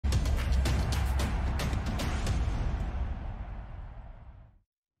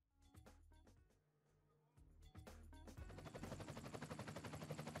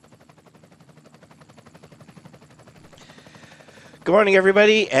Good morning,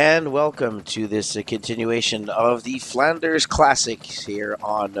 everybody, and welcome to this continuation of the Flanders Classic here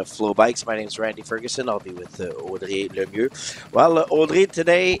on FloBikes. My name is Randy Ferguson. I'll be with Audrey Lemieux. Well, Audrey,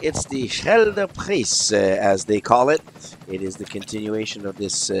 today it's the Scheldeprijs, as they call it. It is the continuation of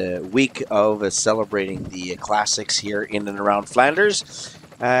this week of celebrating the classics here in and around Flanders.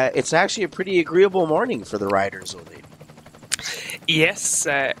 It's actually a pretty agreeable morning for the riders, Audrey. Yes,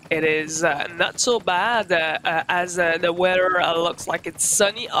 it is not so bad as the weather looks like it's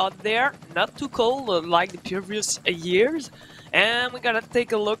sunny out there, not too cold like the previous years. And we gotta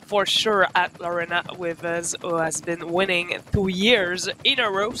take a look for sure at Lorena with us, who has been winning 2 years in a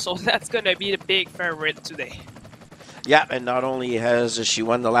row, so that's gonna be the big favorite today. Yeah, and not only has she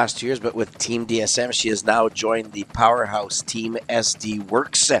won the last 2 years, but with Team DSM, she has now joined the powerhouse Team SD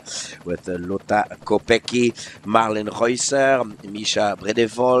Works with Lotta Kopecky, Marlin Reusser, Misha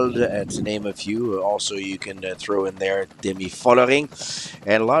Bredevold, to name a few. Also, you can throw in there Demi Follering.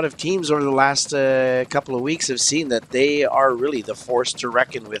 And a lot of teams over the last couple of weeks have seen that they are really the force to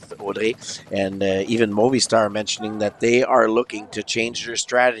reckon with, Audrey. And even Movistar mentioning that they are looking to change their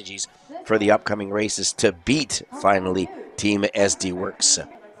strategies for the upcoming races to beat, finally, Team SD Works.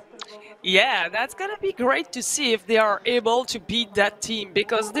 Yeah, that's gonna be great to see if they are able to beat that team,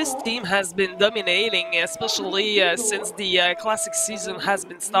 because this team has been dominating, especially since the classic season has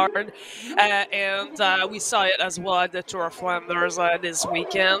been started, and we saw it as well at the Tour of Flanders this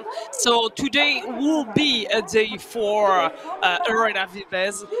weekend. So today will be a day for Lorena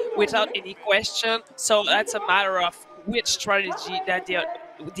Vives without any question. So that's a matter of which strategy that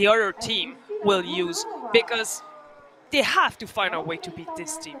the other team will use, because they have to find a way to beat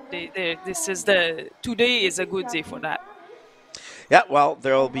this team. Today is a good day for that. Yeah, well,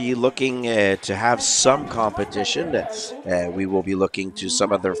 they'll be looking to have some competition. We will be looking to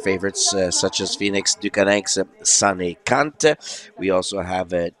some of their favorites, such as Phoenix Ducaninx, Sane Kant. We also have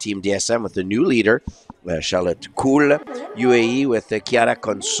Team DSM with the new leader, Charlotte Kool, UAE with Chiara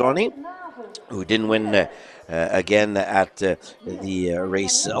Consoni, who didn't win again at the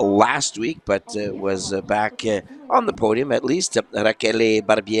race last week, but was back on the podium at least. Rachele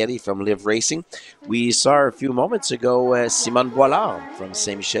Barbieri from Live Racing. We saw a few moments ago Simone Boilard from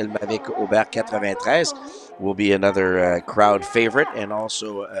Saint-Michel-Mavic Aubert 93 will be another crowd favorite, and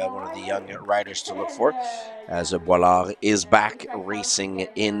also one of the young riders to look for, as Boilard is back racing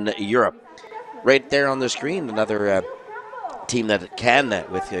in Europe. Right there on the screen, another team that can,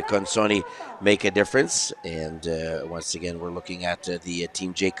 with Consoni, make a difference. And once again, we're looking at the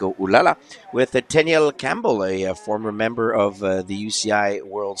Team Jayco Ulala with Teniel Campbell, a former member of the UCI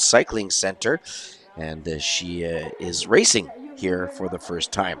World Cycling Center. And she is racing here for the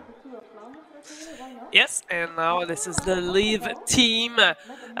first time. Yes, and now this is the Live team,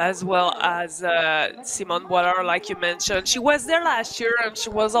 as well as Simone Boilard, like you mentioned. She was there last year, and she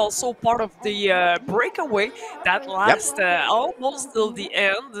was also part of the breakaway that lasted almost till the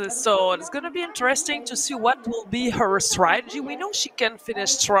end. So it's going to be interesting to see what will be her strategy. We know she can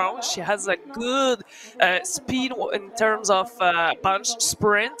finish strong. She has a good speed in terms of bunch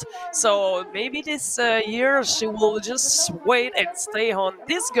sprint. So maybe this year she will just wait and stay on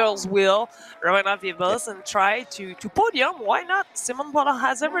this girl's wheel, Lorena Vives, and try to podium. Why not? Simone Boilard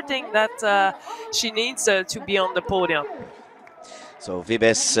has everything that she needs to be on the podium. So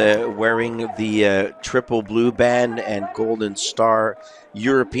Vives wearing the triple blue band and golden star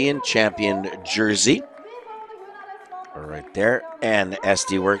European champion jersey. Right there. And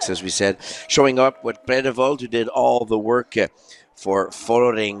SD Works, as we said, showing up with Bredevold, who did all the work for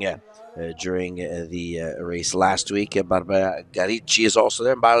Follering during the race last week. Barbara Garicci is also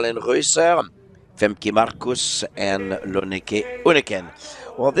there. Marlin Reusser, Femke Marcus, and Lonneke Uniken.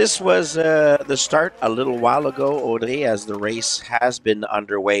 Well, this was the start a little while ago, Audrey, as the race has been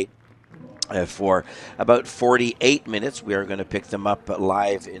underway for about 48 minutes. We are going to pick them up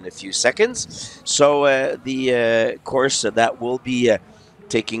live in a few seconds. So the course that will be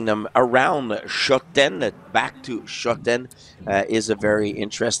taking them around Schotten, back to Schotten, is a very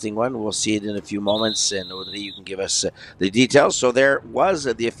interesting one. We'll see it in a few moments, and Audrey, you can give us the details. So there was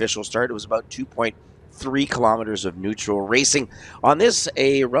the official start. It was about 2.3 kilometers of neutral racing on this,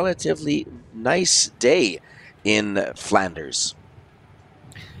 a relatively nice day in Flanders.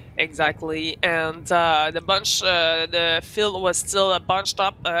 Exactly, and the field was still bunched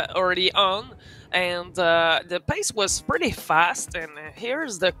up early on, and the pace was pretty fast. And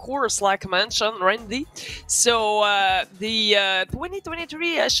here's the course, like mentioned, Randy. So the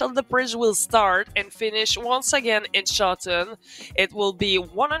 2023 Scheldeprijs will start and finish once again in Schoten. It will be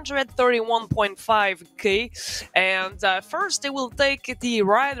 131.5k, and first they will take the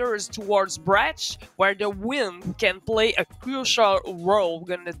riders towards Brach, where the wind can play a crucial role.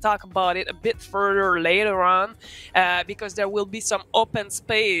 We're going to talk about it a bit further later on, because there will be some open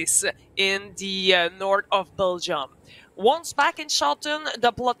space in the north of Belgium. Once back in Schoten,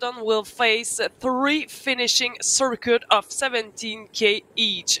 the peloton will face 3 finishing circuit of 17k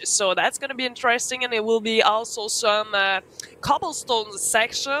each. So that's going to be interesting, and it will be also some cobblestone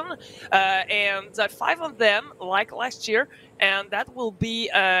section, and 5 of them, like last year, and that will be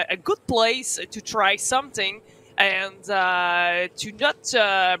a good place to try something, and to not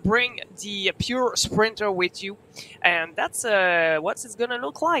bring the pure sprinter with you. And that's what it's gonna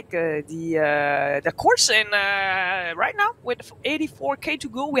look like, the course. And right now, with 84k to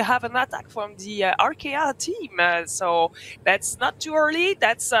go, we have an attack from the Arkea team, so that's not too early.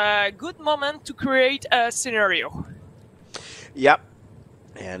 That's a good moment to create a scenario. Yep.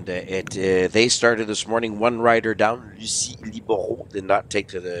 And they started this morning. One rider down, Lucie Liboreau, did not take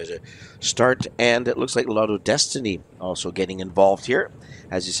to the start. And it looks like Lotto Destiny also getting involved here.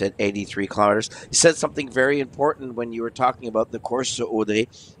 As you said, 83 kilometers. You said something very important when you were talking about the course, Audrey,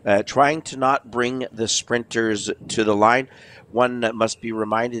 trying to not bring the sprinters to the line. One must be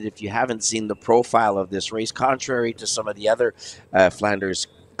reminded, if you haven't seen the profile of this race, contrary to some of the other Flanders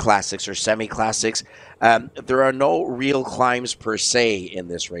classics or semi-classics, there are no real climbs per se in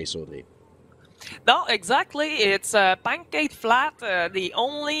this race, Audrey. No, exactly. It's a pancake flat. The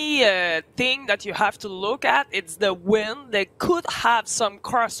only thing that you have to look at is the wind. They could have some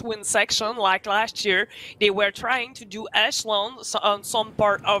crosswind section like last year. They were trying to do echelon on some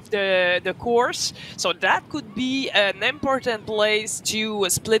part of the course. So that could be an important place to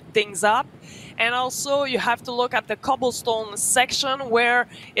split things up. And also, you have to look at the cobblestone section, where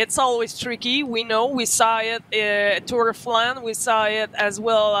it's always tricky. We know, we saw it Tour de Flandre. We saw it as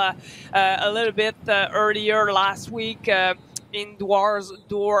well a little bit earlier last week in Dwars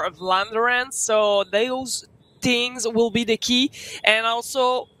Door of Vlaanderen. So those things will be the key. And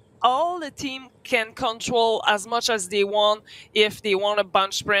also, all the team can control as much as they want if they want a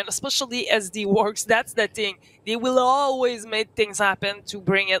bunch sprint, especially SD Works. That's the thing. They will always make things happen to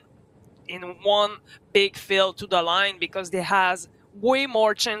bring it in one big field to the line, because they has way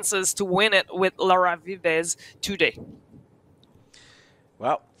more chances to win it with Laura Vives today.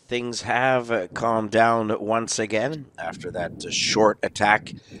 Well, things have calmed down once again after that short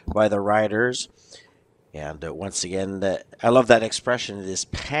attack by the riders. And once again, I love that expression. It is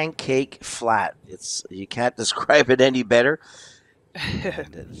pancake flat. You can't describe it any better.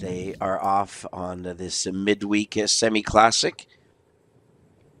 And they are off on this midweek semi-classic.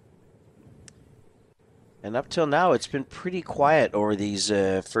 And up till now, it's been pretty quiet over these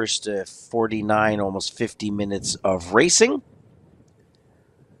first 49, almost 50 minutes of racing.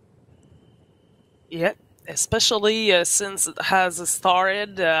 Yeah, especially since it has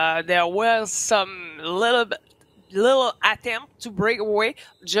started, there was some little attempt to break away,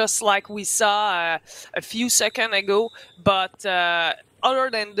 just like we saw a few seconds ago. But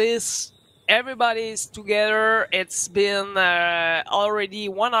other than this, everybody's together. It's been already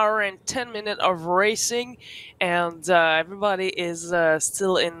 1 hour and 10 minutes of racing, and everybody is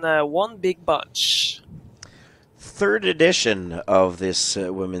still in one big bunch. Third edition of this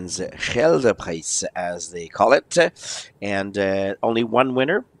women's Scheldeprijs, as they call it, and only one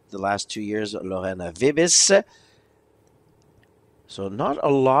winner the last 2 years, Lorena Vibis. So not a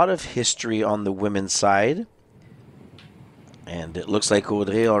lot of history on the women's side. And it looks like,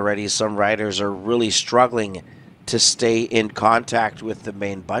 Audrey, already some riders are really struggling to stay in contact with the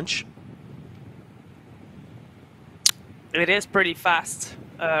main bunch. It is pretty fast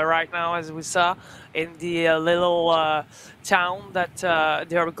right now, as we saw in the little town that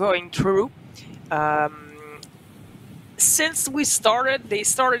they're going through. Since they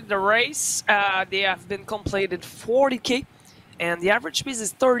started the race, they have been completed 40k, and the average speed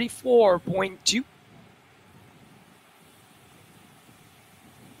is 34.2.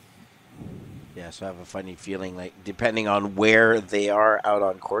 Yeah, so I have a funny feeling, like, depending on where they are out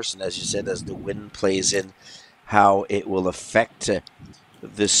on course, and as you said, as the wind plays in, how it will affect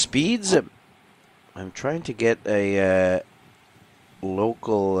the speeds. I'm trying to get a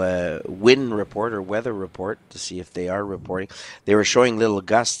local wind report or weather report to see if they are reporting. They were showing little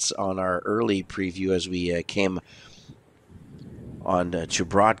gusts on our early preview as we came on to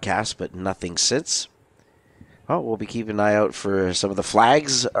broadcast, but nothing since. Oh, we'll be keeping an eye out for some of the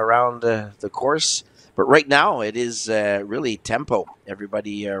flags around the course. But right now, it is really tempo.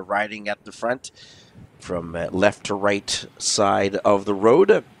 Everybody riding at the front from left to right side of the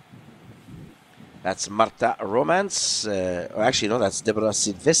road. That's Marta Romance. Actually, no, that's Deborah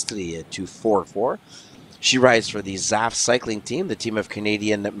Silvestri, 244. She rides for the ZAF cycling team, the team of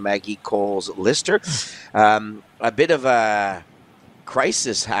Canadian Maggie Coles-Lister. A bit of a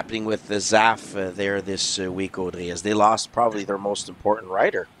crisis happening with the ZAF there this week, Audrey, as they lost probably their most important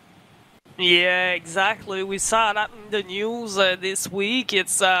rider. Yeah, exactly. We saw that in the news this week.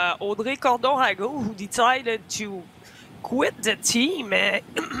 It's Audrey Cordon-Rago who decided to quit the team.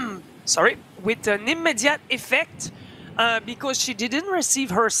 Sorry, with an immediate effect because she didn't receive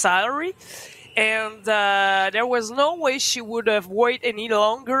her salary. And there was no way she would have waited any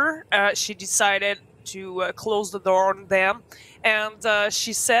longer. She decided to close the door on them. And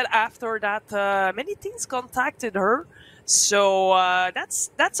she said after that many things contacted her. So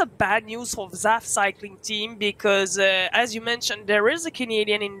that's a bad news for ZAF cycling team because, as you mentioned, there is a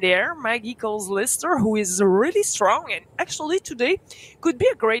Canadian in there, Maggie Coles-Lister, who is really strong. And actually today could be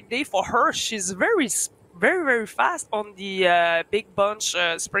a great day for her. She's very, very fast on the big bunch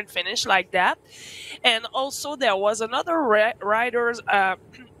sprint finish like that. And also there was another rider,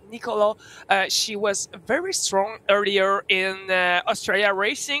 Nicola. She was very strong earlier in Australia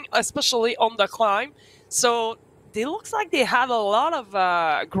racing, especially on the climb. So it looks like they have a lot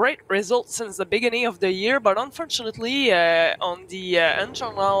of great results since the beginning of the year, but unfortunately on the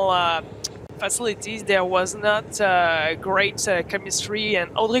internal facilities there was not great chemistry,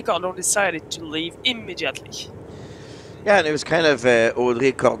 and Audrey Cordon decided to leave immediately. Yeah, and it was kind of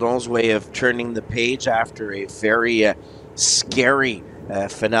Audrey Cordon's way of turning the page after a very scary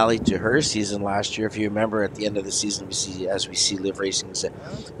finale to her season last year. If you remember, at the end of the season, we see Live Racing's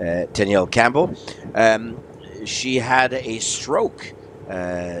Danielle Campbell. She had a stroke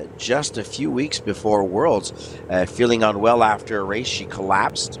just a few weeks before Worlds, feeling unwell after a race. She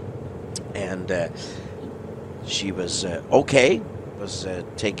collapsed, and she was okay. Was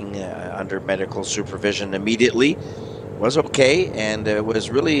taken under medical supervision immediately. Was okay, and was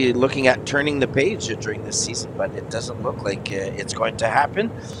really looking at turning the page during this season, but it doesn't look like it's going to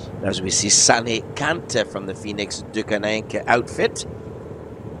happen. As we see Sane Kant from the Phoenix Ducaninck outfit.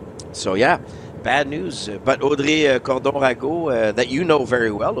 So yeah, bad news. But Audrey Cordon-Rago, that you know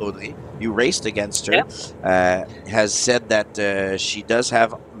very well, Audrey, you raced against her, has said that she does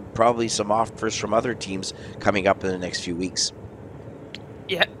have probably some offers from other teams coming up in the next few weeks.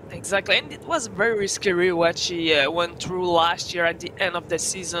 Yeah, exactly. And it was very scary what she went through last year at the end of the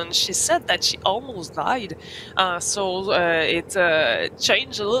season. She said that she almost died. So it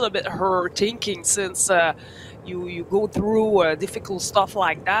changed a little bit her thinking since you go through difficult stuff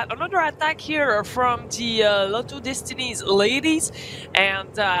like that. Another attack here from the Lotto Destinies ladies, and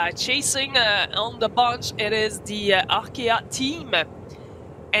chasing on the bunch, it is the Arkea team.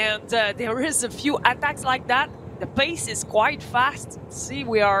 And there is a few attacks like that. The pace is quite fast. See,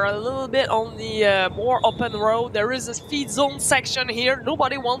 we are a little bit on the more open road. There is a speed zone section here.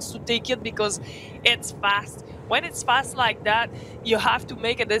 Nobody wants to take it because it's fast. When it's fast like that, you have to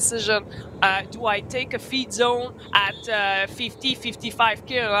make a decision. Do I take a feed zone at 50, 55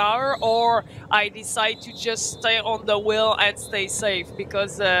 km/h, or I decide to just stay on the wheel and stay safe?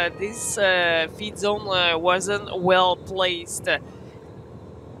 Because this feed zone wasn't well placed.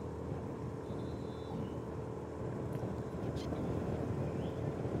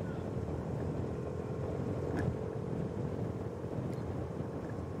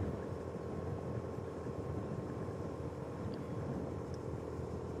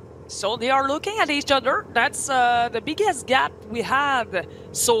 So they are looking at each other. That's the biggest gap we had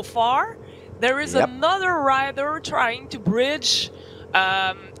so far. There is another rider trying to bridge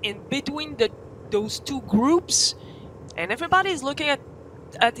in between those two groups, and everybody is looking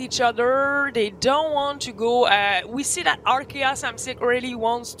at each other. They don't want to go. We see that Arkea Samsic really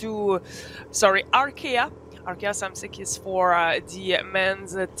wants to. Sorry, Arkea Samsic is for the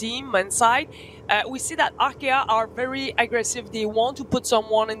men's team, men's side. We see that Arkea are very aggressive. They want to put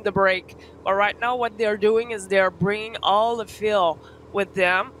someone in the break. But right now what they're doing is they're bringing all the fill with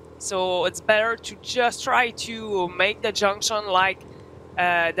them. So it's better to just try to make the junction like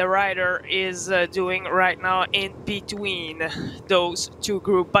the rider is doing right now in between those two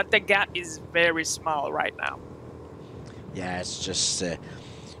groups. But the gap is very small right now. Yeah, it's just...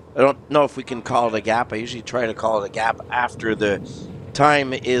 I don't know if we can call it a gap. I usually try to call it a gap after the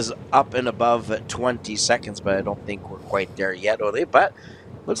time is up and above 20 seconds, but I don't think we're quite there yet, are they? But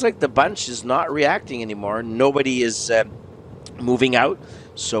looks like the bunch is not reacting anymore. Nobody is moving out.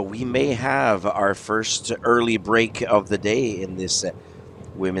 So we may have our first early break of the day in this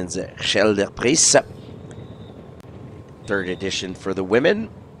women's Scheldeprijs, third edition for the women.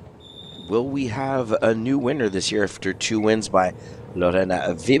 Will we have a new winner this year after 2 wins by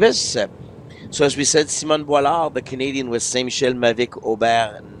Lorena Vibes? So as we said, Simone Boilard, the Canadian with Saint-Michel Mavic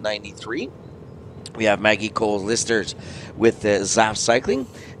Aubert 93. We have Maggie Cole-Listers with Zaf Cycling,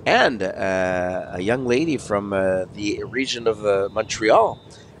 and a young lady from the region of Montreal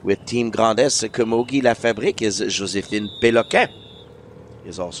with Team Grandesse Komogi La Fabrique is Joséphine Péloquin,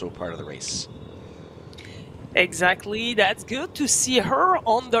 is also part of the race. Exactly. That's good to see her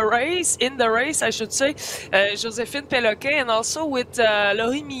on the race, in the race, I should say. Joséphine Péloquin, and also with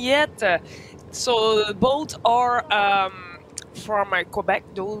Laurie Millette. So both are from Quebec.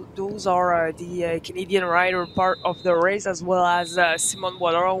 Those are the Canadian rider part of the race, as well as Simone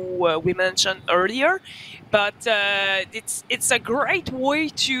Boilard, who we mentioned earlier. But it's a great way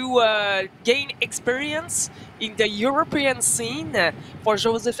to gain experience in the European scene for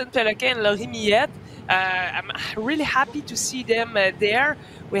Joséphine Péloquin and Laurie Millette. I'm really happy to see them there.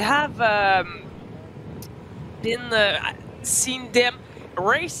 We have been seeing them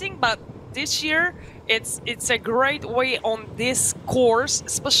racing, but this year it's a great way on this course.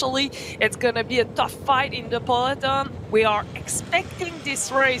 Especially, it's gonna be a tough fight in the peloton. We are expecting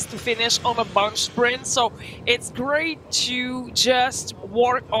this race to finish on a bunch sprint, so it's great to just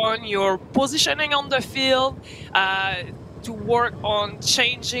work on your positioning on the field. To work on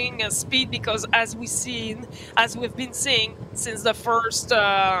changing speed, because as we've been seeing since the first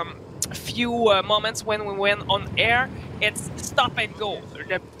few moments when we went on air, it's stop and go.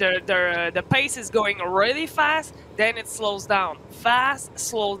 The pace is going really fast, then it slows down. Fast,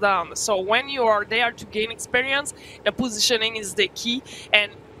 slows down. So when you are there to gain experience, the positioning is the key.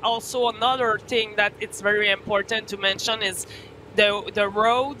 And also another thing that it's very important to mention is the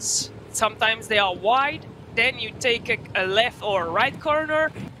roads. Sometimes they are wide. Then you take a left or a right corner,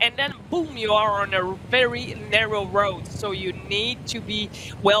 and then boom, you are on a very narrow road. So you need to be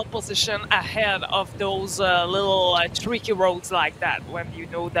well positioned ahead of those little tricky roads like that, when you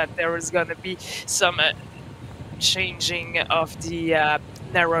know that there is going to be some changing of the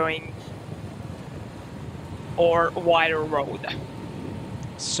narrowing or wider road.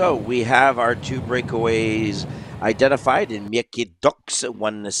 So we have our two breakaways identified in Mieke Dux,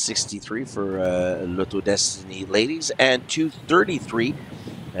 163 for Lotto Destiny ladies, and 233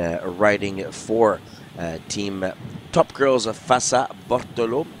 riding for Team Top Girls of Fassa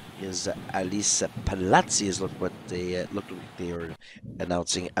Bortolo is Alice Palazzi, is what they look like they are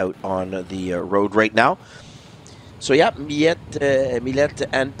announcing out on the road right now. So yeah, Millette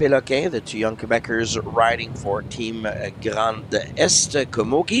and Péloquin, the two young Quebecers riding for Team Grande Est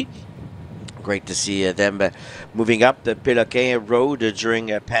Komogi. Great to see them moving up the Péloquin road during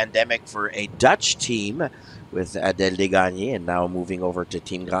a pandemic for a Dutch team with Adèle Desgagnés, and now moving over to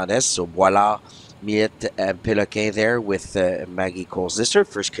Team Grande Est. So Boilard, Millette, and Péloquin there with Maggie Cole-Listers,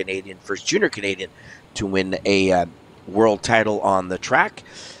 first junior Canadian to win a world title on the track.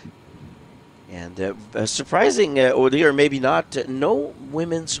 And surprising, Odie, or maybe not, no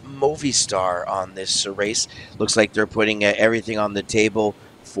women's Movistar on this race. Looks like they're putting everything on the table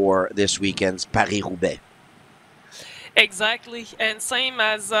for this weekend's Paris-Roubaix. Exactly, and same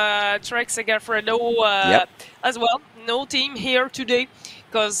as Trek Segafredo Yep. as well. No team here today,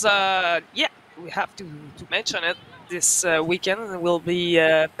 because yeah, we have to mention it. This weekend will be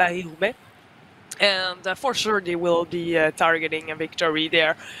Paris-Roubaix. And for sure, they will be targeting a victory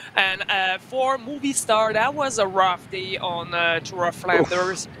there. And for Movistar, that was a rough day on Tour of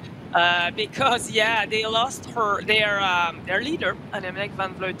Flanders. Because yeah, they lost their leader, Annemiek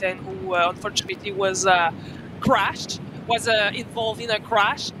van Vleuten, who unfortunately was involved in a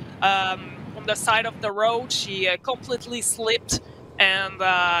crash on the side of the road. She completely slipped, and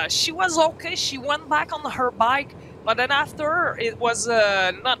she was okay. She went back on her bike. But then after, it was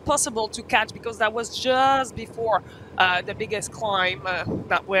not possible to catch, because that was just before the biggest climb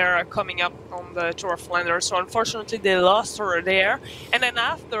that were coming up on the Tour of Flanders. So unfortunately, they lost her there. And then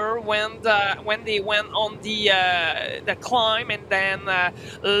after, when they went on the climb, and then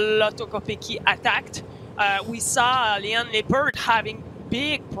Lotto Kopecky attacked, we saw Leanne Lippert having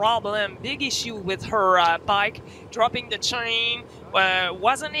big issue with her bike, dropping the chain,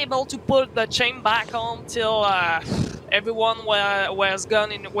 wasn't able to put the chain back on till everyone were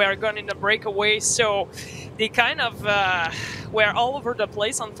gone in the breakaway. So they kind of were all over the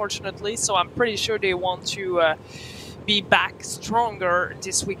place, unfortunately. So I'm pretty sure they want to be back stronger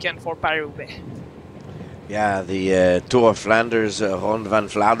this weekend for Paris-Roubaix. Yeah, the Tour of Flanders, Ronde van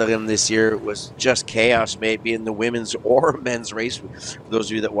Vlaanderen this year was just chaos, maybe in the women's or men's race. For those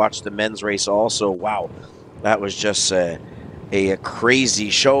of you that watched the men's race also, wow, that was just a crazy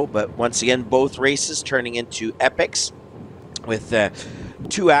show. But once again, both races turning into epics with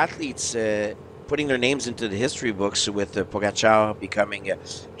two athletes putting their names into the history books, with Pogacar becoming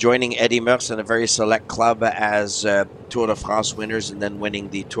joining Eddie Merckx in a very select club as Tour de France winners, and then winning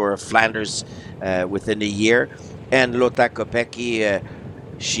the Tour of Flanders within a year. And Lotta Kopecky,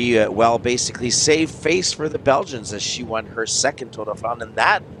 she basically saved face for the Belgians as she won her second Tour de France, and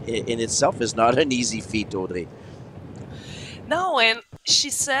that in itself is not an easy feat, Audrey. No, and she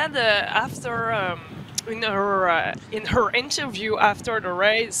said after in her interview after the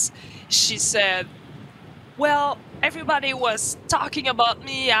race, she said, "Well, everybody was talking about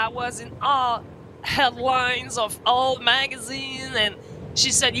me. I was in all headlines of all magazines." And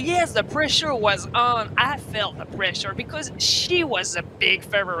she said, "Yes, the pressure was on. I felt the pressure because she was a big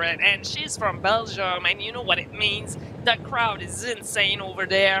favorite, and she's from Belgium, and you know what it means. The crowd is insane over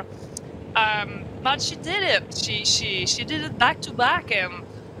there." But she did it. She did it back to back, and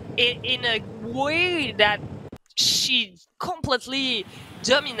in a way that she completely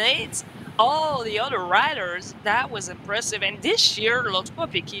dominates all the other riders. That was impressive. And this year, Lotte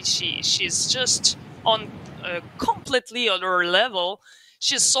Kopecky, she's just on a completely other level.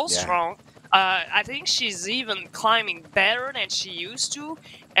 She's so strong. I think she's even climbing better than she used to.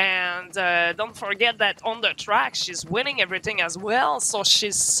 And don't forget that on the track, she's winning everything as well. So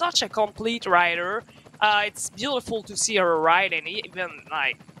she's such a complete rider. It's beautiful to see her ride, and even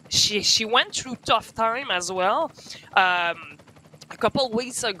like she went through tough time as well. A couple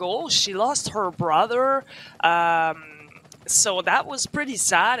weeks ago, she lost her brother. So that was pretty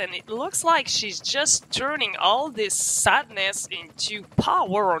sad, and it looks like she's just turning all this sadness into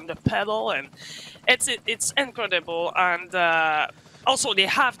power on the pedal, and it's incredible. And also, they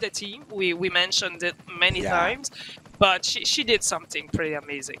have the team. We mentioned it many times, but she did something pretty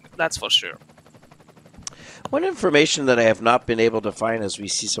amazing. That's for sure. One information that I have not been able to find as we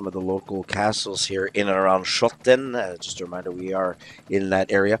see some of the local castles here in and around Schotten. Just a reminder, we are in that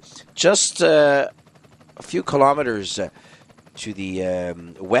area. Just a few kilometers to the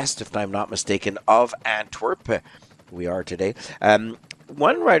west, if I'm not mistaken, of Antwerp. We are today.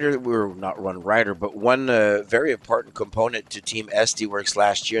 One rider, not one rider, but one very important component to Team SD Works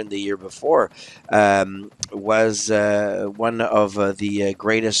last year and the year before was one of the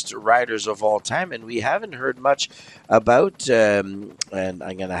greatest riders of all time, and we haven't heard much about. And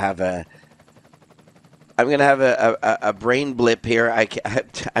I'm gonna have a brain blip here.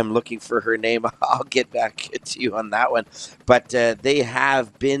 I'm looking for her name. I'll get back to you on that one. But they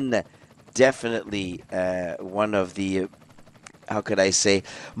have been definitely one of the, how could I say,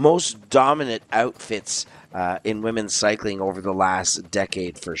 most dominant outfits in women's cycling over the last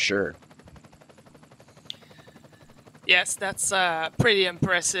decade for sure. Yes, that's pretty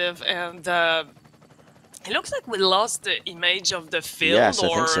impressive, and it looks like we lost the image of the field. Yes, I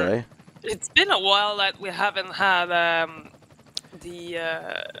think so. Eh? It's been a while that we haven't had the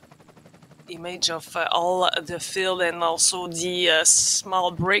image of all the field, and also the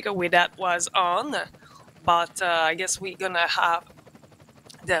small breakaway that was on. But I guess we're gonna have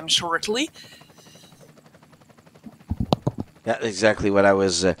them shortly. Yeah, exactly what I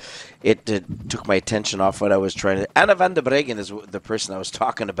was. It took my attention off what I was trying to. Anna van der Breggen is the person I was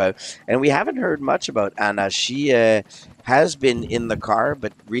talking about, and we haven't heard much about Anna. She has been in the car,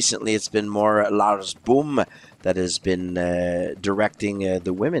 but recently it's been more Lars Boom that has been directing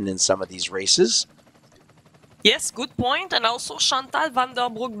the women in some of these races. Yes, good point. And also Chantal van der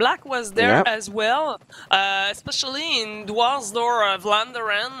Broek-Black was there as well, especially in Dwarsdorp,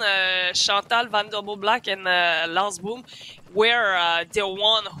 Vlaanderen. Chantal van der Broek-Black and Lars Boom were the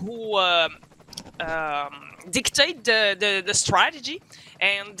one who dictate the strategy.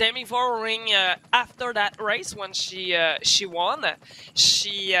 And Demi Vollering, after that race, when she won,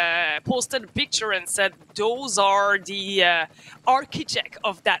 she posted a picture and said, "Those are the architect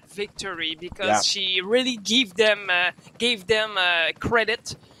of that victory," because she really gave them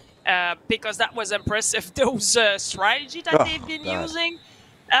credit because that was impressive. Those strategy that they've been using,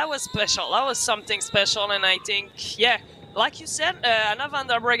 that was special. That was something special, and I think, like you said, Anna van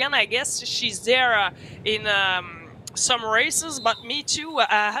der Breggen, I guess she's there in. Some races, but me too.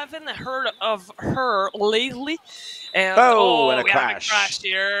 I haven't heard of her lately. And and a we crash. have a crash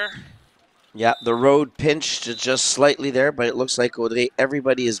here. Yeah, the road pinched just slightly there, but it looks like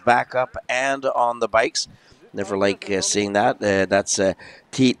everybody is back up and on the bikes. Never like seeing that. That's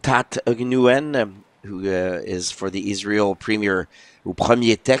Tat Nguyen who is for the Israel Premier ou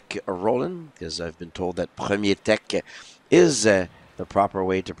Premier Tech Roland, because I've been told that Premier Tech is the proper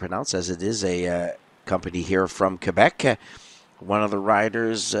way to pronounce, as it is a company here from Quebec. One of the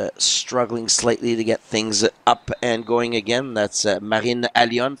riders struggling slightly to get things up and going again. That's Marine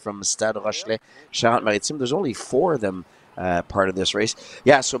Allion from Stade Rochelet, Charente-Maritime. There's only 4 of them part of this race.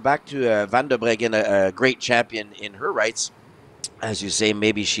 Yeah, so back to Van de Breggen, a great champion in her rights. As you say,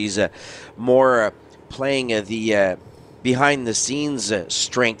 maybe she's more playing the behind the scenes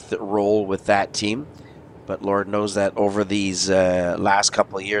strength role with that team. But Lord knows that over these last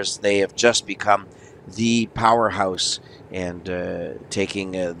couple of years, they have just become the powerhouse and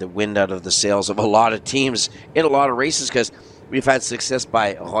taking the wind out of the sails of a lot of teams in a lot of races, because we've had success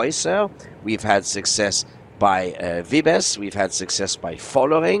by Reusser, we've had success by Vibes, we've had success by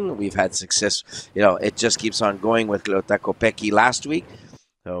Following, we've had success, it just keeps on going with Lota Kopecky last week.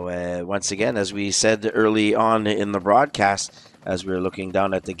 So once again, as we said early on in the broadcast, as we were looking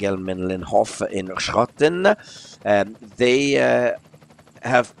down at the Gelmenlinhof in Schrotten, they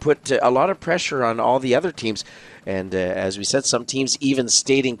have put a lot of pressure on all the other teams. And as we said, some teams even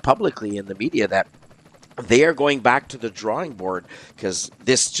stating publicly in the media that they are going back to the drawing board because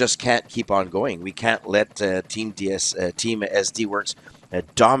this just can't keep on going. We can't let Team SD Works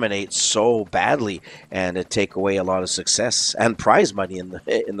dominate so badly and take away a lot of success and prize money in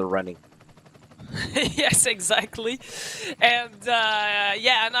the running. Yes, exactly. And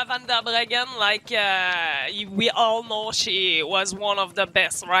yeah, Anna van der Breggen, we all know she was one of the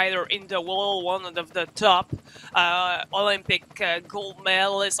best riders in the world, one of the top Olympic gold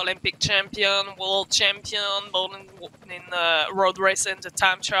medalist, Olympic champion, world champion, both in road racing, the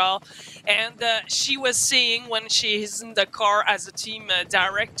time trial. And she was saying when she is in the car as a team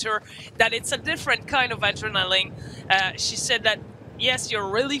director that it's a different kind of adrenaline. She said that yes, you're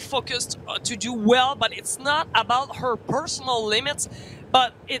really focused to do well, but it's not about her personal limits,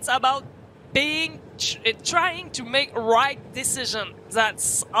 but it's about trying to make right decision.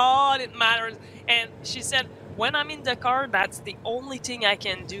 That's all it matters. And she said, when I'm in the car, that's the only thing I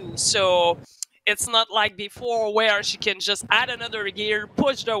can do. So it's not like before where she can just add another gear,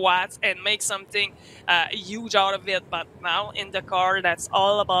 push the watts, and make something huge out of it. But now in the car, that's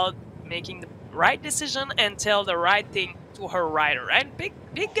all about making the right decision and tell the right thing to her rider. And big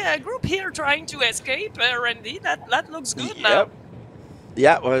group here trying to escape, Randy. That looks good now.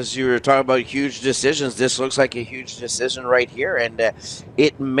 Yeah, well, as you were talking about huge decisions, this looks like a huge decision right here. And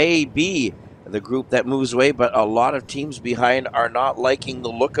it may be the group that moves away, but a lot of teams behind are not liking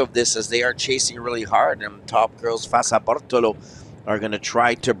the look of this as they are chasing really hard. And Top Girls Fassa Bortolo are going to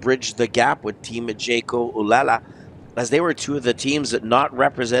try to bridge the gap with Team Jaco Ulala, as they were 2 of the teams that not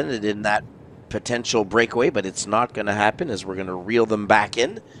represented in that potential breakaway, but it's not going to happen as we're going to reel them back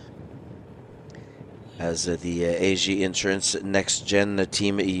in. As the AG Insurance Next Gen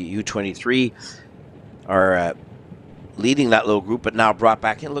Team U23 are leading that little group, but now brought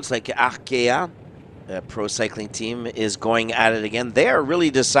back in. Looks like Arkea, a pro cycling team, is going at it again. They are really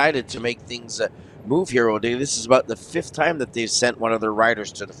decided to make things move here, O'Day. This is about the 5th time that they've sent one of their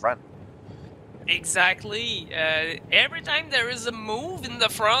riders to the front. Exactly. Every time there is a move in the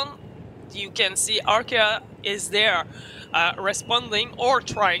front, you can see Arkea is there responding or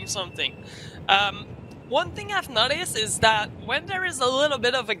trying something. One thing I've noticed is that when there is a little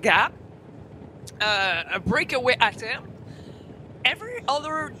bit of a gap, a breakaway attempt, every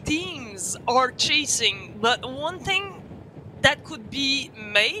other teams are chasing. But one thing that could be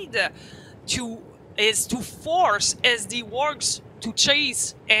made is to force SD Works to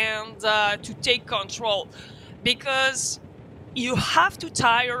chase and to take control, because you have to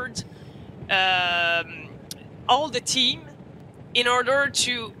tire all the team in order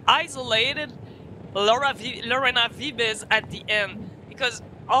to isolate Lorena Vibes at the end, because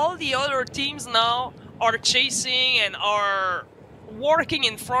all the other teams now are chasing and are working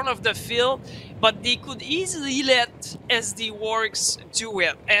in front of the field, but they could easily let SD Works do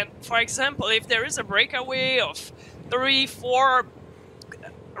it. And for example, if there is a breakaway of 3-4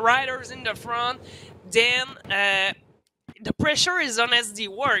 riders in the front, then the pressure is on SD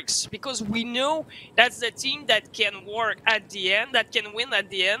Works, because we know that's the team that can work at the end, that can win at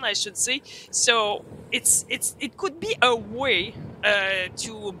the end, I should say. So it could be a way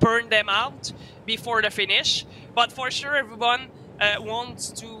to burn them out before the finish. But for sure, everyone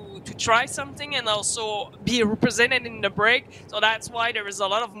wants to try something and also be represented in the break. So that's why there is a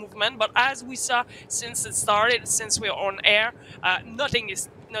lot of movement. But as we saw since it started, since we're on air, nothing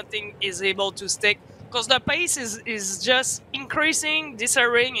is able to stick, because the pace is just increasing,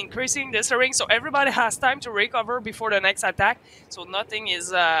 disappearing. So everybody has time to recover before the next attack. So nothing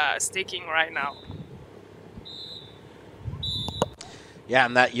is sticking right now. Yeah,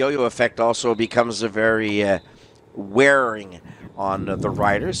 and that yo-yo effect also becomes a very wearing on the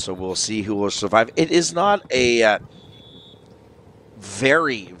riders. So we'll see who will survive. It is not a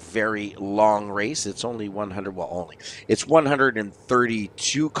very long race. It's only 100. Well, only it's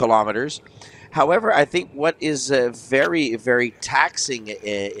 132 kilometers. However, I think what is very taxing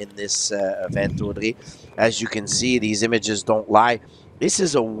in this event, Audrey, as you can see, these images don't lie. This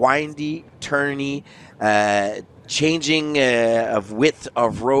is a windy, turny, changing of width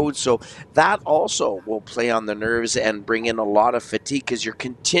of road. So that also will play on the nerves and bring in a lot of fatigue because you're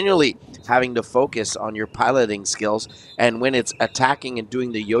continually having to focus on your piloting skills. And when it's attacking and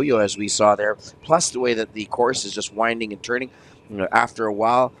doing the yo-yo, as we saw there, plus the way that the course is just winding and turning, after a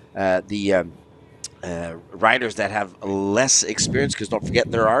while, the riders that have less experience, because don't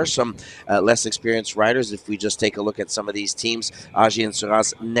forget there are some less experienced riders. If we just take a look at some of these teams, AG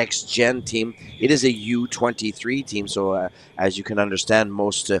Insurance next gen team, it is a U23 team. So as you can understand,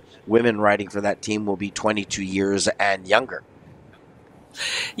 most women riding for that team will be 22 years and younger.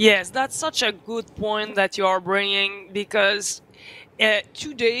 Yes, that's such a good point that you are bringing because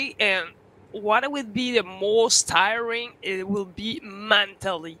today and what will be the most tiring it will be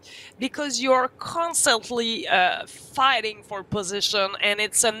mentally because you're constantly fighting for position and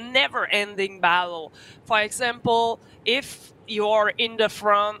it's a never ending battle. For example, if you're in the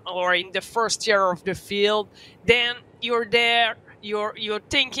front or in the first tier of the field, then you're there, you're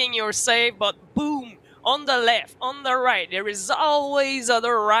thinking you're safe, but boom, on the left, on the right, there is always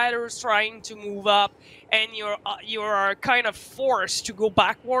other riders trying to move up, and you're kind of forced to go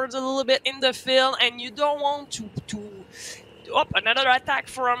backwards a little bit in the field, and you don't want to up another attack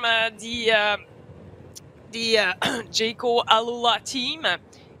from the Jaco Alula team.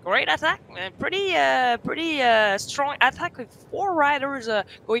 Great attack, pretty strong attack with four riders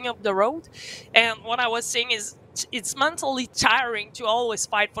going up the road. And what I was saying is it's mentally tiring to always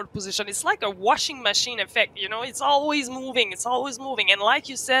fight for position. It's like a washing machine effect, you know. It's always moving. It's always moving. And like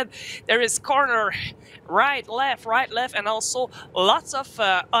you said, there is corner, right, left, and also lots of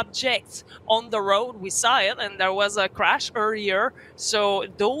objects on the road. We saw it, and there was a crash earlier. So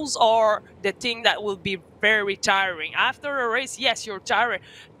those are the thing that will be very tiring after a race. Yes, you're tired,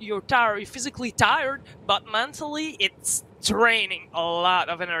 you're physically tired, but mentally it's draining a lot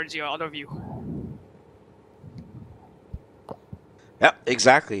of energy out of you. Yeah,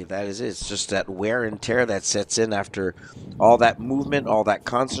 exactly. That is it. It's just that wear and tear that sets in after all that movement, all that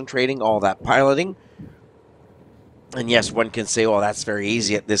concentrating, all that piloting. And yes, one can say, "Oh, that's very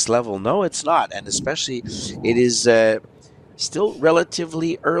easy at this level." No, it's not, and especially it is still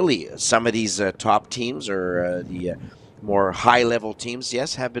relatively early. Some of these top teams or the more high-level teams,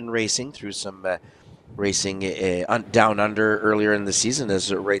 yes, have been racing through some racing down under earlier in the season.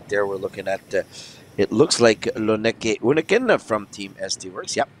 As right there, we're looking at. It looks like Loneke Uniken from Team SD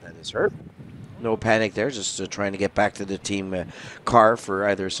Works. Yep, that is her. No panic there. Just trying to get back to the team car for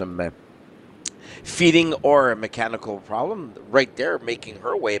either some feeding or a mechanical problem. Right there, making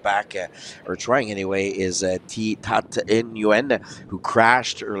her way back, or trying anyway, is T Tat Nguyen, who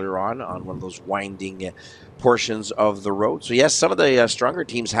crashed earlier on one of those winding portions of the road. So yes, some of the stronger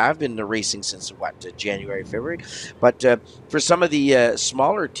teams have been racing since what January, February, but for some of the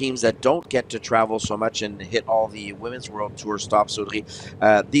smaller teams that don't get to travel so much and hit all the Women's World Tour stops, Audrey,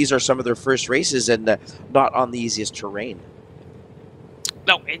 these are some of their first races and not on the easiest terrain.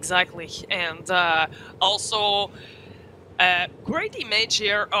 No, exactly. And also, great image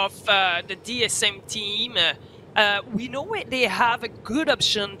here of the DSM team. We know they have a good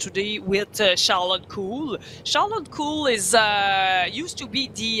option today with Charlotte Cool. Charlotte Cool is used to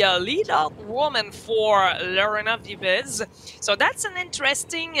be the lead out woman for Lorena Vives. So that's an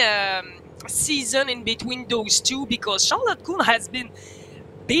interesting season in between those two because Charlotte Cool has been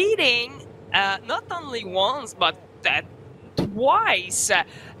beating not only once but twice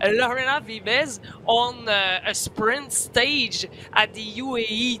Lorena Vives on a sprint stage at the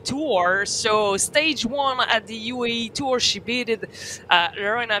UAE Tour. So stage one at the UAE Tour, she beat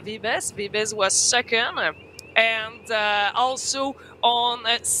Lorena Vives. Vives was second. And also on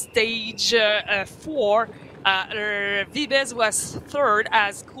stage four, Vives was third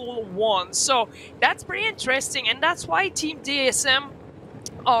as Cool won. So that's pretty interesting. And that's why Team DSM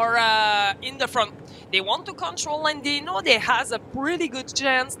are in the front. They want to control, and they know they has a pretty good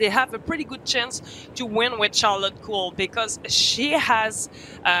chance. They have a pretty good chance to win with Charlotte Cool because she has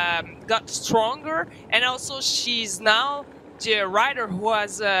got stronger, and also she's now the rider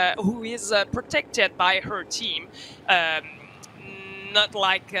who is protected by her team. Not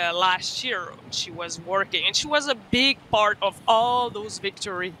like last year, she was working, and she was a big part of all those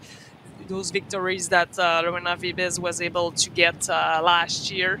victories those victories that Lorena Vibes was able to get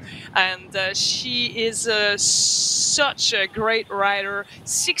last year. And she is such a great rider.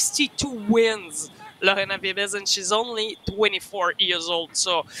 62 wins, Lorena Vibes, and she's only 24 years old.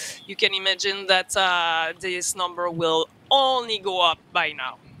 So you can imagine that this number will only go up by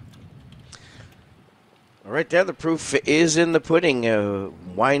now. All right there, the proof is in the pudding.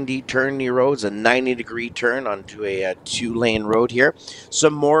 Windy, turny roads, a 90-degree turn onto a two-lane road here.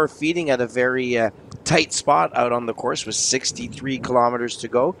 Some more feeding at a very tight spot out on the course with 63 kilometers to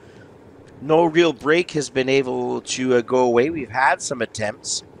go. No real break has been able to go away. We've had some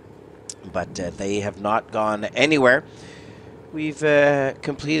attempts, but they have not gone anywhere. We've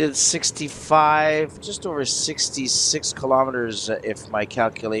completed 65, just over 66 kilometers, if my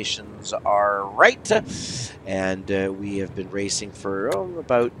calculations are right. And we have been racing for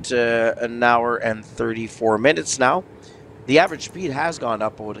about an hour and 34 minutes now. The average speed has gone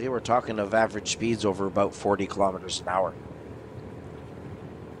up, Audrey. We're talking of average speeds over about 40 kilometers an hour.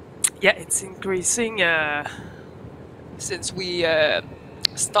 Yeah, it's increasing since we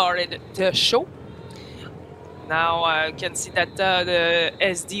started the show. Now you can see that the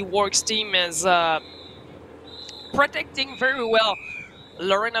SD Works team is protecting very well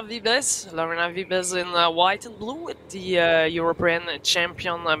Lorena Vibes. Lorena Vibes in white and blue with the European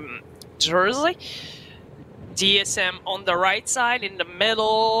champion jersey. DSM on the right side. In the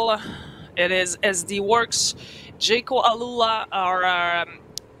middle, it is SD Works. Jaco Alula are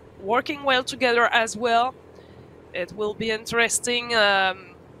working well together as well. It will be interesting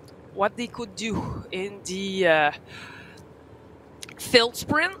what they could do in the field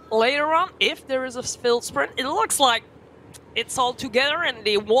sprint later on, if there is a field sprint. It looks like it's all together and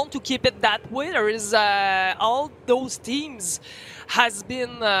they want to keep it that way. There is all those teams has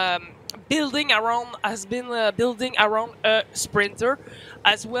been building around a sprinter,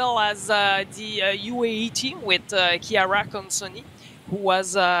 as well as the UAE team with Chiara Consoni, who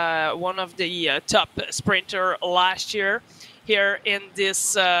was one of the top sprinter last year here in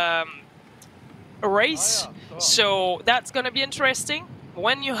this race. So that's going to be interesting.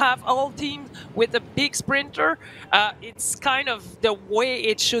 When you have all teams with a big sprinter, it's kind of the way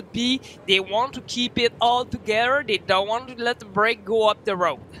it should be. They want to keep it all together. They don't want to let the break go up the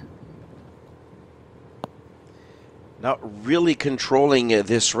road. Now, really controlling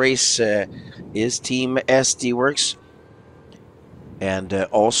this race is Team SD Works. And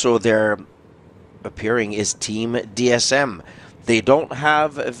also there appearing is Team DSM. They don't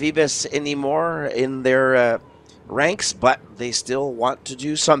have Vibes anymore in their ranks, but they still want to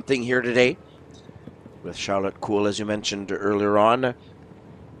do something here today. With Charlotte Cool, as you mentioned earlier on.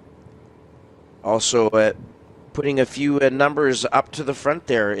 Also putting a few numbers up to the front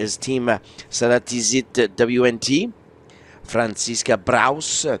there is Team Sanatizit WNT. Franziska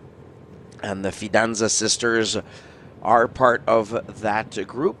Braus and the Fidanza sisters are part of that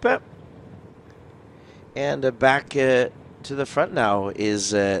group. And back to the front now is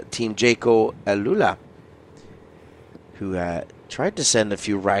Team Jaco Alula, who tried to send a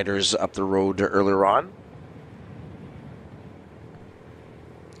few riders up the road earlier on.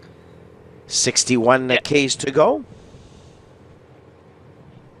 61 Ks to go.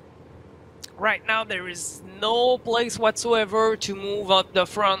 Right now, there is no place whatsoever to move up the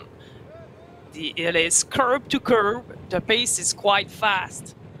front. It is curb to curb. The pace is quite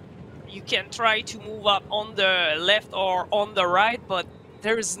fast. You can try to move up on the left or on the right, but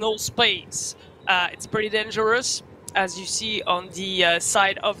there is no space. It's pretty dangerous. As you see on the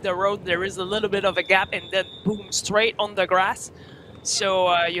side of the road, there is a little bit of a gap and then boom, straight on the grass.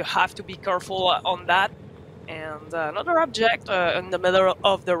 So you have to be careful on that. And another object in the middle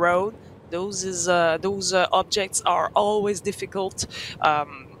of the road. Those objects are always difficult,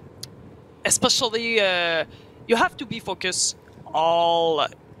 especially you have to be focused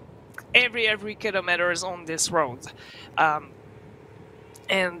every kilometers on this road. And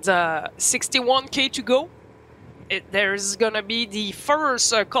 61K to go. There's gonna be the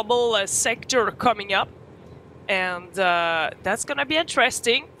first cobble sector coming up, and that's gonna be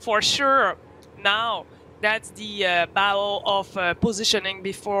interesting for sure. Now that's the battle of positioning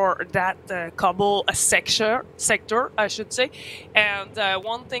before that cobble sector, I should say. And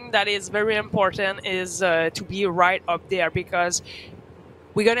one thing that is very important is to be right up there, because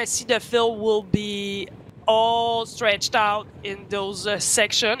we're gonna see the field will be all stretched out in those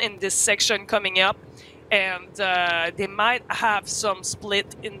in this section coming up, and they might have some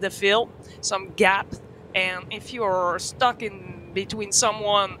split in the field, some gap, and if you're stuck in between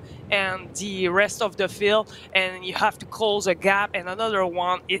someone and the rest of the field and you have to close a gap and another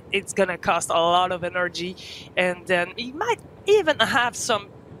one, it's gonna cost a lot of energy, and then you might even have some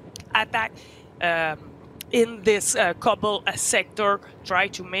attack in this couple sector, try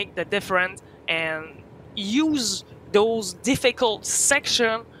to make the difference and use those difficult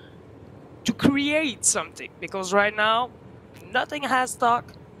sections to create something, because right now nothing has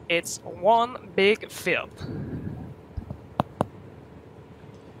stuck. It's one big field.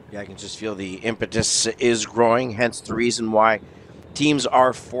 Yeah, I can just feel the impetus is growing, hence the reason why teams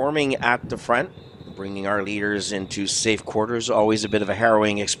are forming at the front, bringing our leaders into safe quarters. Always a bit of a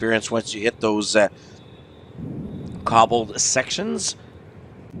harrowing experience once you hit those cobbled sections.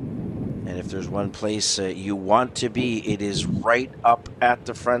 And if there's one place you want to be, it is right up at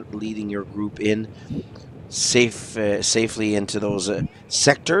the front, leading your group in safely into those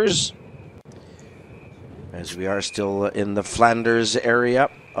sectors. As we are still in the Flanders area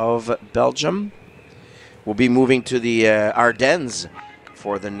of Belgium. We'll be moving to the Ardennes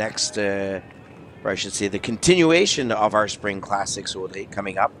for the next, or I should say, the continuation of our Spring Classics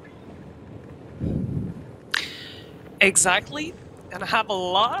coming up. Exactly. And I have a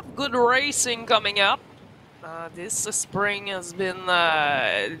lot of good racing coming up. This spring has been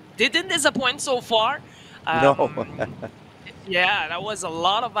didn't disappoint so far. No. Yeah, that was a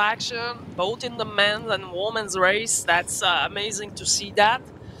lot of action, both in the men's and women's race. That's amazing to see that.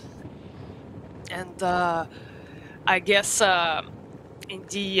 And I guess in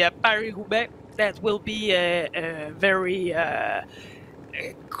the Paris-Roubaix, that will be a very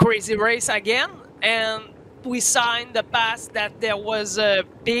crazy race again. And we saw in the past that there was a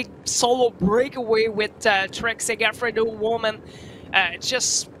big solo breakaway with Trek Segafredo woman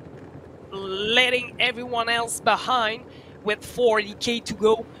just letting everyone else behind with 40K to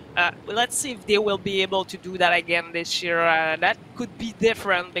go. Let's see if they will be able to do that again this year. That could be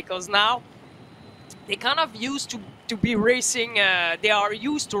different, because now they kind of used to be racing. They are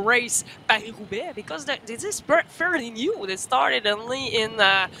used to race Paris-Roubaix, because this is fairly new. They started only in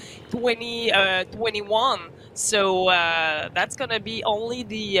 2021, so that's gonna be only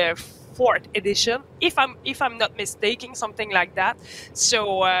the fourth edition, if I'm not mistaken, something like that.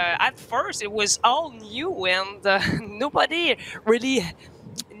 So at first it was all new, and nobody really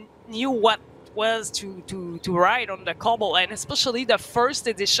knew what was to ride on the cobble, and especially the first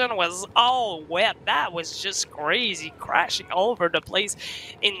edition was all wet. That was just crazy, crashing all over the place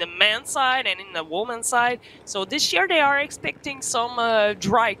in the men's side and in the women's side. So this year they are expecting some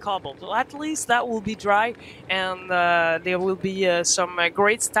dry cobble. So at least that will be dry, and there will be some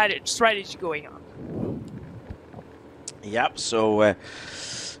great strategy going on. Yep, so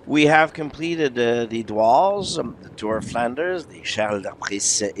we have completed the Dwars, the Tour of Flanders. The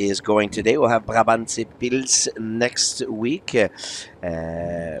Scheldeprijs is going today. We'll have Brabantse Pils next week,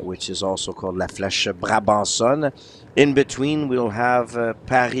 which is also called La Flèche Brabançonne. In between, we'll have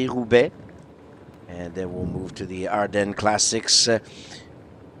Paris-Roubaix, and then we'll move to the Ardennes Classics,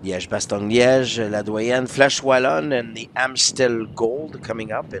 Liège-Bastogne-Liège, La Doyenne, Flèche Wallonne, and the Amstel Gold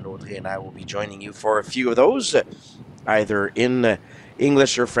coming up. And Audrey and I will be joining you for a few of those, either in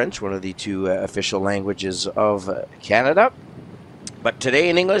English or French, one of the two official languages of Canada. But today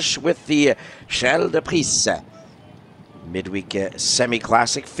in English with the Scheldeprijs midweek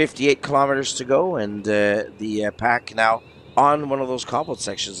semi-classic, 58 kilometers to go, and the pack now on one of those cobbled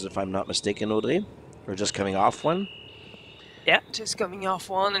sections, if I'm not mistaken, Audrey. We're just coming off one. Yeah, just coming off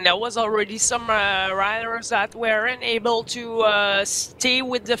one, and there was already some riders that weren't able to stay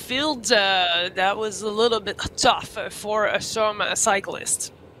with the field. That was a little bit tough for some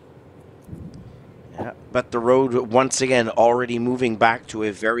cyclists. Yeah, but the road, once again, already moving back to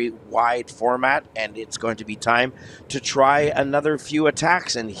a very wide format, and it's going to be time to try another few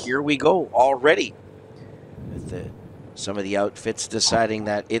attacks, and here we go already. With some of the outfits deciding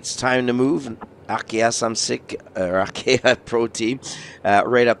that it's time to move. Arkea Samsic, or Arkea Pro Team,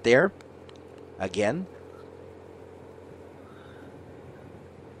 right up there again.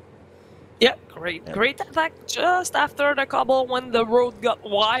 Yeah, great attack just after the cobble. When the road got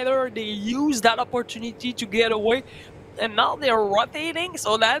wider, they used that opportunity to get away, and now they're rotating.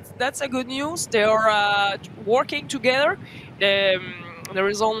 So that's a good news. They're working together. There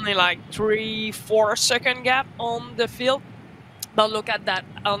is only like 3-4 second gap on the field. But look at that,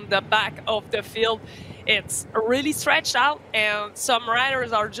 on the back of the field, it's really stretched out, and some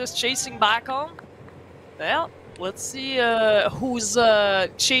riders are just chasing back on. Well, let's see who's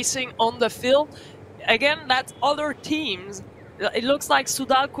chasing on the field. Again, that's other teams. It looks like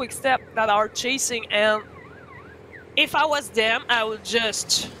Soudal Quickstep that are chasing, and if I was them, I would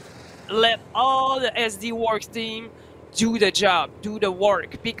just let all the SD Works team do the job, do the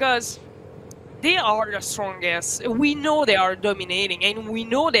work, because they are the strongest. We know they are dominating, and we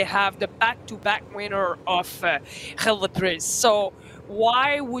know they have the back-to-back winner of Scheldeprijs. So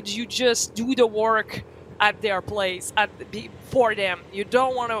Why would you just do the work at their place for them? You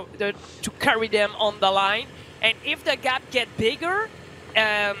don't want to carry them on the line, and if the gap get bigger,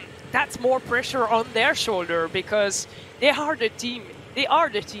 that's more pressure on their shoulder because they are the team. They are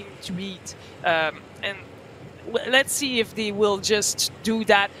the team to beat, and let's see if they will just do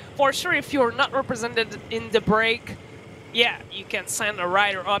that. For sure, if you're not represented in the break, yeah, you can send a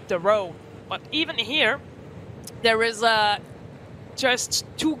rider up the road. But even here, there is just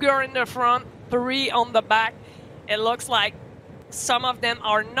 2 girls in the front, 3 on the back. It looks like some of them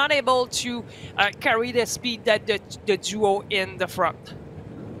are not able to carry the speed that the duo in the front.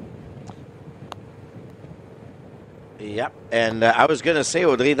 Yep, and I was going to say,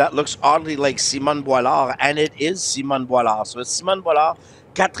 Audrey, that looks oddly like Simone Boilard, and it is Simone Boilard. So it's Simone Boilard,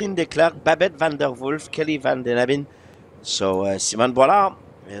 Catherine Declercq, Babette van der Wolf, Kelly van den Abin. So Simone Boilard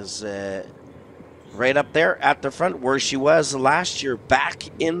is right up there at the front where she was last year, back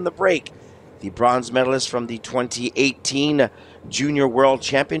in the break. The bronze medalist from the 2018 Junior World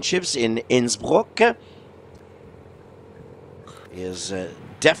Championships in Innsbruck is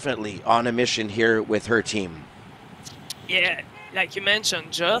definitely on a mission here with her team. Yeah, like you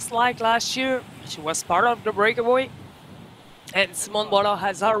mentioned, just like last year, she was part of the breakaway. And Simone Boilard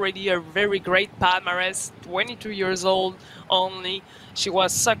has already a very great palmarès, 22 years old only. She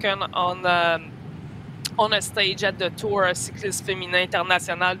was second on a stage at the Tour Cycliste Féminin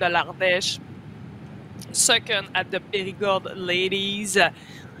International de l'Ardèche, second at the Périgord Ladies.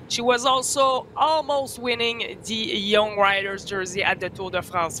 She was also almost winning the Young Riders jersey at the Tour de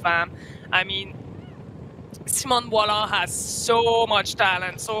France Femmes. I mean, Simone Boilard has so much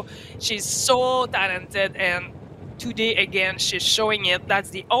talent, so she's so talented, and today again she's showing it. That's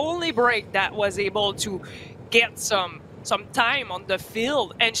the only break that was able to get some time on the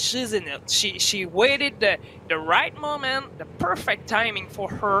field, and she's in it. She waited the right moment, the perfect timing for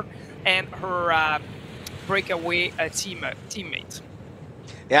her and her breakaway teammate.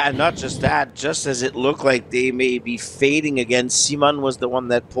 Yeah, and not just that, just as it looked like they may be fading again, Simone was the one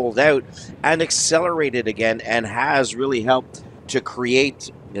that pulled out and accelerated again and has really helped to create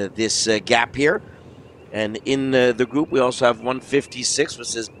this gap here. And in the group, we also have 156,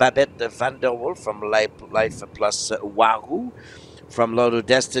 which is Babette van der Wolf from Life Plus Waru. From Lotto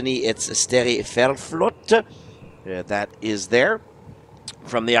Destiny, it's Sterre Verflot. That is there.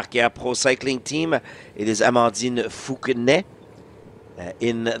 From the Arkea Pro Cycling team, it is Amandine Fouquenet.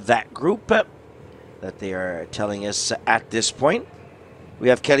 In that group that they are telling us at this point. We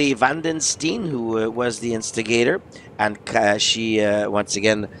have Kelly Vandenstein, who was the instigator, and she, once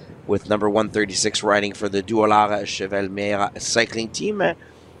again, with number 136 riding for the Duolar Chevalmera cycling team.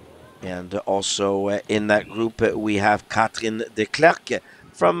 And also in that group, we have Catherine Declercq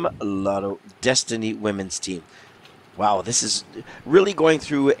from Lotto Destiny women's team. Wow, this is really going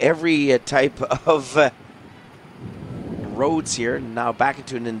through every type of roads here. Now back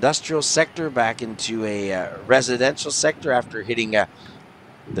into an industrial sector, back into a residential sector after hitting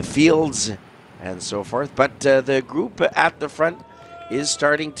the fields and so forth. But the group at the front is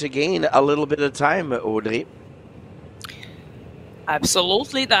starting to gain a little bit of time, Audrey.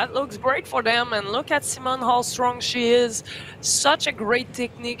 Absolutely, that looks great for them. And look at Simone, how strong she is. Such a great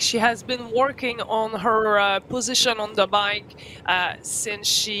technique. She has been working on her position on the bike since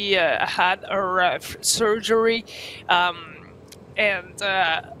she had her surgery. And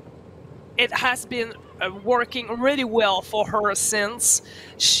it has been working really well for her since.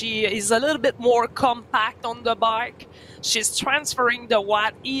 She is a little bit more compact on the bike. She's transferring the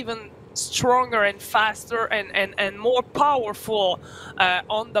watt even stronger and faster and more powerful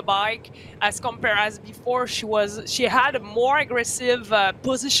on the bike as compared as before. She had a more aggressive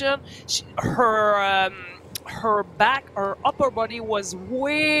position. Her back, her upper body was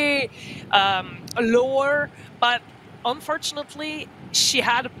way lower, but unfortunately she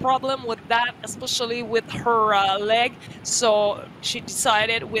had a problem with that, especially with her leg. So she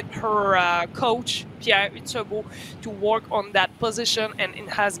decided with her coach Pierre Utego to work on that position, and it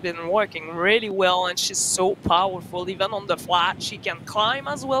has been working really well. And she's so powerful, even on the flat. She can climb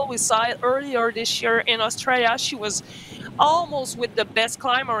as well. We saw it earlier this year in Australia. She was almost with the best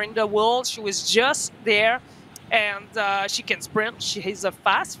climber in the world. She was just there. And she can sprint. She is a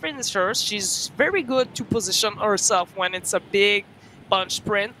fast finisher. She's very good to position herself when it's a big bunch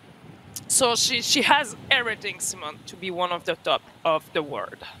sprint. So she has everything, Simone, to be one of the top of the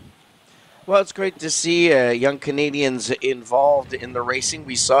world. Well, it's great to see young Canadians involved in the racing.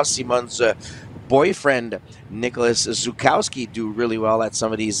 We saw Simone's boyfriend, Nicholas Zukowski, do really well at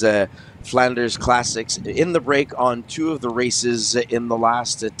some of these Flanders Classics in the break on 2 of the races in the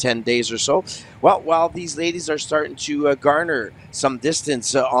last 10 days or so. Well, while these ladies are starting to garner some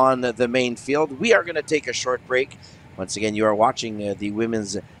distance on the main field, we are going to take a short break. Once again, you are watching the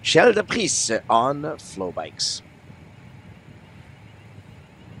women's Scheldeprijs on FloBikes.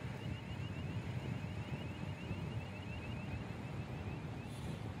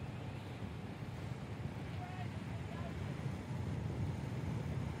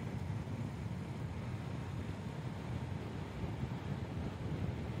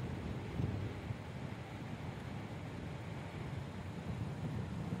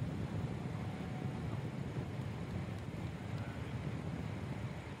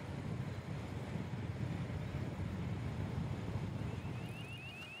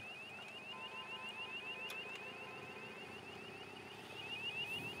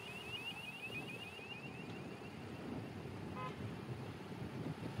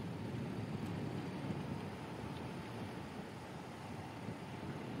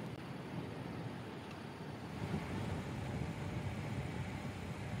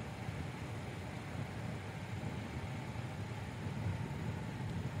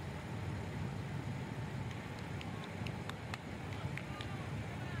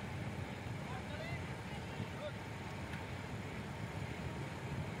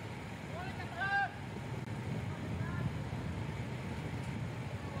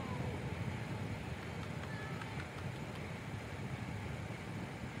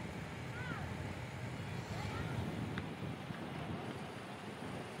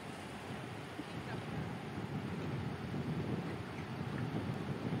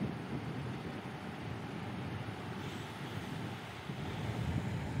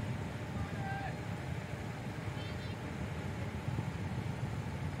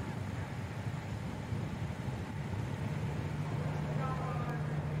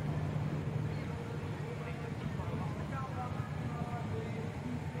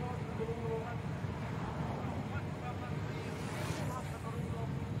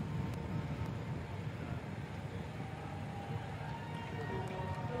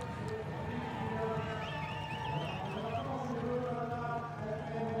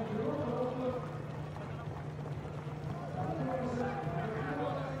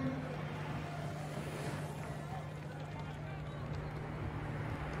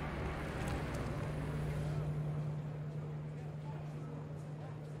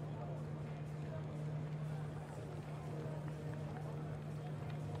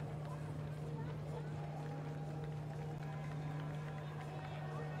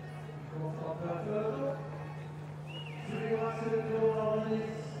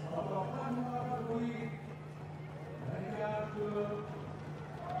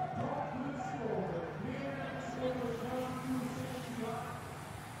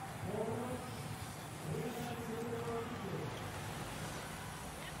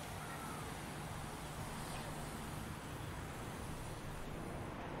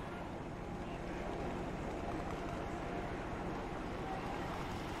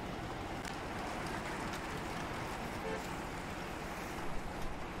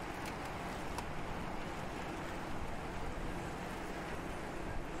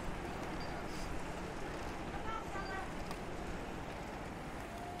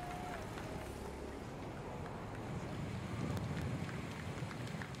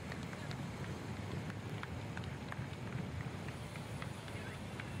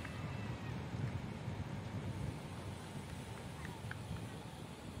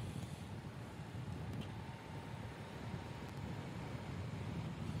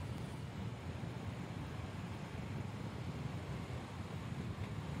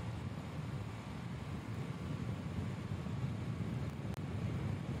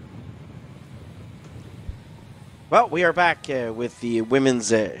 Well, we are back with the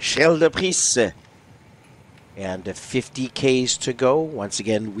women's Scheldeprijs and 50 Ks to go. Once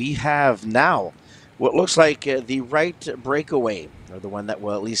again, we have now what looks like the right breakaway, or the one that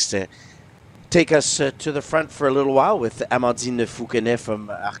will at least take us to the front for a little while with Amandine Fouquenet from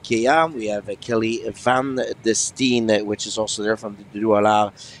Arkea. We have Kelly Van de Steen, which is also there from the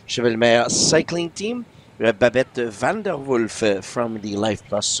Douala Chevelmer cycling team. We have Babette van der Wolf from the Life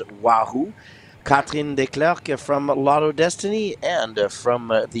Plus Wahoo. Catherine Declercq from Lotto Destiny, and from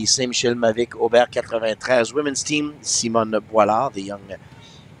the Saint-Michel Mavic Aubert 93 women's team, Simone Boilard, the young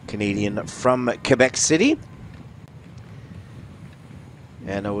Canadian from Quebec City.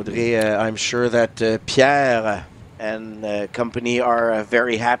 And Audrey, I'm sure that Pierre and company are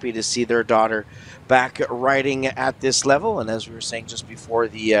very happy to see their daughter back riding at this level. And as we were saying just before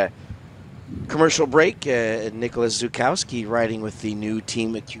the Commercial break. Nicholas Zukowski riding with the new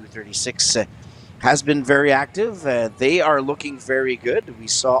team at Q36 has been very active. They are looking very good. We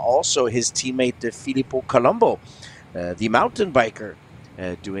saw also his teammate Filippo Colombo, the mountain biker,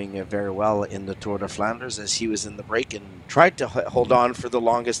 doing very well in the Tour de Flanders as he was in the break and tried to hold on for the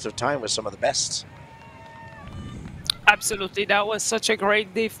longest of time with some of the best. Absolutely, that was such a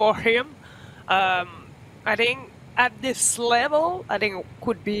great day for him. I think at this level, I think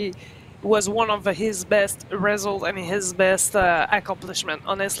could be was one of his best results and his best accomplishment.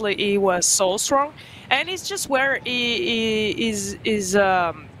 Honestly, he was so strong, and it's just where he is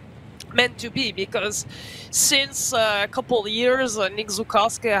meant to be, because since a couple of years, Nick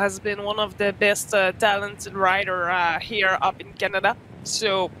Zukowski has been one of the best talented rider here up in Canada.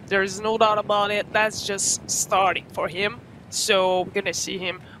 So there's no doubt about it. That's just starting for him. So we're gonna see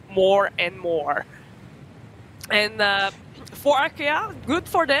him more and more. And for Arkea, good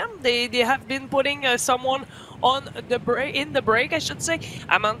for them. They have been putting someone on the break, in the break, I should say.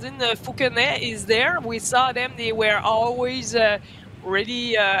 Amandine Fouquenet is there. We saw them. They were always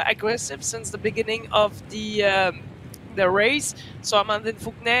really aggressive since the beginning of the race. So Amandine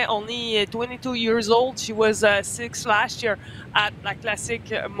Fouquenet, only 22 years old. She was sixth last year at La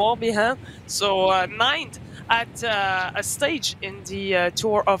Classique Morbihan. So ninth at a stage in the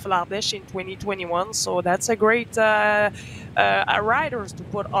Tour of l'Ardèche in 2021. So that's a great riders to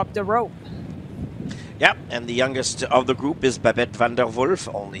put up the road. Yeah, and the youngest of the group is Babette van der Wolf,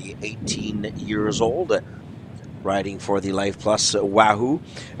 only 18 years old, riding for the Life Plus Wahoo.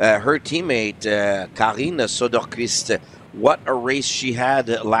 Her teammate, Karine Soderquist, what a race she had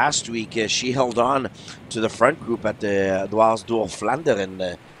last week. She held on to the front group at the Dwars door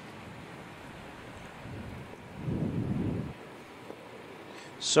Vlaanderen.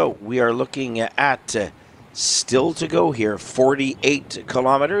 So we are looking at still to go here, 48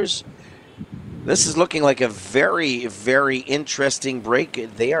 kilometers. This is looking like a very, very interesting break.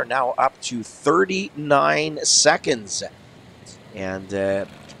 They are now up to 39 seconds. And it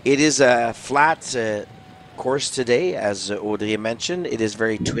is a flat course today, as Audrey mentioned. It is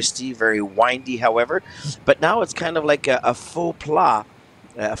very twisty, very windy, however. But now it's kind of like a faux plat,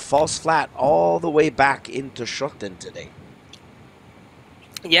 a false flat, all the way back into Schotten today.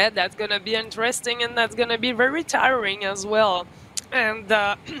 Yeah, that's gonna be interesting, and that's gonna be very tiring as well. And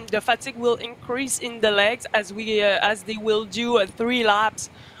the fatigue will increase in the legs as they will do 3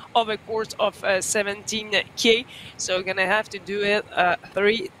 laps of a course of 17K. So we're gonna have to do it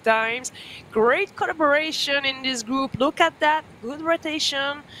 3 times. Great collaboration in this group. Look at that, good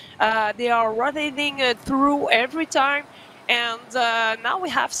rotation. They are rotating through every time. And now we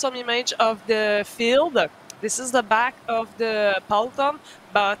have some image of the field. This is the back of the peloton,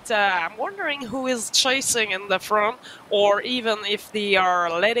 but I'm wondering who is chasing in the front, or even if they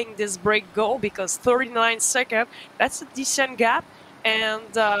are letting this break go, because 39 seconds, that's a decent gap.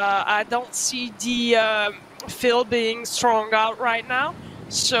 And I don't see the field being strung out right now.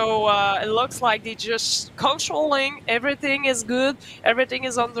 So it looks like they're just controlling. Everything is good. Everything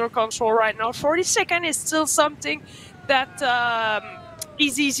is under control right now. 40 seconds is still something that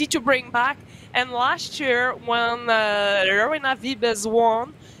is easy to bring back. And last year, when Lorena Vibes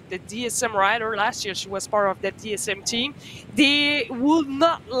won, the DSM rider, last year she was part of the DSM team, they would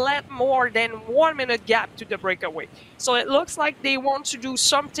not let more than 1 minute gap to the breakaway. So it looks like they want to do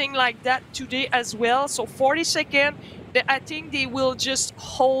something like that today as well. So 40 seconds, I think they will just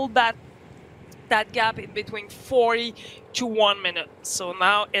hold that gap in between 40 to 1 minute. So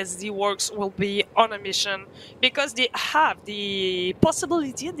now SD Works will be on a mission, because they have the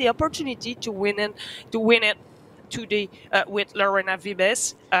possibility and the opportunity to win it today with Lorena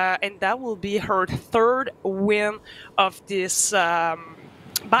Vibes, and that will be her 3rd win of this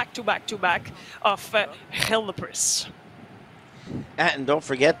back-to-back of Scheldeprijs. And don't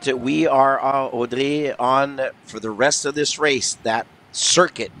forget, we are, Audrey, on for the rest of this race, that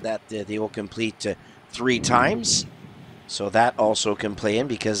circuit that they will complete 3 times. So that also can play in,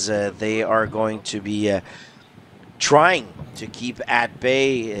 because they are going to be trying to keep at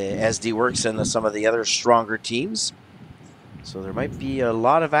bay SD Works and some of the other stronger teams. So there might be a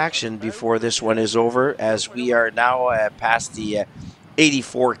lot of action before this one is over, as we are now past the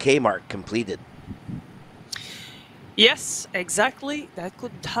 84K mark completed. Yes, exactly. That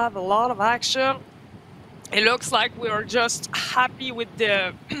could have a lot of action. It looks like we are just happy with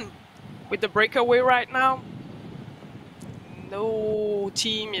the with the breakaway right now. No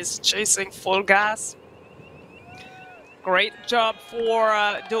team is chasing full gas. Great job for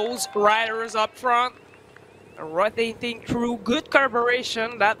those riders up front. Rotating through, good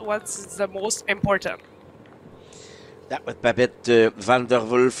collaboration. That was the most important. That with Babette van der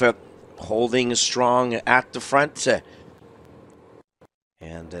Wolf holding strong at the front.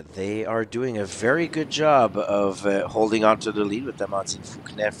 And they are doing a very good job of holding on to the lead with Amandine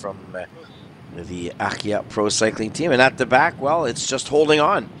Fouquenet from the Achia Pro Cycling Team. And at the back, well, it's just holding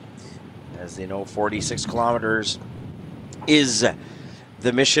on. As they know, 46 kilometers is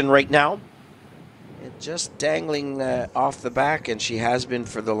the mission right now. And just dangling off the back, and she has been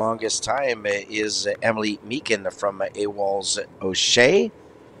for the longest time, is Emily Meakin from AWOL's O'Shea,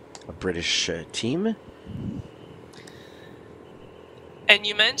 a British team. And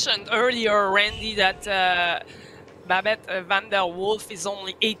you mentioned earlier, Randy, that Babette van der Wolf is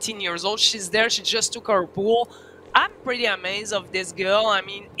only 18 years old. She's there. She just took her pool. I'm pretty amazed of this girl. I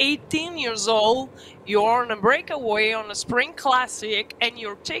mean, 18 years old, you're on a breakaway on a spring classic, and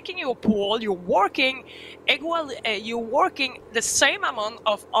you're taking your pool. You're working the same amount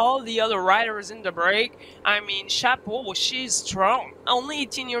of all the other riders in the break. I mean, chapeau, she's strong. Only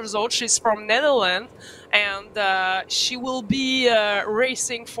 18 years old. She's from Netherlands, and she will be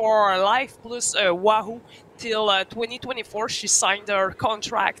racing for Life Plus Wahoo till 2024. She signed her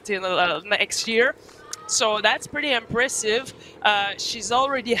contract in next year. So that's pretty impressive. She's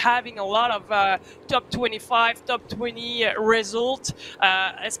already having a lot of top 25, top 20 results,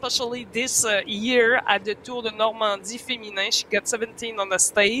 especially this year at the Tour de Normandie Féminin. She got 17 on the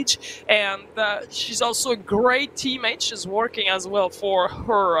stage, and she's also a great teammate. She's working as well for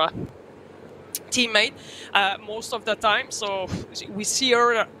her teammate most of the time. So we see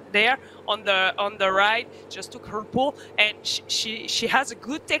her there on the right, just took her pull, and she has a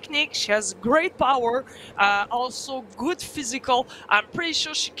good technique. She has great power, also good physical. I'm pretty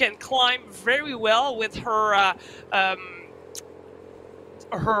sure she can climb very well with her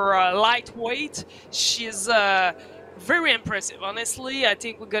lightweight. She's very impressive. Honestly, I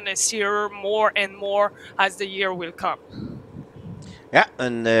think we're gonna see her more and more as the year will come. Yeah,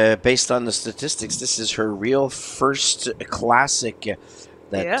 and based on the statistics, this is her real first classic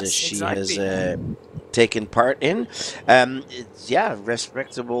that Yes, she exactly. has taken part in. Yeah,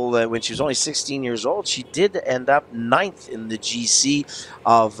 respectable. When she was only 16 years old, she did end up 9th in the GC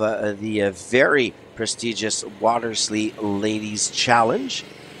of the very prestigious Watersley Ladies Challenge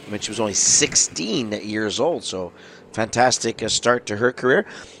when she was only 16 years old. So, fantastic start to her career.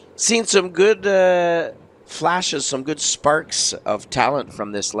 Seen some good flashes, some good sparks of talent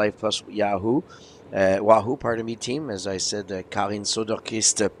from this Life Plus Wahoo, pardon me, team. As I said, Karin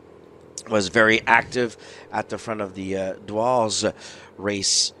Soderquist was very active at the front of the Dwars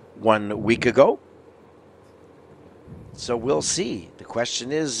race 1 week ago. So we'll see. The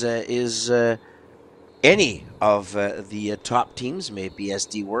question is any of the top teams, maybe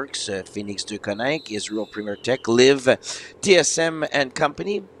SD Works, Phoenix Duconinck, Israel Premier Tech, Liv, TSM, and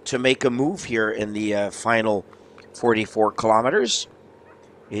company, to make a move here in the final 44 kilometers.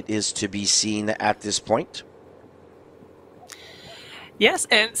 It is to be seen at this point. Yes,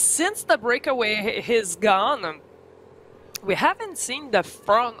 and since the breakaway is gone, we haven't seen the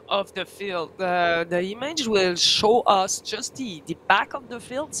front of the field. The image will show us just the back of the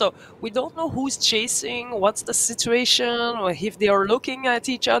field, so we don't know who's chasing, what's the situation, or if they are looking at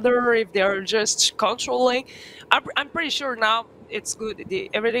each other, if they are just controlling. I'm pretty sure now it's good.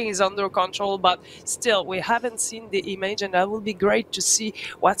 Everything is under control, but still, we haven't seen the image, and that will be great to see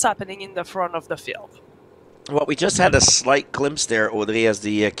what's happening in the front of the field. Well, we just had a slight glimpse there, Audrey, as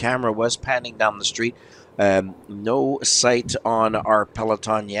the camera was panning down the street. No sight on our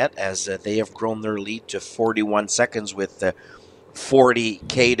peloton yet, as they have grown their lead to 41 seconds with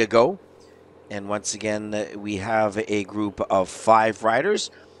 40K to go. And once again, we have a group of 5 riders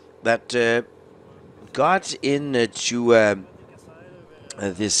that got into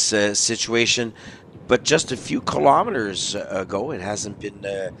this situation, but just a few kilometers ago. It hasn't been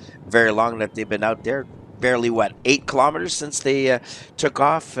very long that they've been out there. Barely, 8 kilometers since they took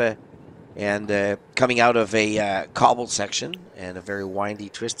off. And coming out of a cobble section and a very windy,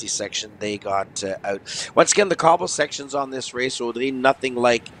 twisty section, they got out. Once again, the cobble sections on this race, Audrey, nothing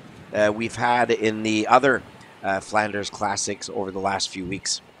like we've had in the other Flanders Classics over the last few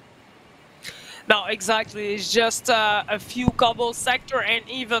weeks. No, exactly. It's just a few cobble sector, and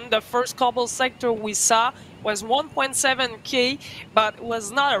even the first cobble sector we saw was 1.7K, but it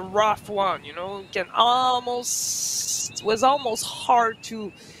was not a rough one. You know, it was almost hard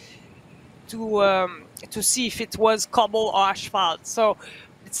to see if it was cobble or asphalt. So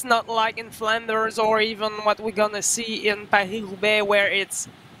it's not like in Flanders or even what we're gonna see in Paris-Roubaix, where it's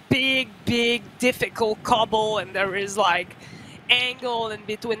big, difficult cobble, and there is like angle in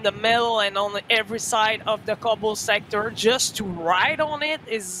between the middle and on every side of the cobble sector. Just to ride on it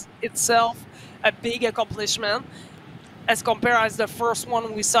is itself a big accomplishment. as compared as the first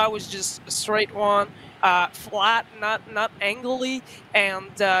one we saw was just a straight one, flat, not angly, and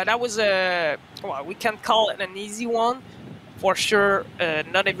that was a, well, we can call it an easy one for sure.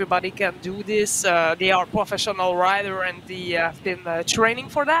 Not everybody can do this. They are professional rider and they have been training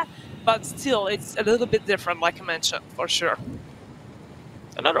for that, but still, it's a little bit different, like I mentioned, for sure.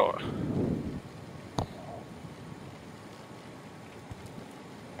 Another one.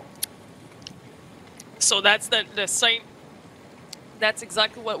 So that's the same. That's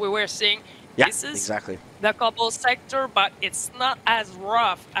exactly what we were seeing. Yeah, This is exactly. the couple sector, but it's not as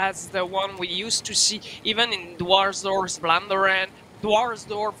rough as the one we used to see, even in Dwarsdorf, Vlaanderen,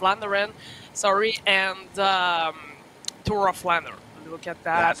 sorry, and Tour of Flanders. Look at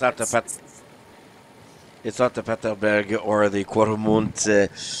Yeah, that. it's not the Peterberg or the Quaremont,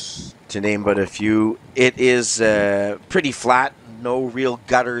 to name but a few. It is pretty flat. No real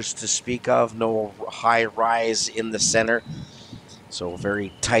gutters to speak of. No high rise in the center. So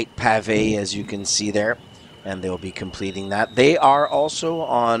very tight pave, as you can see there. And they'll be completing that. They are also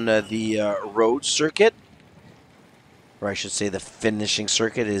on the road circuit. Or I should say the finishing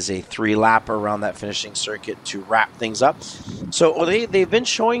circuit is a 3-lap around that finishing circuit to wrap things up. So they've been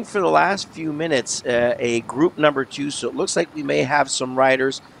showing for the last few minutes a group number 2. So it looks like we may have some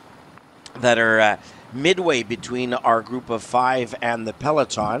riders that are midway between our group of 5 and the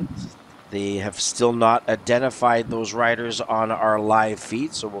peloton. They have still not identified those riders on our live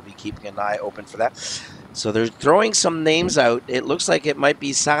feed, so we'll be keeping an eye open for that. So they're throwing some names out. It looks like it might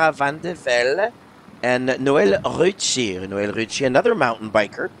be Sarah Van de Velde and Noël Reutier. Noël Reutier, another mountain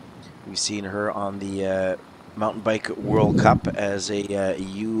biker. We've seen her on the Mountain Bike World Cup as a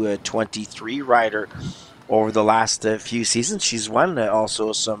U23 rider over the last few seasons. She's won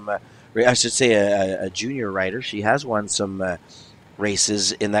also some, I should say a junior rider. She has won some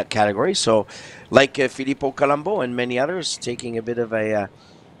races in that category. So like Filippo Colombo and many others, taking a bit of a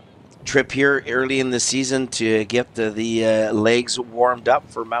trip here early in the season to get the legs warmed up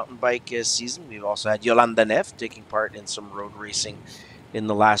for mountain bike season. We've also had Yolanda Neff taking part in some road racing in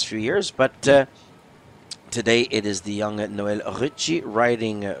the last few years. But today it is the young Noël Ricci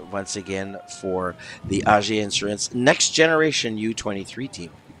riding once again for the AG Insurance Next Generation U23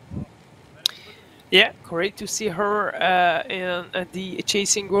 team. Yeah, great to see her in the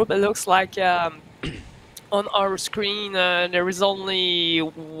chasing group. It looks like on our screen there is only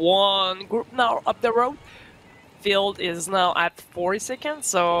one group now up the road. Field is now at 40 seconds,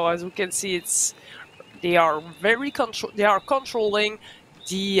 so as we can see, they are controlling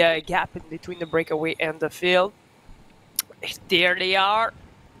the gap in between the breakaway and the field. There they are.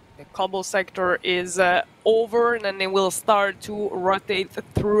 The cobble sector is over, and then they will start to rotate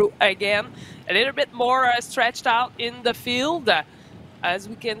through again. A little bit more stretched out in the field. As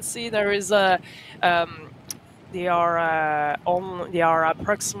we can see, there is a they are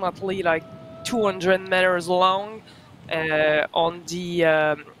approximately like 200 meters long on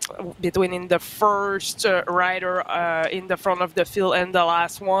the between in the first rider in the front of the field and the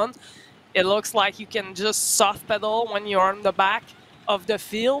last one. It looks like you can just soft pedal when you're on the back of the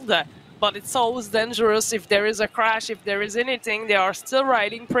field, but it's always dangerous if there is a crash, if there is anything. They are still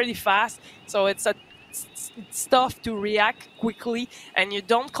riding pretty fast, so it's tough to react quickly, and you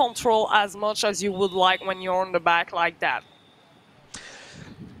don't control as much as you would like when you're on the back like that.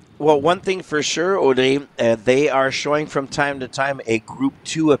 Well, one thing for sure, Audrey, they are showing from time to time a Group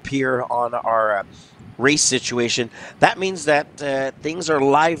 2 appear on our race situation. That means that things are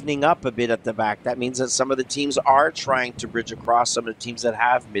livening up a bit at the back. That means that some of the teams are trying to bridge across, some of the teams that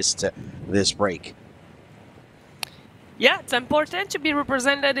have missed this break. Yeah, it's important to be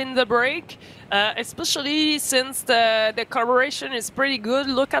represented in the break, especially since the collaboration is pretty good.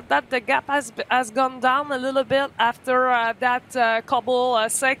 Look at that, the gap has gone down a little bit after that cobble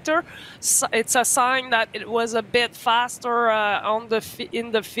sector. So it's a sign that it was a bit faster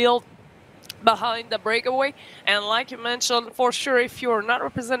in the field behind the breakaway. And like you mentioned, for sure, if you're not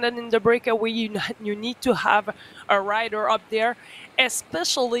represented in the breakaway, you need to have a rider up there,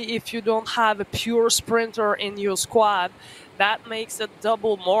 especially if you don't have a pure sprinter in your squad. That makes it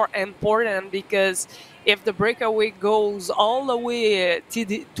double more important, because if the breakaway goes all the way to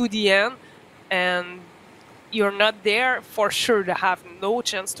the end and you're not there, for sure they have no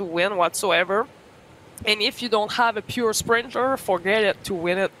chance to win whatsoever. And if you don't have a pure sprinter, forget it to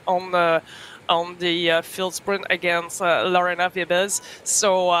win it on the field sprint against Lorena Vibes.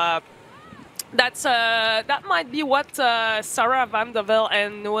 So that might be what Sarah Van de Velde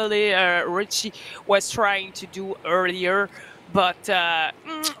and Noël Ricci was trying to do earlier. But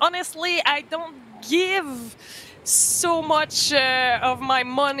honestly, I don't give so much of my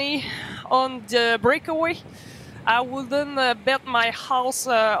money on the breakaway. I wouldn't bet my house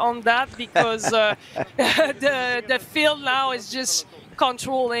on that because the field now is just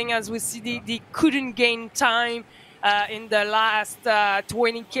controlling. As we see, they couldn't gain time in the last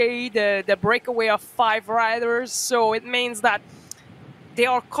 20K, the breakaway of 5 riders. So it means that they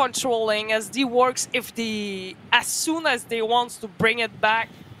are controlling as the works. If the as soon as they want to bring it back,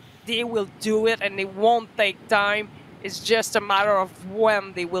 they will do it, and they won't take time. It's just a matter of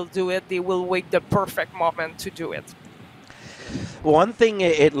when they will do it. They will wait the perfect moment to do it. One thing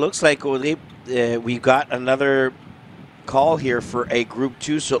it looks like, Audrey, we've got another call here for a Group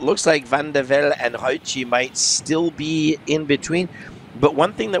 2, so it looks like Van de Velde and Ruitje might still be in between. But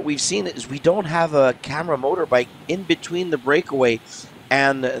one thing that we've seen is we don't have a camera motorbike in between the breakaway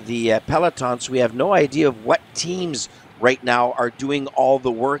and the peloton, so we have no idea of what teams right now are doing all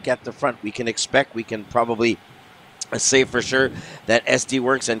the work at the front. We can probably say for sure that SD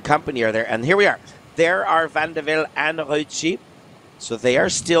Works and company are there. And here we are. There are Van de Velde and Ruitje. So they are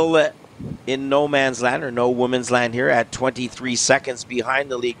still in no man's land, or no woman's land here, at 23 seconds behind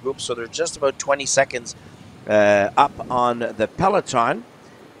the lead group. So they're just about 20 seconds up on the peloton.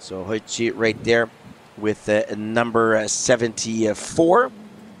 So Ruitje right there with number 74,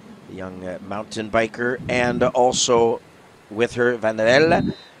 the young mountain biker, and also with her Van de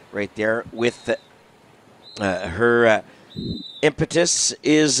Velde right there with her impetus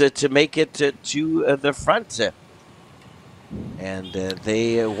is to make it to the front. And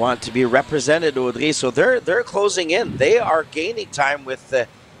they want to be represented, Audrey. So they're closing in. They are gaining time with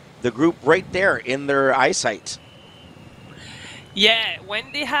the group right there in their eyesight. Yeah,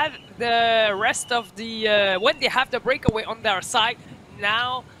 when they have the rest of the when they have the breakaway on their side,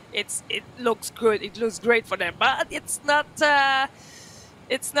 now it looks good. It looks great for them, but it's not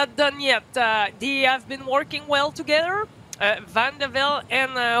done yet. They have been working well together, Van de Velde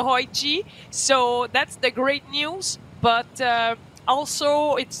and Ruitje. So that's the great news. But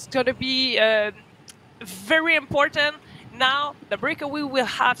also, it's going to be very important. Now, the breakaway will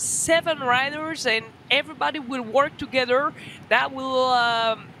have 7 riders, and everybody will work together. That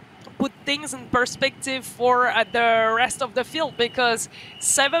will put things in perspective for the rest of the field, because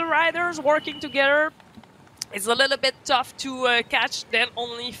 7 riders working together is a little bit tough to catch than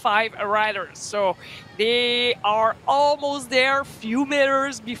only 5 riders. So they are almost there, few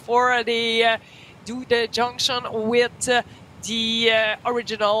meters before they do the junction with the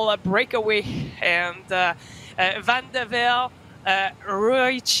original breakaway. And Van de Velde,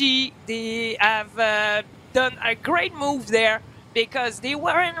 Ruitje, they have done a great move there, because they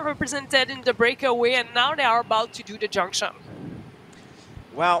weren't represented in the breakaway, and now they are about to do the junction.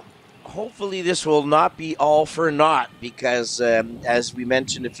 Well, hopefully this will not be all for naught, because as we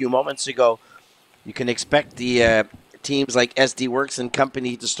mentioned a few moments ago, you can expect the teams like SD Works and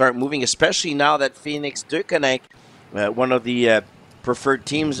company to start moving, especially now that Phoenix Deceuninck, one of the preferred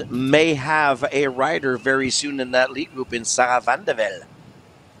teams, may have a rider very soon in that lead group in Sarah Van de Velde.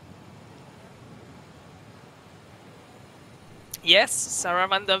 Yes, Sarah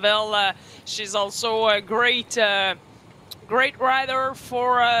Van de Velde, she's also a great rider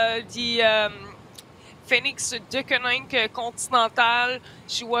for the Phoenix Deceuninck Continental.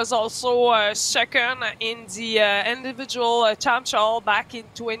 She was also second in the individual championship back in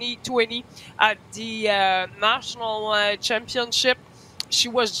 2020 at the national championship. She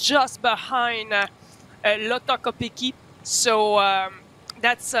was just behind Lotta Kopecky, so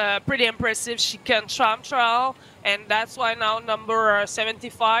that's pretty impressive. She can trial, and that's why now number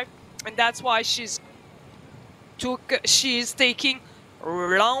 75, and that's why she's taking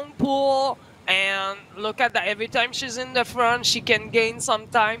long pull. And look at that, every time she's in the front, she can gain some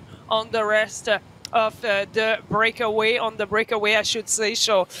time on the rest of the breakaway, I should say.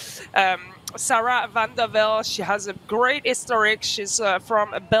 So Sarah Van de Velde, she has a great historic. She's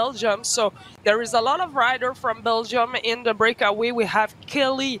from Belgium, so there is a lot of riders from Belgium in the breakaway. We have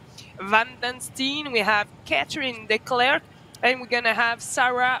Kelly Van den Steen, we have Catherine de Klerk, and we're gonna have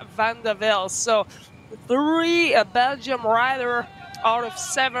Sarah Van de Velde. So 3 Belgium riders out of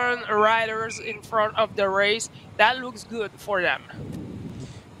 7 riders in front of the race. That looks good for them.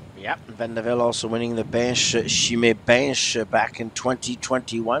 Yeah, Van de Velde also winning the Bench Chimay Bench back in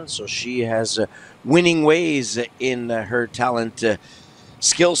 2021. So she has winning ways in her talent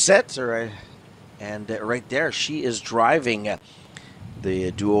skill set. And right there, she is driving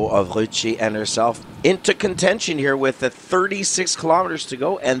the duo of Ruitje and herself into contention here with 36 kilometers to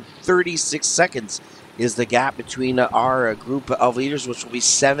go, and 36 seconds is the gap between our group of leaders, which will be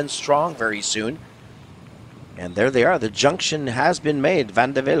 7 strong very soon. And there they are. The junction has been made.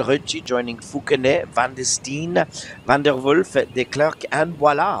 Van de Velde, Ruitje joining Fouquenet, Van de Steen, Van der Wolf, De Klerk, and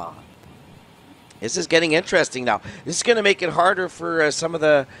Boilard. This is getting interesting now. This is going to make it harder for some of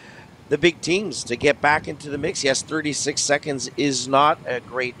the big teams to get back into the mix. Yes, 36 seconds is not a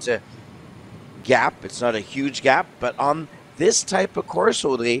great gap. It's not a huge gap, but on this type of course,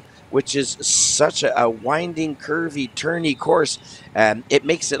 Audrey, which is such a winding, curvy, turny course, it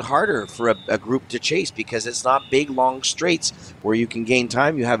makes it harder for a group to chase because it's not big, long straights where you can gain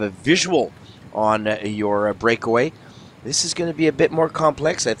time. You have a visual on your breakaway. This is going to be a bit more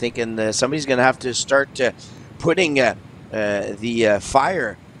complex, I think, and somebody's going to have to start putting the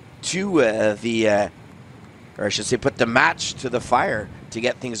fire to or I should say, put the match to the fire to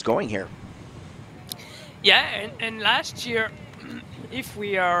get things going here. Yeah, and last year, if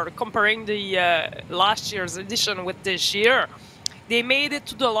we are comparing the last year's edition with this year, they made it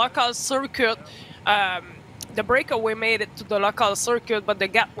to the local circuit. The breakaway made it to the local circuit, but the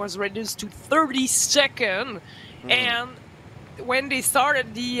gap was reduced to 30 seconds. And when they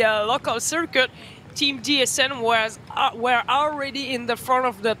started the local circuit, Team DSN were already in the front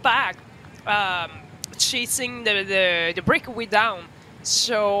of the pack, chasing the breakaway down.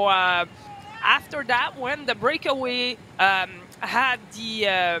 So after that, when the breakaway had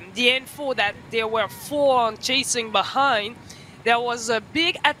the info that they were full on chasing behind, there was a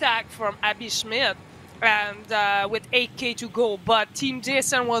big attack from Abby Schmidt, and with 8K to go. But Team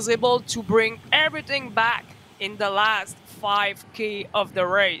DSN was able to bring everything back in the last 5K of the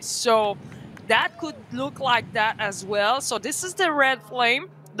race. So that could look like that as well. So this is the red flame,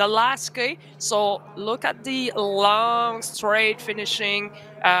 the last K. So look at the long, straight finishing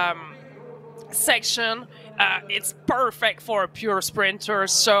section. It's perfect for a pure sprinter.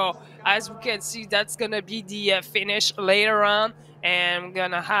 So as we can see, that's gonna be the finish later on, and we're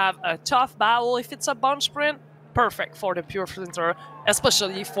gonna have a tough battle. If it's a bunch sprint, perfect for the pure sprinter,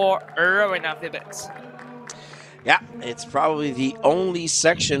 especially for Rowena Vibix. Yeah, it's probably the only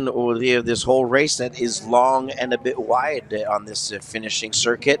section of this whole race that is long and a bit wide on this finishing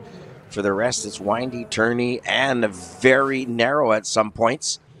circuit. For the rest, it's windy, turny, and very narrow at some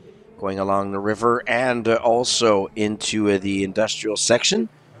points, going along the river and also into the industrial section.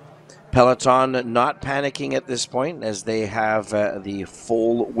 Peloton not panicking at this point as they have the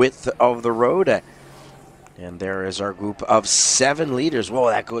full width of the road. And there is our group of 7 leaders.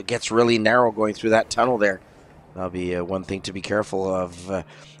 Whoa, that gets really narrow going through that tunnel there. That'll be one thing to be careful of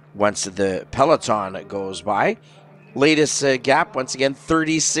once the Peloton goes by. Latest gap, once again,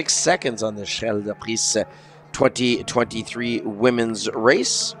 36 seconds on the Scheldeprijs 2023 women's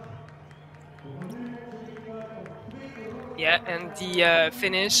race. Yeah, and the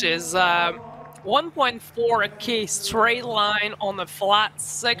finish is 1.4K straight line on a flat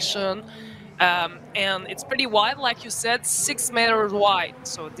section. And it's pretty wide, like you said, 6 meters wide.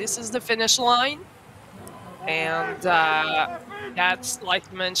 So this is the finish line. And that's, like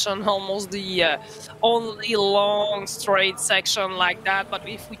you mentioned, almost the only long straight section like that. But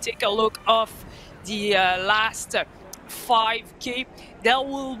if we take a look off the last 5K, there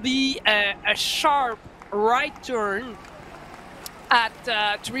will be a sharp right turn at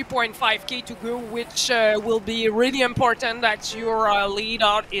 3.5K to go, which will be really important that your lead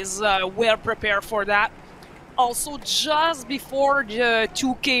out is well prepared for that. Also, just before the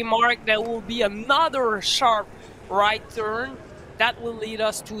 2K mark, there will be another sharp right turn that will lead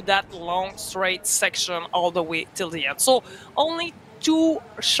us to that long straight section all the way till the end. So only 2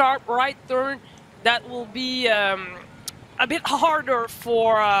 sharp right turn that will be a bit harder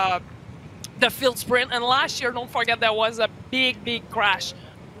for the field sprint. And last year, don't forget, there was a big crash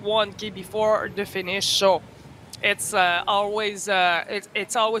 1K before the finish. So it's always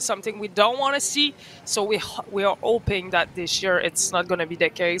something we don't want to see. So we are hoping that this year it's not going to be the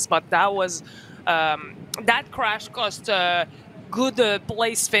case. But that was that crash cost a good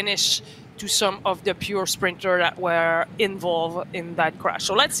place finish to some of the pure sprinter that were involved in that crash.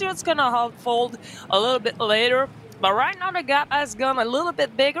 So let's see what's going to unfold a little bit later. But right now the gap has gone a little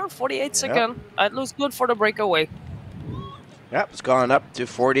bit bigger, 48 seconds. It looks good for the breakaway. Yep, it's gone up to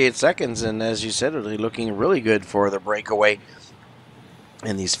 48 seconds, and as you said, it's looking really good for the breakaway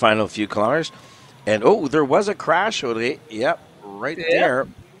in these final few kilometers. And oh, there was a crash, Audrey. Yep, right there.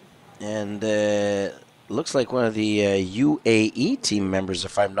 And looks like one of the UAE team members,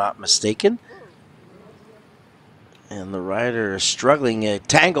 if I'm not mistaken. And the rider is struggling,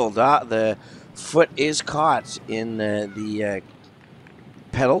 tangled. The foot is caught in the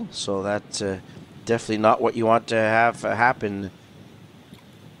pedal, so that's definitely not what you want to have happen.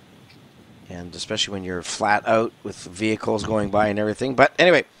 And especially when you're flat out with vehicles going by and everything. But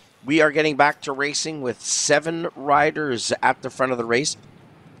anyway, we are getting back to racing with 7 riders at the front of the race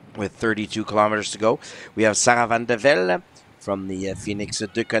with 32 kilometers to go. We have Sarah Van de Velde, from the Phoenix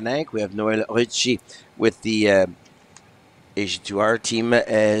de Coninck. We have Noël Ricci with the AG2R team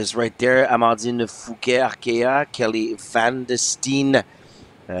is right there. Amandine Fouquet, Arkea, Kelly Van de Steen,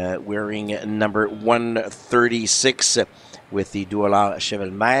 wearing number 136 with the Douala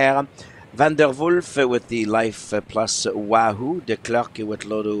Chevelmer. Van der Wolf with the Life Plus Wahoo. De Klerk with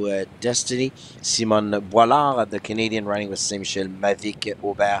Lodo Destiny. Simone Boilard, the Canadian, riding with Saint-Michel Mavic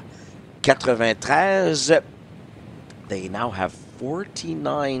Aubert 93. They now have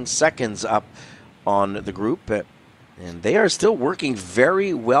 49 seconds up on the group. And they are still working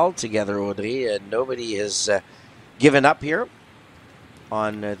very well together, Audrey. Nobody has given up here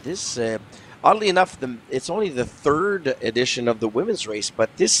on this. Oddly enough, it's only the third edition of the women's race, but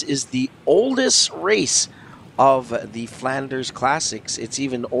this is the oldest race of the Flanders Classics. It's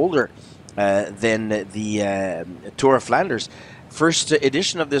even older than the Tour of Flanders. First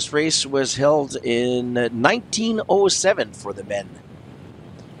edition of this race was held in 1907 for the men.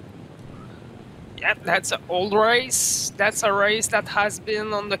 Yeah, that's an old race. That's a race that has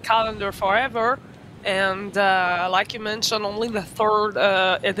been on the calendar forever. And like you mentioned, only the third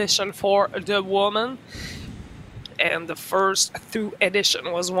edition for the woman. And the first two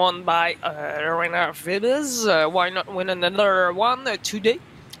edition was won by Lorena Vibes. Why not win another one today?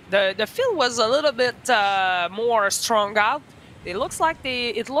 The field was a little bit more strung out. It looks like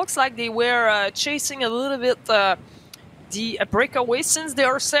they were chasing a little bit the breakaway since they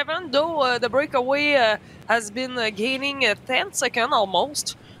are 7, though the breakaway has been gaining 10 seconds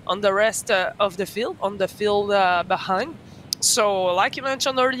almost on the rest of the field, on the field behind. So, like you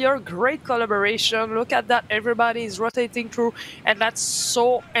mentioned earlier, great collaboration. Look at that, everybody is rotating through, and that's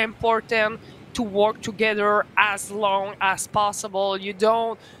so important to work together as long as possible. You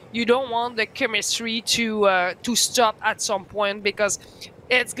don't want the chemistry to stop at some point, because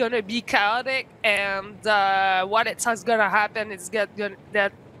it's gonna be chaotic, and what it's gonna happen is that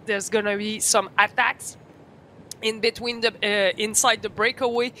there's gonna be some attacks in between the inside the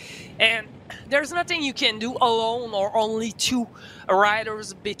breakaway, and there's nothing you can do alone or only two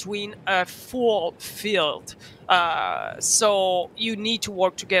riders between a full field. So you need to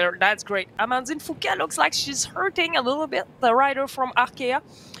work together. That's great. Amandine Fouquet looks like she's hurting a little bit, the rider from Arkea,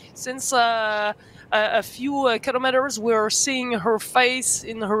 since a few kilometers we're seeing her face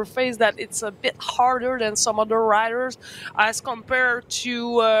that it's a bit harder than some other riders as compared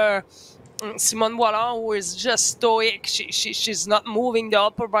to Simone Boilard, who is just stoic. She's not moving. The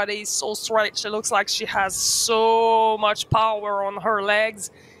upper body is so straight. She looks like she has so much power on her legs.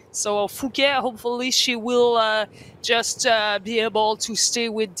 So Fouquet, hopefully she will just be able to stay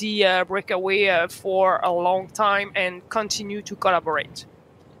with the breakaway for a long time and continue to collaborate.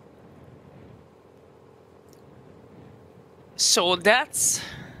 So that's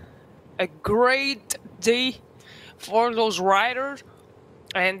a great day for those riders.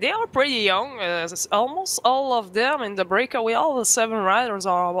 And they are pretty young. Almost all of them in the breakaway, all the 7 riders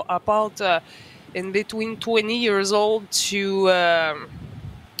are about in between 20 years old to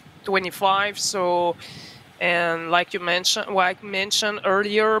 25. So, and like I mentioned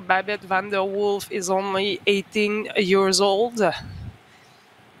earlier, Babette van der Wolf is only 18 years old.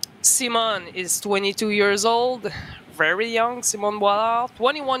 Simone is 22 years old, very young. Simone Boilard,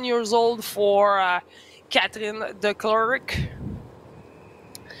 21 years old for Catherine de Klerk.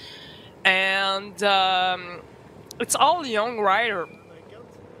 And it's all young rider.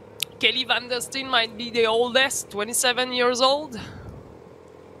 Kelly Van der Steen might be the oldest, 27 years old.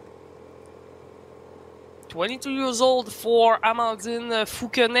 22 years old for Amandine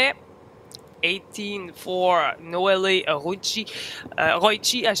Fouquet. 18 for Noël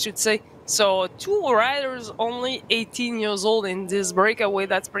Ricci, I should say. So 2 riders only 18 years old in this breakaway.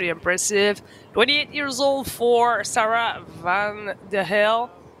 That's pretty impressive. 28 years old for Sarah Van der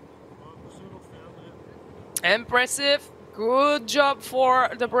Hel. Impressive. Good job for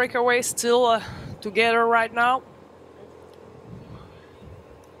the breakaway, still together right now.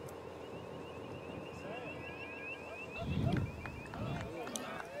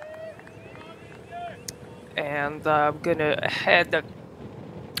 And I'm gonna head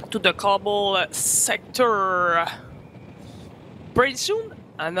to the cobble sector pretty soon.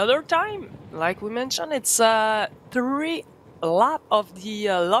 Another time, like we mentioned, it's 3 lap of the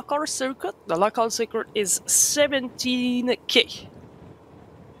local circuit. The local circuit is 17K.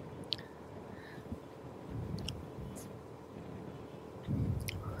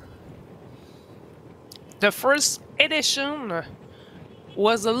 The first edition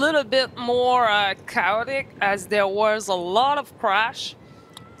was a little bit more chaotic, as there was a lot of crash.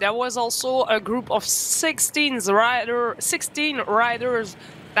 There was also a group of 16 riders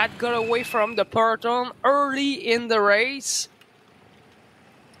that got away from the peloton early in the race.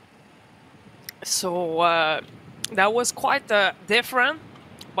 So that was quite different.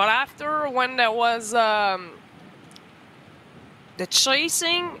 But after, when there was the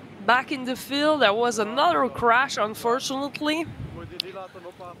chasing back in the field, there was another crash, unfortunately.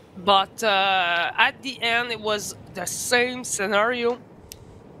 But at the end, it was the same scenario.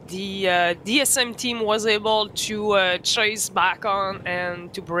 The DSM team was able to chase back on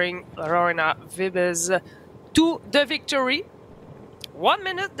and to bring Lorena Vibes to the victory. 1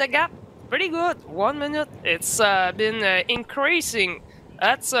 minute, the gap, pretty good. 1 minute, it's been increasing.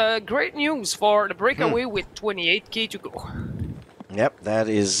 That's great news for the breakaway with 28K to go. Yep, that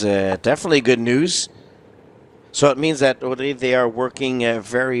is definitely good news. So it means that Audrey, they are working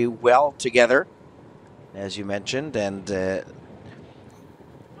very well together, as you mentioned, and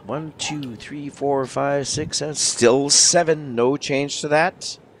 1, 2, 3, 4, 5, 6, 7, still 7. No change to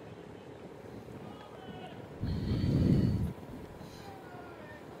that.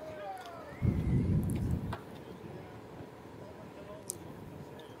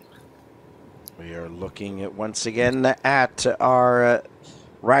 We are looking at, once again, at our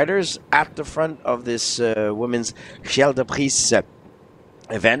riders at the front of this women's Scheldeprijs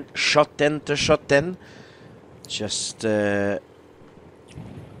event, Schotten to Schotten. Just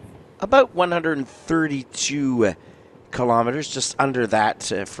about 132 kilometers, just under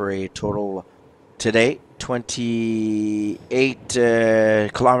that for a total today. 28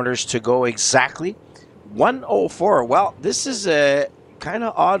 kilometers to go exactly. 104. Well, this is kind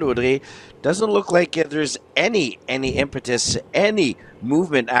of odd, Audrey. Doesn't look like there's any impetus, any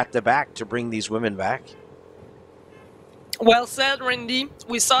movement at the back to bring these women back. Well said, Randy.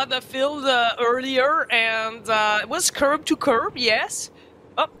 We saw the field earlier, and it was curb to curb, yes.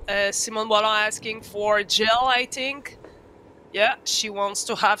 Oh, Simone Boilon asking for gel, I think. Yeah, she wants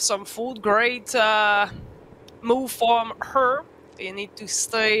to have some food. Great move from her. You need to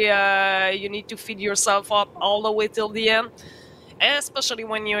stay, you need to feed yourself up all the way till the end. And especially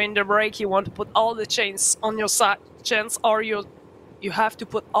when you're in the break, you want to put all the chains on your side, or you have to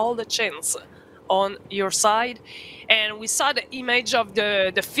put all the chains on your side. And we saw the image of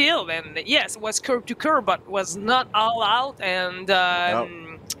the field, and yes, it was curb to curb, but was not all out, and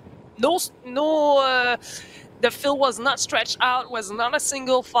the field was not stretched out, was not a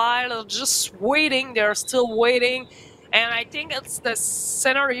single file, just waiting. They're still waiting. And I think it's the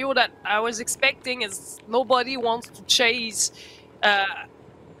scenario that I was expecting, is nobody wants to chase.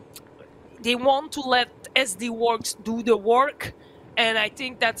 They want to let SD Works do the work, and I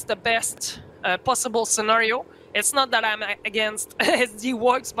think that's the best possible scenario. It's not that I'm against SD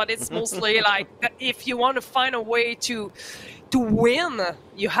Works, but it's mostly like, if you want to find a way to win,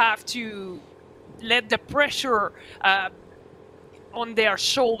 you have to let the pressure on their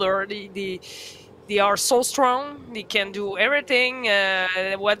shoulder. They are so strong. They can do everything.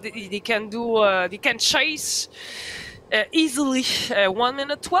 What they can do, they can chase easily. 1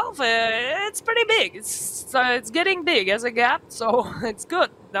 minute 12. It's pretty big. It's getting big as a gap, so it's good.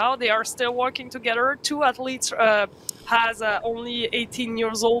 Now they are still working together. Two athletes has only 18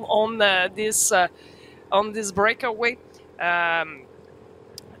 years old on this breakaway.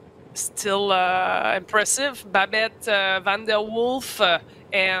 Still impressive. Babette van der Wolf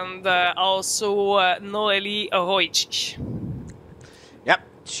and also Noélie Roichi. Yep,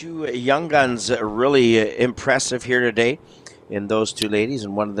 two young guns, really impressive here today in those two ladies,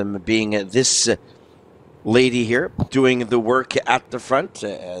 and one of them being this lady here doing the work at the front,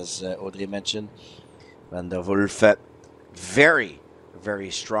 as Audrey mentioned. Van der Wolf, very,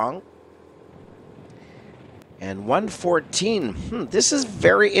 very strong. And 114, this is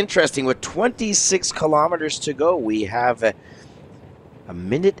very interesting. With 26 kilometers to go, we have a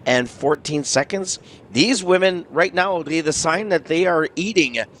minute and 14 seconds. These women right now, the sign that they are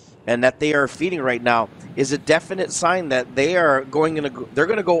eating and that they are feeding right now is a definite sign that they are they're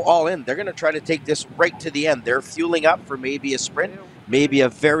going to go all in. They're going to try to take this right to the end. They're fueling up for maybe a sprint, maybe a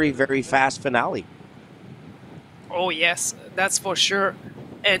very, very fast finale. Oh yes, that's for sure.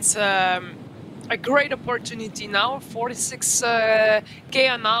 It's a great opportunity now. 46k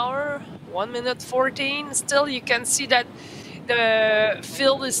an hour, 1 minute 14. Still, you can see that the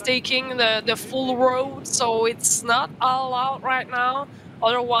field is taking the full road, so it's not all out right now.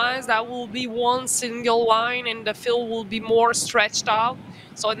 Otherwise, that will be one single line, and the field will be more stretched out.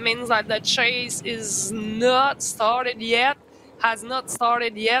 So it means that the chase is not started yet, has not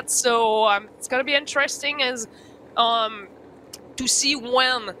started yet. So it's gonna be interesting as to to see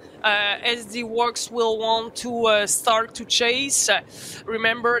when SD Works will want to start to chase.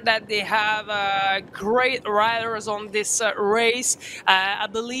 Remember that they have great riders on this race. I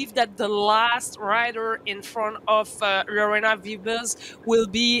believe that the last rider in front of Lorena Vibes will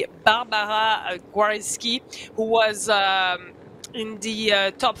be Barbara Gwarski, who was in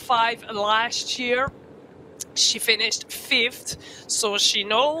the top 5 last year. She finished 5th, so she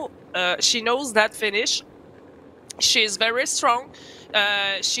knows that finish. She is very strong.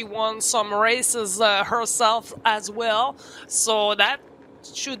 She won some races herself as well, so that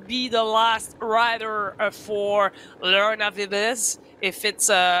should be the last rider for Lorena Vibes if it's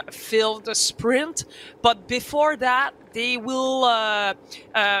a field sprint. But before that, they will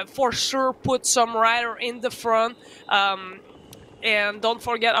for sure put some rider in the front. And don't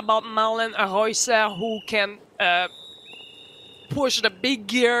forget about Marlene Reusser, who can push the big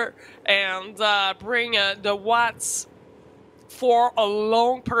gear and bring the watts for a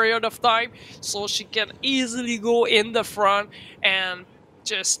long period of time, so she can easily go in the front and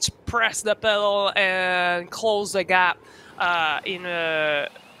just press the pedal and close the gap in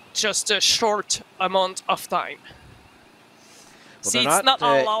just a short amount of time. Well, See, it's not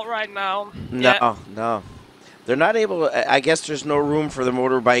all out right now. No, no. They're not able to, I guess there's no room for the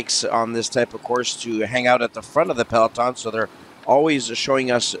motorbikes on this type of course to hang out at the front of the peloton, so they're always showing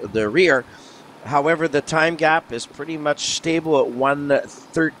us the rear. However, the time gap is pretty much stable at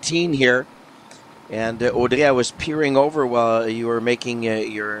 1:13 here. And Audrey, I was peering over while you were making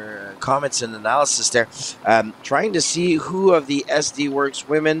your comments and analysis there, trying to see who of the SD Works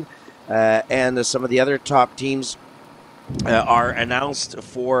women and some of the other top teams are announced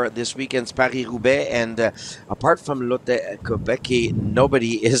for this weekend's Paris-Roubaix. And apart from Lotte Kopecky,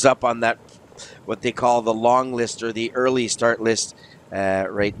 nobody is up on that, what they call the long list or the early start list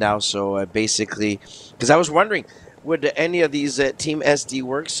right now. So basically, because I was wondering, would any of these Team SD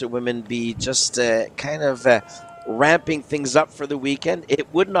Works women be just kind of ramping things up for the weekend?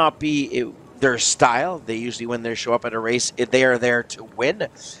 It would not be their style. They usually, when they show up at a race, they are there to win.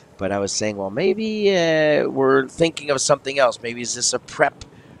 But I was saying, well, maybe we're thinking of something else. Maybe is this a prep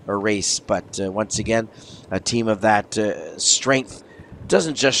race? But once again, a team of that strength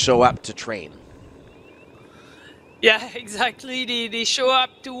doesn't just show up to train. Yeah, exactly. They show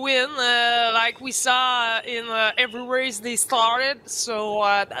up to win, like we saw in every race they started. So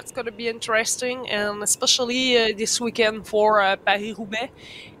that's going to be interesting, and especially this weekend for Paris-Roubaix.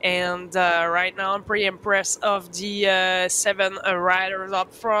 And right now, I'm pretty impressed of the 7 riders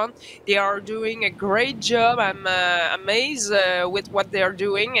up front. They are doing a great job. I'm amazed with what they are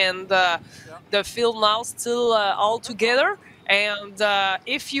doing, and the field now still all together. And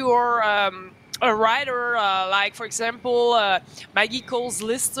if you are a rider like, for example, Maggie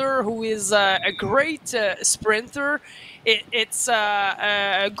Coles-Lister, who is a great sprinter, it's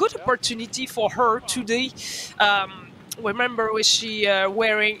a good opportunity for her today. Remember,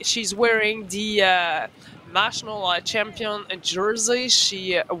 she's wearing the national champion jersey.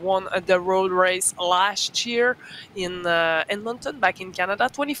 She won the road race last year in Edmonton, back in Canada.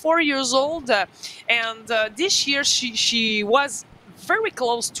 24 years old, and this year she was very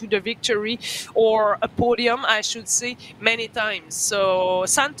close to the victory, or a podium, I should say, many times. So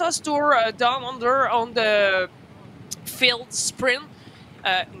Santos Tour down under on the field sprint.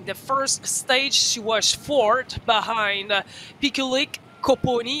 In the first stage, she was 4th behind Pikulik,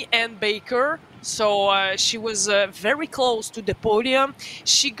 Koponi, and Baker. So she was very close to the podium.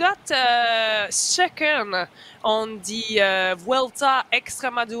 She got 2nd on the Vuelta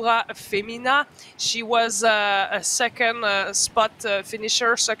Extremadura Femina. She was a 2nd spot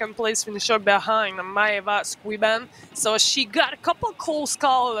finisher, 2nd place finisher behind Maeva Squiban. So she got a couple close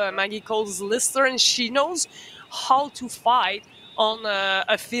calls, Maggie Coles-Lister, and she knows how to fight on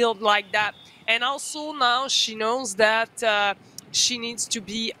a field like that. And also now she knows that she needs to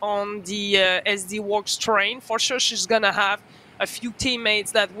be on the SD Works train. For sure, she's gonna have a few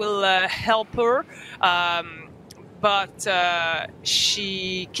teammates that will help her, but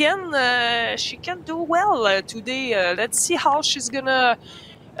she can do well today. Let's see how she's gonna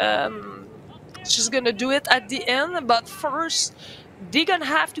do it at the end. But first, they're gonna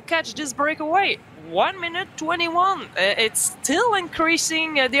have to catch this breakaway. 1:21. It's still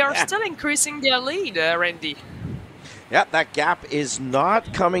increasing. They are still increasing their lead, Randy. Yeah, that gap is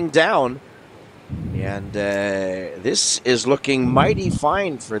not coming down. And this is looking mighty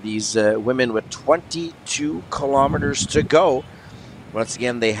fine for these women with 22 kilometers to go. Once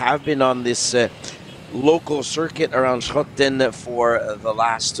again, they have been on this local circuit around Schotten for the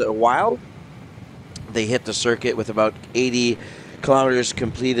last while. They hit the circuit with about 80 kilometers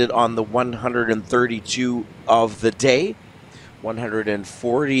completed on the 132 of the day.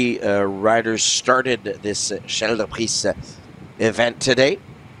 140 riders started this Scheldeprijs event today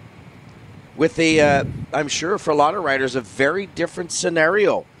with I'm sure for a lot of riders, a very different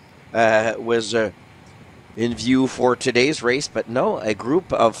scenario was in view for today's race. But no, a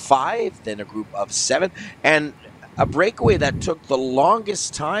group of 5, then a group of 7, and a breakaway that took the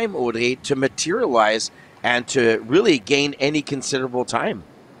longest time, Audrey, to materialize and to really gain any considerable time.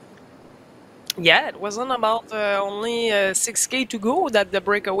 Yeah, it wasn't about only 6K to go that the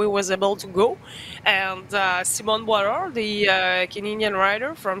breakaway was able to go. And Simon Boilard, the Canadian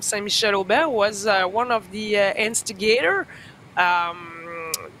rider from Saint-Michel-Aubert, was one of the instigator.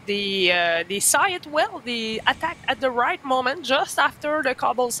 They saw it well. They attacked at the right moment, just after the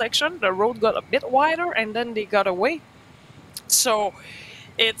cobble section. The road got a bit wider, and then they got away. So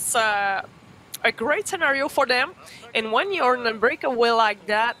it's a great scenario for them. And when you're in a breakaway like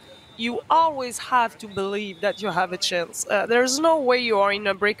that, you always have to believe that you have a chance. There's no way you are in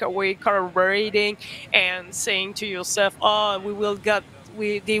a breakaway corroborating and saying to yourself, "Oh,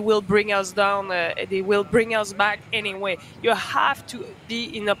 they will bring us down. They will bring us back anyway." You have to be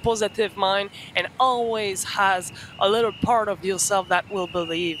in a positive mind and always has a little part of yourself that will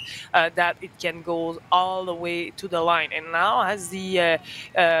believe that it can go all the way to the line. And now, as the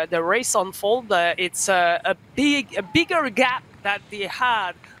race unfolds, it's a bigger gap that they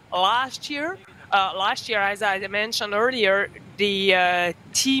had last year. Last year, as I mentioned earlier, the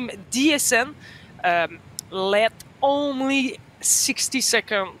team DSN led only 60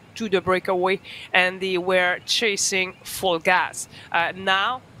 seconds to the breakaway, and they were chasing full gas.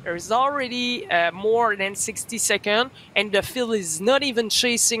 Now, there's already more than 60 seconds, and the field is not even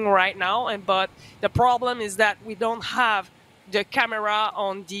chasing right now. But the problem is that we don't have the camera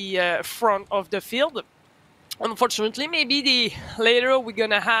on the front of the field. Unfortunately, maybe later we're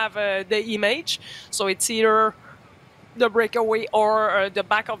gonna have the image, so it's either the breakaway or the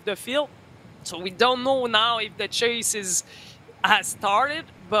back of the field. So we don't know now if the chase has started,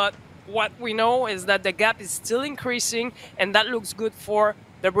 but what we know is that the gap is still increasing, and that looks good for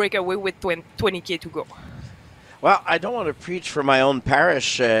the breakaway with 20K to go. Well, I don't want to preach for my own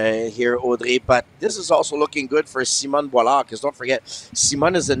parish here, Audrey, but this is also looking good for Simone Boilard, because don't forget,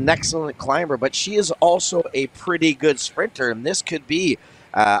 Simone is an excellent climber, but she is also a pretty good sprinter, and this could be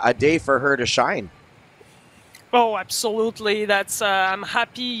a day for her to shine. Oh, absolutely. That's I'm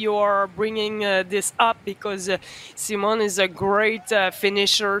happy you're bringing this up, because Simone is a great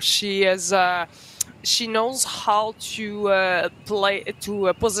finisher. She knows how to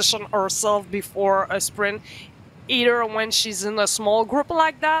position herself before a sprint, either when she's in a small group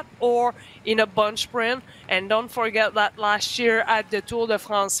like that or in a bunch sprint. And don't forget that last year at the Tour de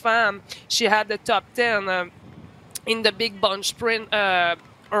France Femmes, she had the top 10 in the big bunch sprint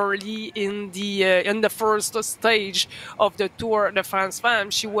early in the first stage of the Tour de France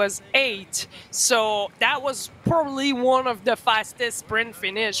Femmes. She was 8th, so that was probably one of the fastest sprint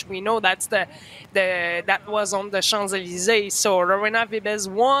finish. We know that was on the Champs-Élysées. So Lorena Vibes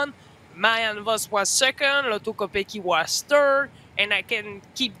won, Marianne Vos was 2nd, Lotto Kopecky was 3rd, and I can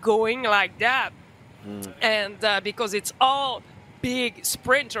keep going like that. And because it's all big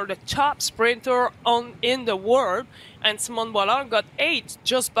sprinter, the top sprinter in the world, and Simone Boilard got 8th,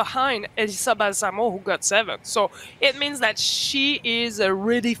 just behind Elisa Balsamo, who got 7th. So it means that she is a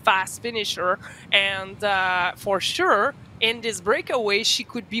really fast finisher, and for sure, in this breakaway, she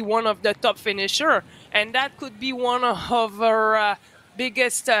could be one of the top finisher, and that could be one of her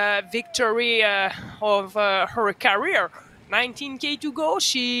biggest victory of her career. 19K to go.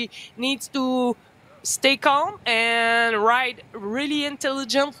 She needs to stay calm and ride really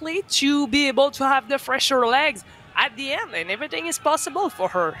intelligently to be able to have the fresher legs at the end, and everything is possible for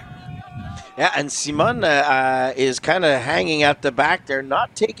her. Yeah, and Simone is kind of hanging at the back there,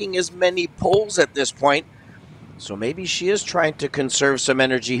 not taking as many pulls at this point. So maybe she is trying to conserve some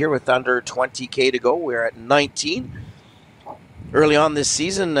energy here with under 20K to go. We're at 19. Early on this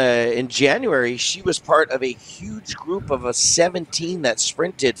season, in January, she was part of a huge group of 17 that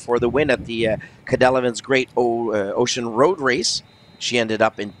sprinted for the win at the Cadelevins Great Ocean Road Race. She ended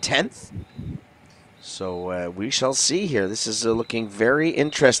up in 10th. So we shall see here. This is looking very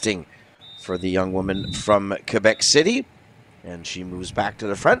interesting for the young woman from Quebec City. And she moves back to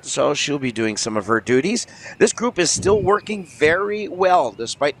the front, so she'll be doing some of her duties. This group is still working very well,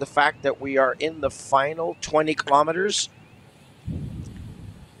 despite the fact that we are in the final 20 kilometers.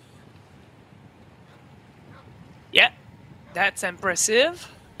 Yeah, that's impressive.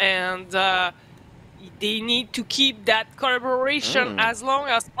 And they need to keep that collaboration as long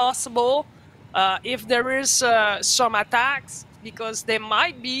as possible. If there is some attacks, because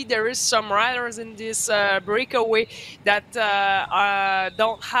there is some riders in this breakaway that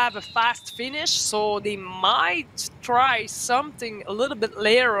don't have a fast finish, so they might try something a little bit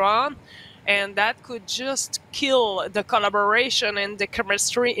later on, and that could just kill the collaboration and the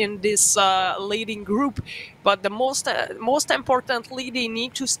chemistry in this leading group. But the most importantly, they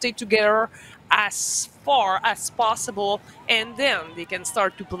need to stay together as far as possible, and then they can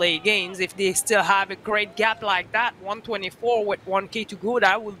start to play games. If they still have a great gap like that, 124 with 1K to go,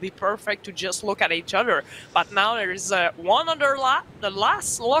 that would be perfect to just look at each other. But now there is one other lap, the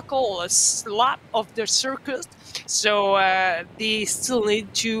last local lap of the circuit, so they still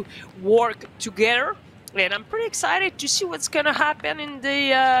need to work together, and I'm pretty excited to see what's gonna happen in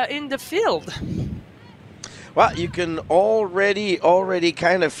the field. Well, you can already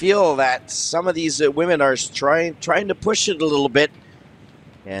kind of feel that some of these women are trying to push it a little bit,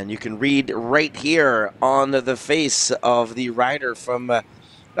 and you can read right here on the face of the rider from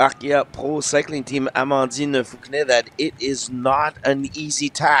Arkia Pro Cycling Team, Amandine Fouquenet, that it is not an easy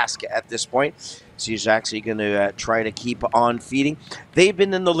task at this point. She's actually going to try to keep on feeding. They've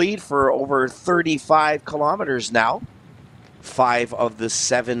been in the lead for over 35 kilometers now. 5 of the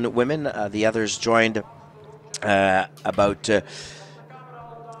 7 women. The others joined about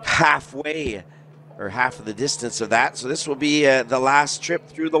halfway or half of the distance of that. So this will be the last trip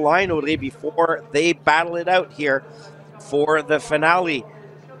through the line, Audrey, before they battle it out here for the finale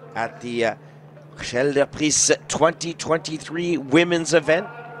at the Scheldeprijs 2023 women's event.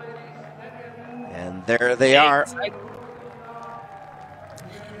 And there they are.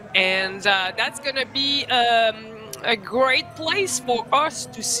 And that's going to be a great place for us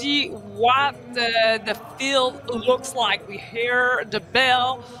to see what the field looks like. We hear the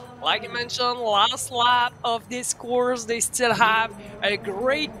bell. Like you mentioned, last lap of this course, they still have a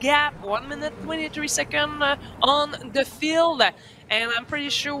great gap, 1 minute 23 seconds on the field. And I'm pretty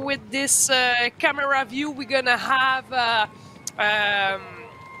sure with this camera view, we're going to have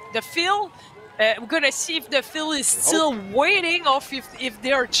the field. We're going to see if the field is still waiting or if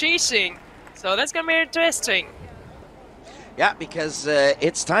they are chasing. So that's going to be interesting. Yeah, because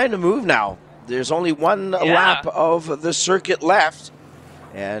it's time to move now. There's only one lap of the circuit left.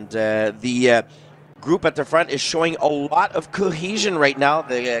 And the group at the front is showing a lot of cohesion right now.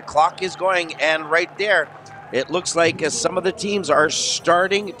 The clock is going, and right there, it looks like some of the teams are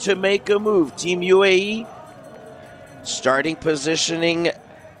starting to make a move. Team UAE starting positioning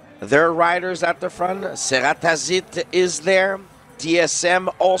their riders at the front. Seratazit is there.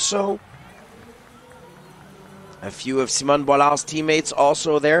 DSM also. A few of Simone Bollard's teammates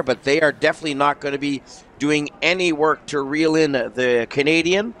also there, but they are definitely not going to be doing any work to reel in the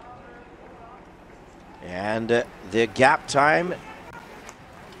Canadian. And the gap time,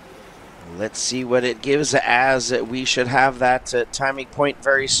 let's see what it gives, as we should have that timing point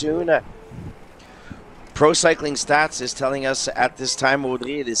very soon. Pro Cycling Stats is telling us at this time,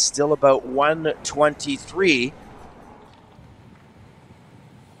 Audrey, it is still about 1:23.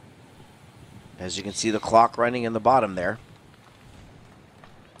 As you can see the clock running in the bottom there.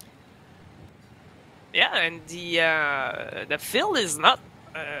 Yeah, and the field is not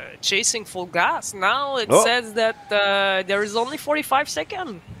chasing full gas. Now it says that there is only 45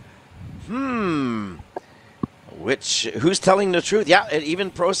 seconds. Who's telling the truth? Yeah, even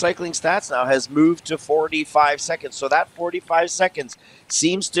Pro Cycling Stats now has moved to 45 seconds. So that 45 seconds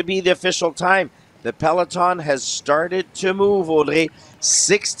seems to be the official time. The peloton has started to move, Audrey.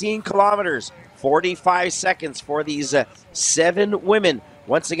 16 kilometers, 45 seconds for these 7 women.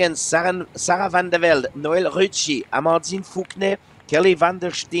 Once again, Sarah van der Velde, Noël Rucci, Amandine Fouquenet, Kelly van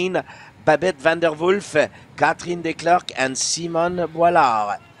der Steen, Babette van der Wolf, Catherine Declercq, and Simone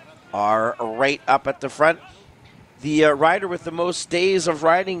Boilard are right up at the front. The rider with the most days of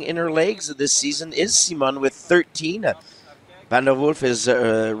riding in her legs this season is Simone with 13. Van der Wolf has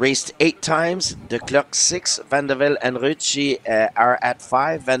raced 8 times, Declercq 6, Van der Velde and Rucci are at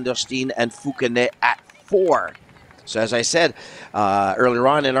 5, Van der Steen and Fouquenet at 4. So as I said earlier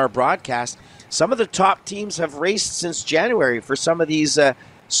on in our broadcast, some of the top teams have raced since January. For some of these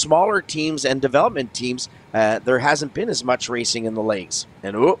smaller teams and development teams, there hasn't been as much racing in the legs.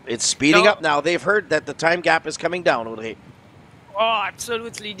 And it's speeding up now. They've heard that the time gap is coming down, Audrey. Oh,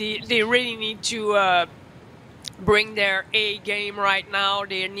 absolutely. They really need to bring their A game right now.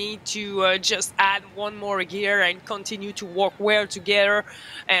 They need to just add one more gear and continue to work well together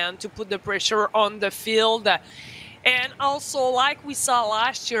and to put the pressure on the field. And also, like we saw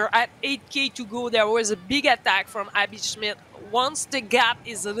last year, at 8K to go, there was a big attack from Abby Schmidt. Once the gap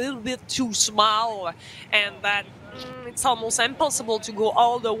is a little bit too small and that it's almost impossible to go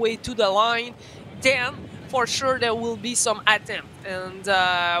all the way to the line, then for sure there will be some attempt, and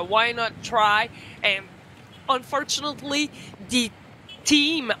why not try? And unfortunately, the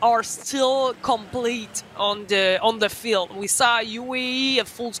team are still complete on the field. We saw UAE, a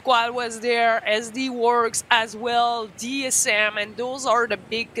full squad was there, SD Works as well, DSM, and those are the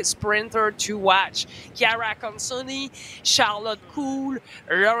big sprinter to watch. Chiara Consoni, Charlotte Cool,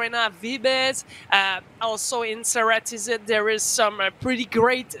 Lorena Vibes. Also in Ceratizit, there is some pretty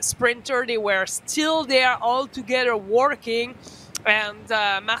great sprinter. They were still there all together working. And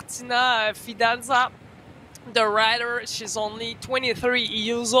Martina Fidanza, the rider, she's only 23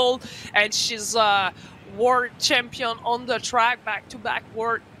 years old, and she's a world champion on the track, back-to-back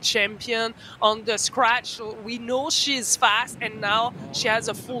world champion on the scratch. So we know she's fast, and now she has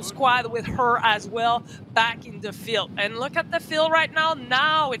a full squad with her as well back in the field. And look at the field right now.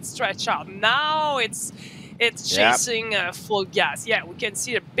 Now it's stretched out. Now it's chasing full gas. Yeah, we can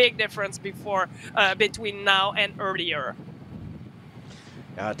see a big difference between now and earlier.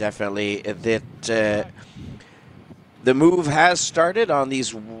 Definitely. The move has started on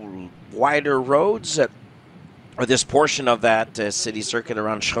these wider roads, or this portion of that city circuit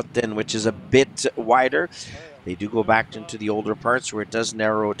around Schotten, which is a bit wider. They do go back into the older parts where it does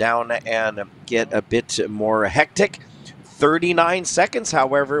narrow down and get a bit more hectic. 39 seconds,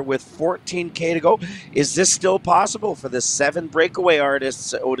 however, with 14K to go. Is this still possible for the 7 breakaway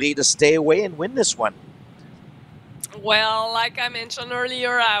artists, Audrey, to stay away and win this one? Well, like I mentioned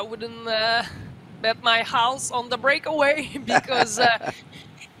earlier, I wouldn't bet my house on the breakaway because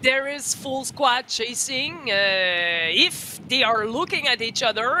there is full squad chasing. If they are looking at each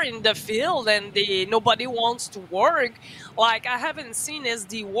other in the field and nobody wants to work, like I haven't seen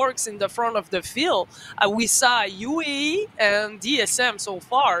SD Works in the front of the field. We saw UAE and DSM so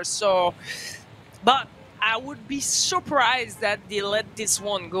far. But I would be surprised that they let this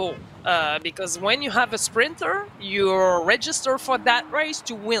one go, because when you have a sprinter, you're registered for that race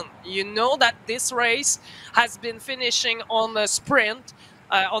to win. You know that this race has been finishing on a sprint,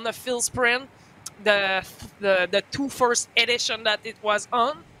 on a field sprint, the 2 first edition that it was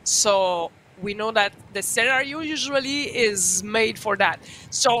on. So we know that the scenario usually is made for that.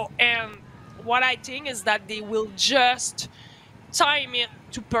 So, and what I think is that they will just time it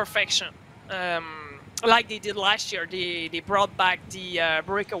to perfection. Like they did last year. They brought back the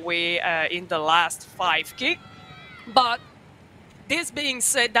breakaway in the last 5K. But that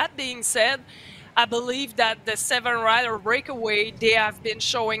being said, I believe that the 7-rider breakaway, they have been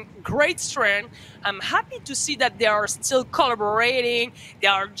showing great strength. I'm happy to see that they are still collaborating.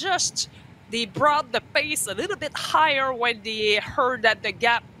 They brought the pace a little bit higher when they heard that the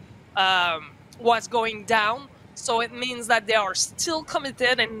gap was going down. So it means that they are still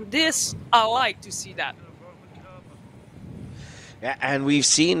committed, and this, I like to see that. Yeah, and we've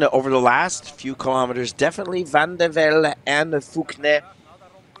seen over the last few kilometers, definitely Van de Velde and Fouquenet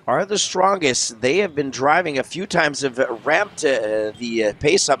are the strongest. They have been driving a few times, have ramped the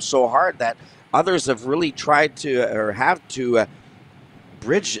pace up so hard that others have really tried to, or have to,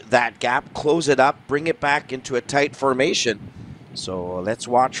 bridge that gap, close it up, bring it back into a tight formation. So let's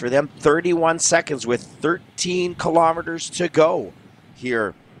watch for them. 31 seconds with 13 kilometers to go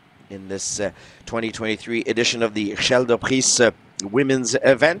here in this 2023 edition of the Scheldeprijs women's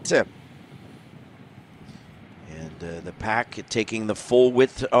event. And the pack taking the full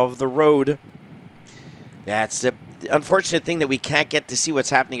width of the road. That's the unfortunate thing, that we can't get to see what's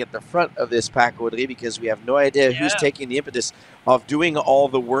happening at the front of this pack, Audrey, because we have no idea who's taking the impetus of doing all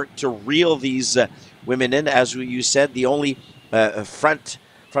the work to reel these women in. As you said, the only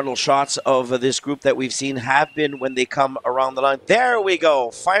frontal shots of this group that we've seen have been when they come around the line. There we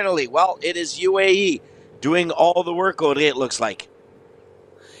go, finally. Well, it is UAE doing all the work, Audrey, it looks like.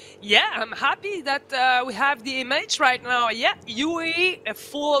 Yeah, I'm happy that we have the image right now. Yeah, UAE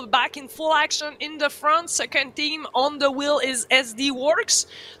back in full action in the front. Second team on the wheel is SD Works.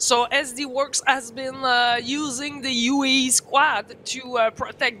 So SD Works has been using the UAE squad to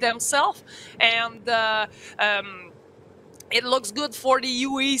protect themselves, and it looks good for the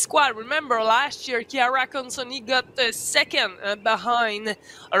UAE squad. Remember, last year, Chiara Consoni got second behind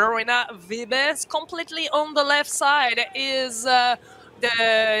Lorena Vibes. Completely on the left side is the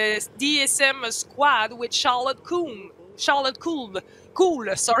DSM squad with Charlotte Cool.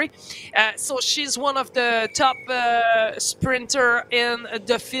 So she's one of the top sprinter in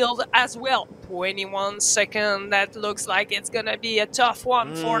the field as well. 21 seconds. That looks like it's gonna be a tough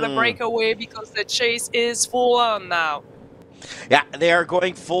one for the breakaway, because the chase is full on now. Yeah, they are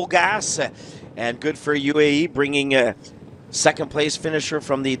going full gas, and good for UAE, bringing second place finisher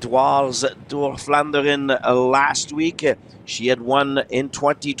from the Dwars door Flanderen last week. She had won in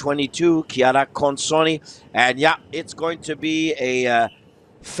 2022, Chiara Consoni. And yeah, it's going to be a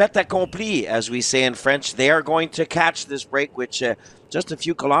fait accompli, as we say in French. They are going to catch this break, which just a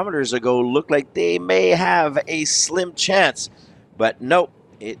few kilometers ago looked like they may have a slim chance. But nope,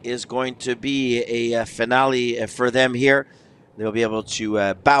 it is going to be a finale for them here. They'll be able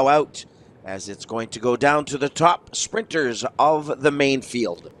to bow out as it's going to go down to the top sprinters of the main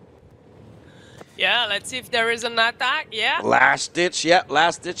field. Yeah, let's see if there is an attack. Yeah. Last ditch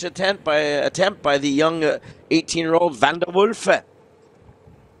attempt by the young 18-year-old Van der Wolf. And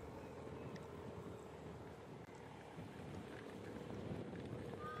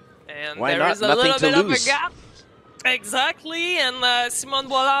Why there not? is a Nothing little to bit lose. of a gap. Exactly, and Simone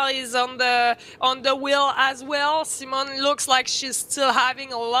Boilard is on the wheel as well. Simone looks like she's still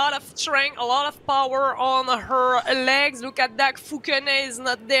having a lot of strength, a lot of power on her legs. Look at that, Fouquenet is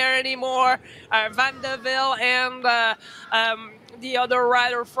not there anymore. Van de Ville and the other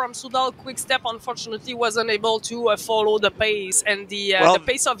rider from Soudal Quickstep unfortunately was unable to follow the pace and the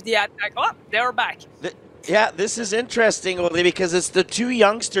pace of the attack. Oh, they're back. Yeah, this is interesting, Oli, because it's the two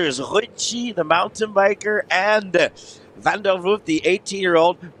youngsters, Rucci, the mountain biker, and Van der Wolf, the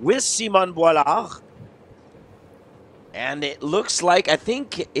 18-year-old, with Simone Boilard. And it looks like, I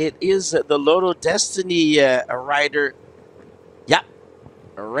think it is the Lotto Destiny rider. Yeah,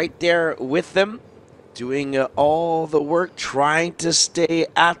 right there with them, doing all the work, trying to stay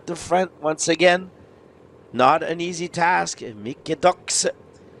at the front once again. Not an easy task. Mickey Dux.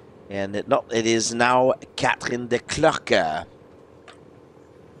 And it is now Catherine de Klerk. Yeah,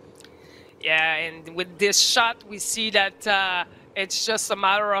 and with this shot, we see that it's just a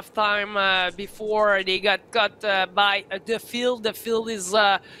matter of time before they got cut by the field. The field is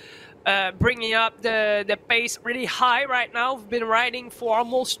bringing up the pace really high right now. We've been riding for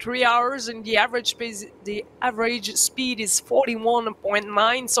almost 3 hours, and the average speed is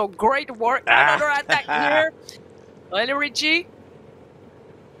 41.9. So great work. Another attack here. Lenny Ritchie.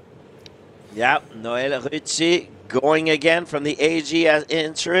 Yeah, Noël Rucci going again from the AG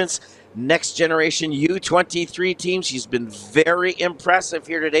Insurance Next Generation U23 team. She's been very impressive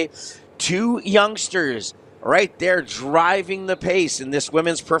here today. Two youngsters right there driving the pace in this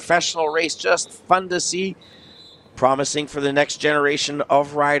women's professional race. Just fun to see. Promising for the next generation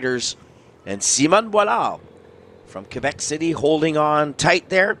of riders. And Simone Boilard from Quebec City holding on tight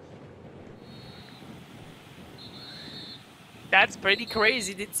there. That's pretty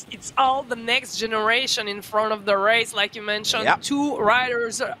crazy. It's all the next generation in front of the race, like you mentioned. Yep. Two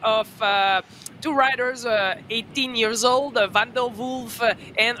riders, 18 years old, Van der Wolf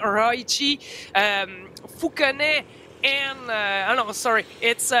and Roichi, Fouquenet, and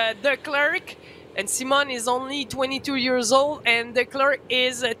it's De Klerk. And Simone is only 22 years old, and De Klerk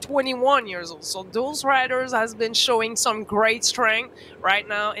is 21 years old. So those riders has been showing some great strength. Right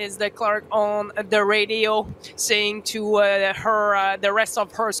now is De Klerk on the radio saying to the rest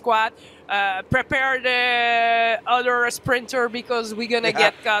of her squad, prepare the other sprinter because we're going to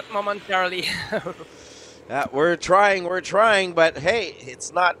get cut momentarily. We're trying, but hey,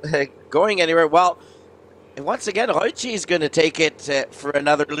 it's not going anywhere. Well, once again, Roichi is going to take it for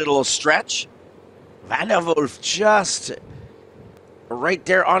another little stretch. Van der Wolf just right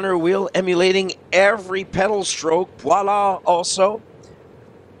there on her wheel, emulating every pedal stroke. Voila, also.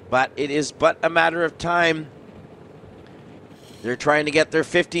 But it is but a matter of time. They're trying to get their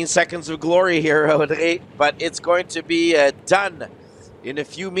 15 seconds of glory here, Audrey, but it's going to be done in a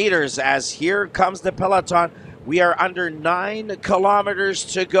few meters as here comes the peloton. We are under 9 kilometers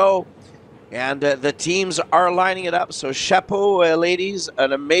to go, and the teams are lining it up. So chapeau, ladies,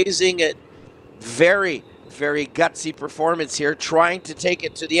 an amazing very, very gutsy performance here, trying to take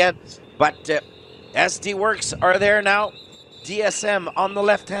it to the end. But SD Works are there now. DSM on the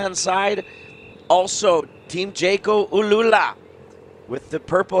left-hand side. Also, Team Jaco Ulula with the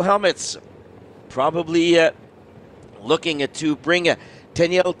purple helmets. Probably looking to bring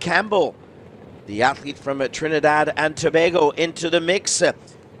Danielle Campbell, the athlete from Trinidad and Tobago, into the mix.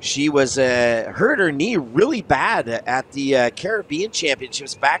 She was hurt her knee really bad at the Caribbean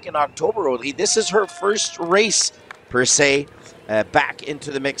Championships back in October. This is her first race, per se, back into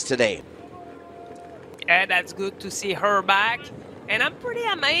the mix today. Yeah, that's good to see her back. And I'm pretty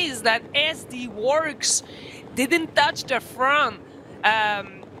amazed that SD Works didn't touch the front.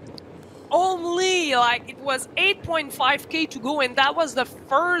 only like it was 8.5K to go, and that was the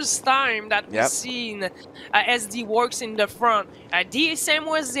first time that we Yep. seen SD Works in the front. DSM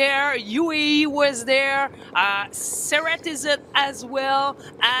was there, UAE was there, Ceratizit as well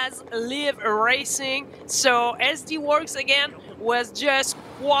as Live Racing. So SD Works again was just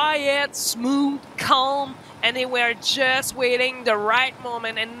quiet, smooth, calm, and they were just waiting the right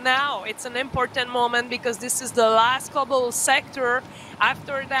moment. And now it's an important moment because this is the last cobble sector.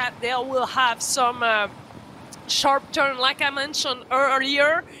 After that, they will have some sharp turn, like I mentioned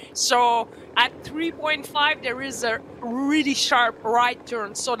earlier. So at 3.5, there is a really sharp right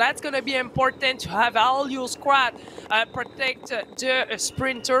turn. So that's going to be important to have all your squad protect the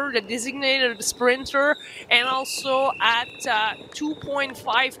sprinter, the designated sprinter. And also at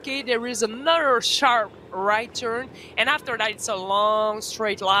 2.5K, there is another sharp right turn. And after that, it's a long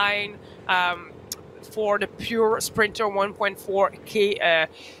straight line for the pure sprinter, 1.4K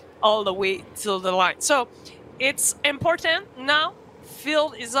all the way till the line. So it's important now.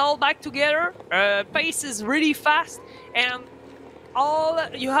 Field is all back together. Pace is really fast, and all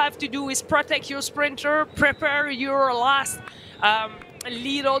you have to do is protect your sprinter, prepare your last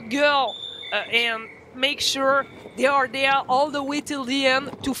little girl, and make sure they are there all the way till the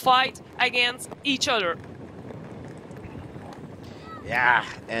end to fight against each other. Yeah,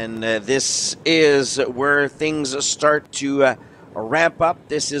 and this is where things start to ramp up.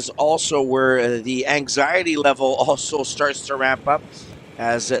 This is also where the anxiety level also starts to ramp up,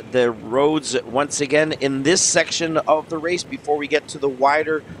 as the roads once again in this section of the race, before we get to the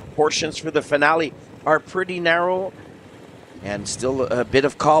wider portions for the finale, are pretty narrow and still a bit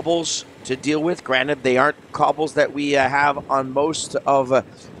of cobbles to deal with. Granted, they aren't cobbles that we have on most of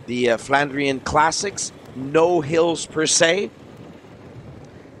the Flandrian Classics. No hills per se.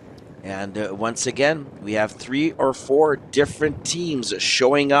 And once again, we have 3 or 4 different teams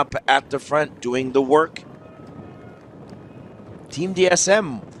showing up at the front doing the work. Team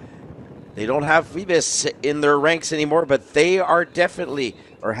DSM, they don't have Vibis in their ranks anymore, but they are definitely,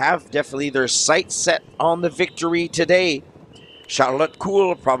 or have definitely, their sights set on the victory today. Charlotte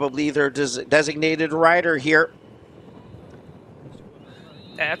Cool, probably their designated rider here.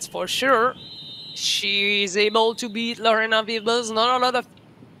 That's for sure. She is able to beat Lorena Vibis. Not a lot of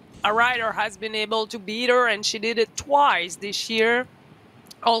a rider has been able to beat her, and she did it twice this year.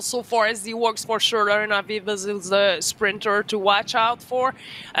 Also for SD Works, for sure, Lorena Vibis is the sprinter to watch out for.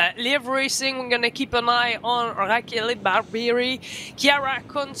 Live Racing, we're going to keep an eye on Rachele Barbieri. Chiara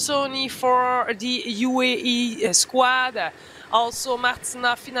Consoni for the UAE squad. Also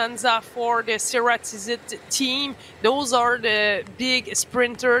Martina Finanza for the Ceratizit team. Those are the big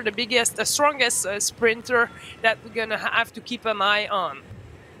sprinter, the biggest, the strongest sprinter that we're going to have to keep an eye on.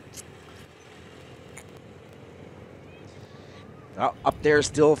 Up there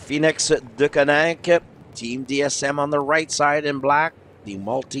still Phoenix Ducaninck, Team DSM on the right side in black, the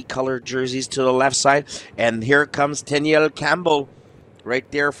multicolored jerseys to the left side. And here comes Teniel Campbell right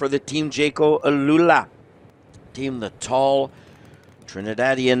there for the Team Jaco Lula. Team, the tall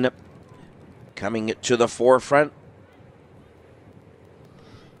Trinidadian, coming to the forefront.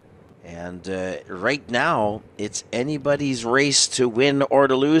 And right now, it's anybody's race to win or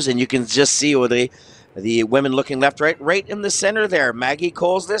to lose. And you can just see the women looking left, right in the center there. Maggie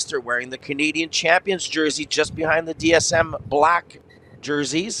Coles-Lister wearing the Canadian Champions jersey just behind the DSM black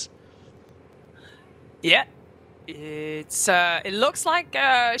jerseys. Yeah, it looks like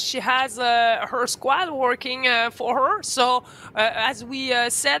she has her squad working for her. So as we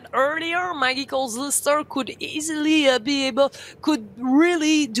said earlier, Maggie Coles-Lister could easily could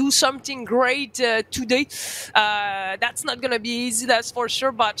really do something great today. That's not gonna be easy, that's for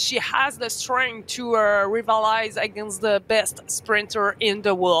sure, but she has the strength to rivalize against the best sprinter in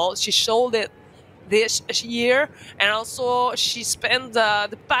the world. She showed it this year, and also she spent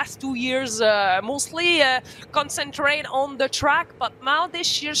the past 2 years mostly concentrate on the track, but now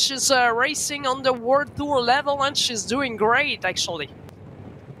this year she's racing on the World Tour level, and she's doing great actually.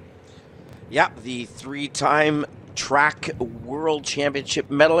 Yeah, the 3-time track world championship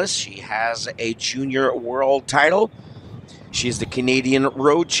medalist. She has a junior world title. She's the Canadian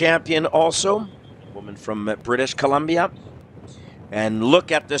road champion also, woman from British Columbia. And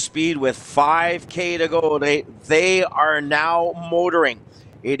look at the speed with 5K to go. They are now motoring.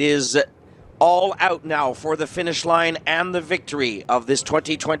 It is all out now for the finish line and the victory of this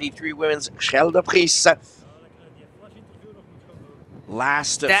 2023 Women's Scheldeprijs.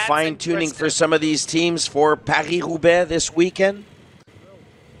 Last fine-tuning for some of these teams for Paris-Roubaix this weekend.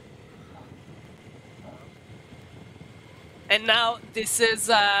 And now this is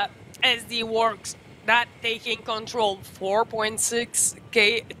SD Works that taking control.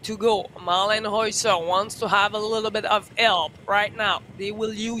 4.6K to go. Marlen Reusser wants to have a little bit of help right now. They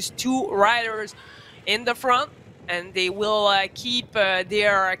will use 2 riders in the front, and they will keep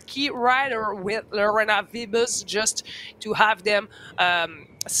their key rider with Lorena Vibus just to have them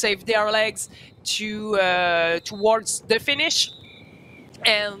save their legs to towards the finish.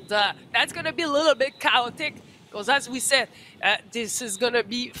 And that's going to be a little bit chaotic because, as we said, this is going to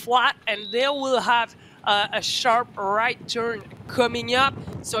be flat, and they will have a sharp right turn coming up.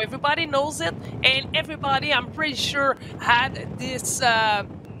 So everybody knows it, and everybody, I'm pretty sure, had this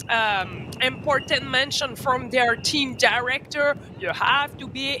important mention from their team director. You have to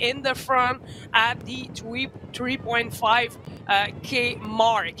be in the front at the 3.5 K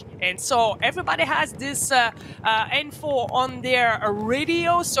mark, and so everybody has this info on their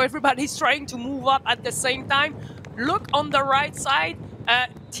radio, so everybody's trying to move up at the same time. Look on the right side,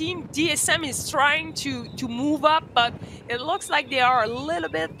 Team DSM is trying to move up, but it looks like they are a little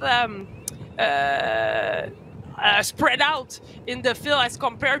bit spread out in the field as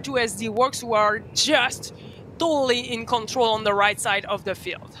compared to SD Works, who are just totally in control on the right side of the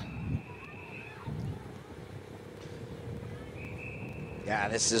field. Yeah,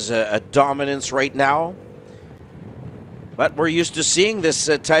 this is a dominance right now. But we're used to seeing this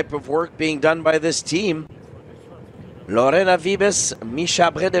type of work being done by this team. Lorena Vibes,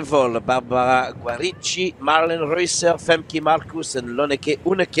 Misha Bredevol, Barbara Guarici, Marlen Reusser, Femke Marcus, and Lonneke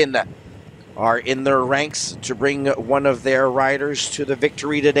Unekin are in their ranks to bring one of their riders to the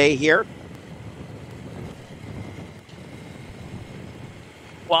victory today here.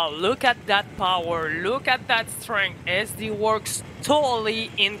 Wow, look at that power, look at that strength. SD Works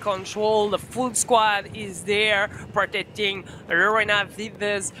totally in control. The full squad is there protecting Lorena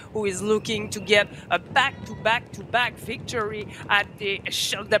Vives, who is looking to get a back-to-back-to-back victory at the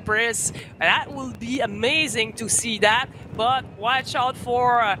Scheldeprijs. That will be amazing to see that, but watch out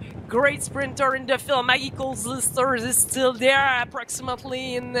for a great sprinter in the field. Maggie Coles-Lister is still there,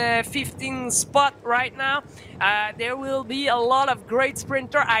 approximately in the 15th spot right now. There will be a lot of great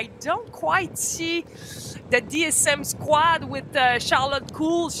sprinter. I don't quite see the DSM squad with Charlotte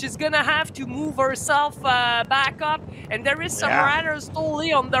Cool. She's gonna have to move herself back up, and there is some riders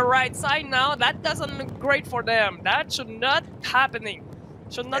totally on the right side now. That doesn't look great for them. That should not happening.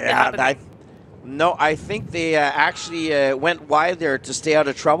 Should not be happening. No, I think they actually went wide there to stay out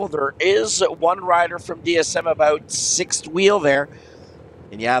of trouble. There is one rider from DSM about 6th wheel there.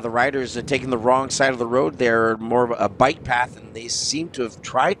 And yeah, the riders are taking the wrong side of the road there, more of a bike path, and they seem to have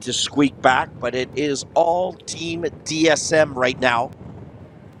tried to squeak back, but it is all Team DSM right now.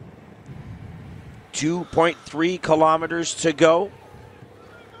 2.3 kilometers to go.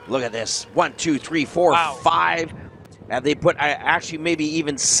 Look at this. 1, 2, 3, 4, 5. And they put actually maybe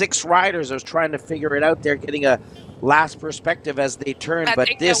even 6 riders. I was trying to figure it out there, getting a last perspective as they turn, but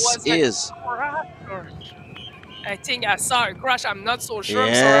this is... I think I saw a crash. I'm not so sure.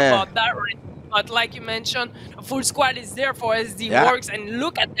 I'm sorry about that. But like you mentioned, a full squad is there for SD Works, and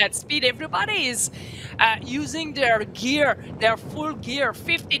look at that speed. Everybody is using their gear, their full gear,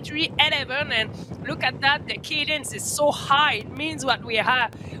 53.11, and look at that. The cadence is so high. It means what we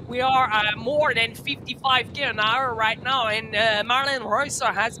have. We are more than 55 k an hour right now, and Marlen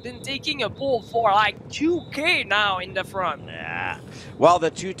Reusser has been taking a pole for like 2K now in the front. Yeah. Well,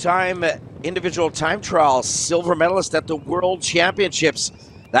 the 2-time individual time trial silver medalist at the World Championships.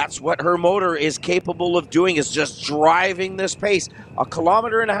 That's what her motor is capable of doing, is just driving this pace. 1.5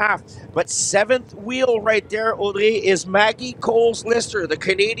 kilometers. But 7th wheel right there, Audrey, is Maggie Coles-Lister, the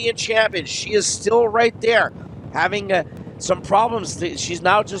Canadian champion. She is still right there, having some problems. She's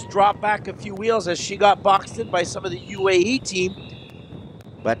now just dropped back a few wheels as she got boxed in by some of the UAE team.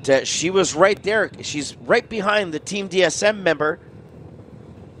 But she was right there. She's right behind the Team DSM member.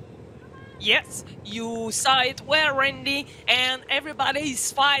 Yes, you saw it well, Randy, and everybody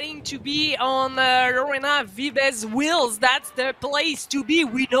is fighting to be on Lorena Vives' wheels. That's the place to be.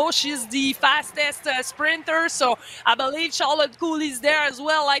 We know she's the fastest sprinter, so I believe Charlotte Cool is there as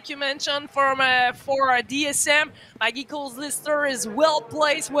well, like you mentioned, for DSM. Maggie Coles-Lister is well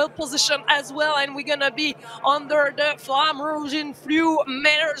placed, well positioned as well, and we're gonna be under the Flamme Rouge in few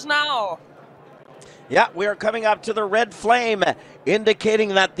meters now. Yeah, we are coming up to the red flame, indicating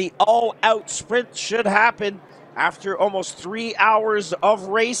that the all-out sprint should happen after almost 3 hours of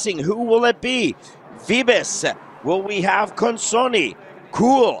racing. Who will it be? Vibes? Will we have Consoni?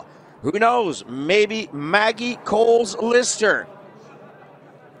 Cool. Who knows? Maybe Maggie Coles-Lister.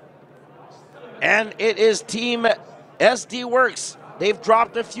 And it is Team SD Works. They've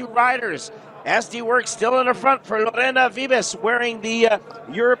dropped a few riders. SD Works still in the front for Lorena Vibes, wearing the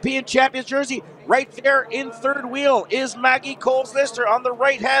European Champions jersey. Right there in third wheel is Maggie Coles-Lister on the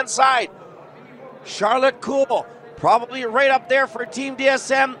right-hand side. Charlotte Cool, probably right up there for Team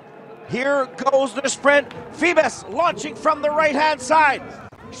DSM. Here goes the sprint. Vibes launching from the right-hand side.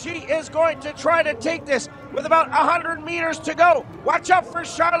 She is going to try to take this with about 100 meters to go. Watch out for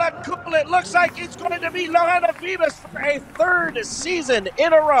Charlotte Cool. It looks like it's going to be Lorena Vibes for a third season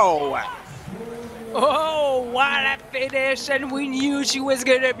in a row. Oh, what a finish, and we knew she was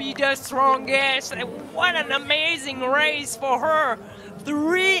going to be the strongest. What an amazing race for her.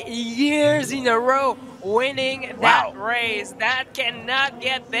 3 years in a row winning that race. That cannot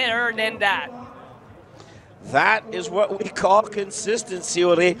get better than that. That is what we call consistency,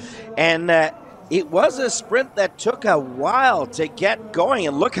 Uri. And it was a sprint that took a while to get going.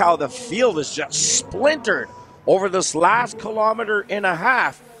 And look how the field is just splintered over this last kilometer and a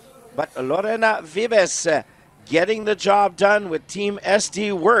half. But Lorena Vibes getting the job done with Team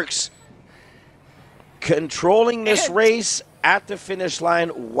SD Works, controlling this race at the finish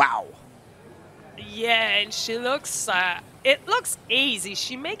line. Wow. Yeah, and she looks, it looks easy.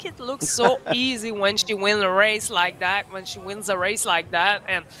 She make it look so easy when she wins a race like that,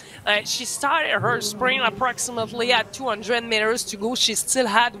 And she started her sprint approximately at 200 meters to go. She still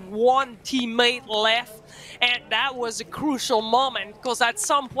had one teammate left. And that was a crucial moment because at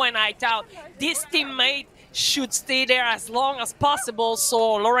some point I thought this teammate should stay there as long as possible so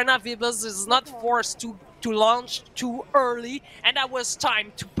Lorena Vibes is not forced to launch too early. And that was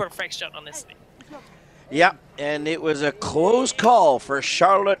time to perfection, honestly. Yeah, and it was a close call for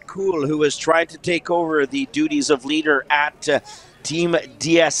Charlotte Cool, who was trying to take over the duties of leader at Team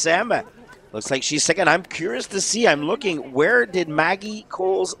DSM. Looks like she's second. I'm curious to see. I'm looking. Where did Maggie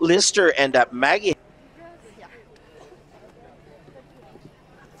Coles-Lister end up? Maggie.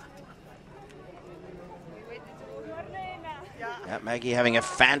 Yeah, Maggie having a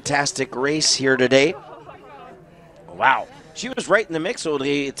fantastic race here today. Wow. She was right in the mix till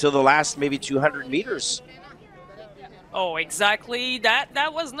the last maybe 200 meters. Oh, exactly.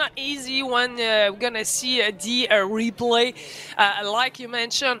 That was not easy when we're going to see the replay. Like you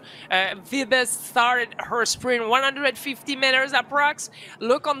mentioned, Vibes started her sprint 150 meters approx.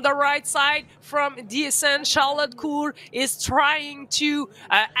 Look on the right side from DSN. Charlotte Cool is trying to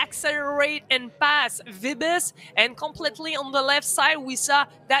accelerate and pass Vibes. And completely on the left side, we saw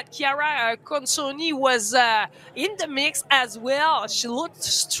that Chiara Consoni was in the mix as well. She looked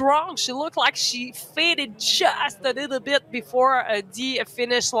strong. She looked like she faded just a little bit before the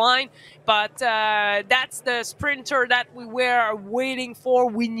finish line, but that's the sprinter that we were waiting for.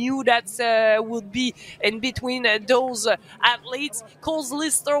 We knew that would be in between those athletes.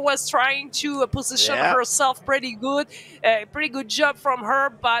 Coles-Lister was trying to position herself pretty good job from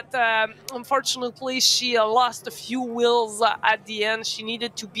her, but unfortunately she lost a few wheels at the end. She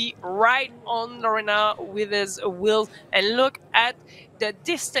needed to be right on Lorena with his wheels, and look at the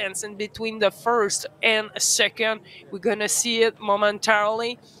distance in between the first and second. We're gonna see it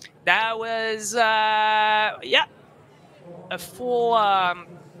momentarily. That was a full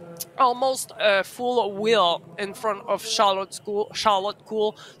almost a full wheel in front of Charlotte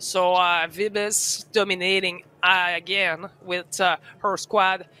Cool. So Vibes dominating again with her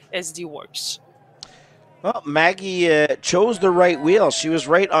squad SD Works. Well, Maggie chose the right wheel. She was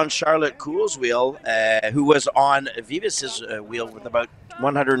right on Charlotte Cool's wheel, who was on Vibes' wheel with about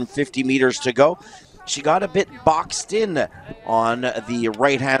 150 meters to go. She got a bit boxed in on the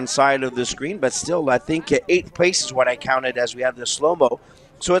right-hand side of the screen, but still, I think 8th place is what I counted as we had the slow-mo.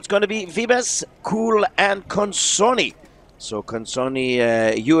 So it's going to be Vibes, Cool, and Consoni. So Consoni,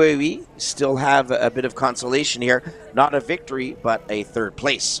 UAE still have a bit of consolation here. Not a victory, but a 3rd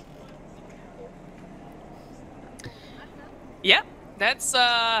place. Yeah, that's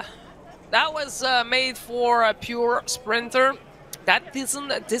that was made for a pure sprinter. That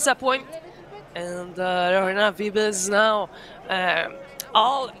doesn't disappoint. And Lorena Vibes now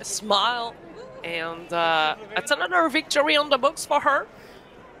all smile, and it's another victory on the books for her.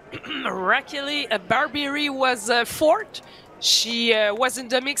 Luckily, Barbieri was 4th. She was in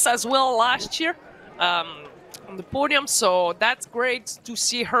the mix as well last year on the podium, so that's great to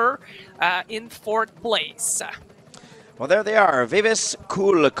see her in 4th place. Well, there they are. Vibes,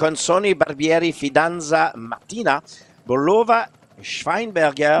 Cool, Consoni, Barbieri, Fidanza, Martina, Bolova,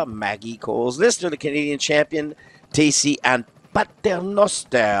 Schweinberger, Maggie Coles-Lister, the Canadian champion, Tacey, and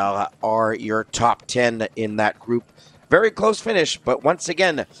Paternoster are your top 10 in that group. Very close finish, but once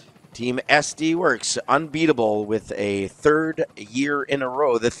again, Team SD Works unbeatable with a 3rd year in a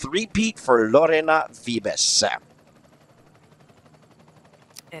row. The three-peat for Lorena Vibes.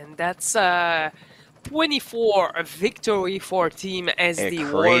 And that's 24 victory for Team SD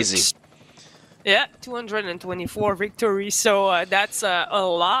Crazy. Works. Yeah, 224 victories. So that's a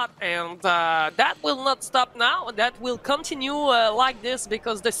lot, and that will not stop now. That will continue like this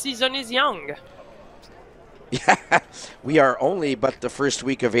because the season is young. Yeah, we are only but the first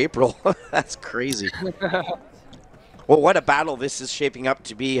week of April. That's crazy. Well, what a battle this is shaping up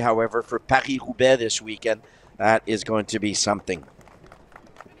to be, however, for Paris-Roubaix this weekend. That is going to be something.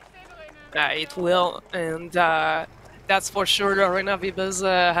 It will, and that's for sure. Lorena Vibes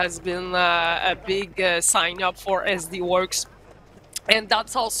has been a big sign up for SD Works. And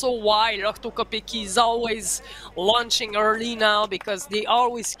that's also why Lotto Kopecky is always launching early now, because they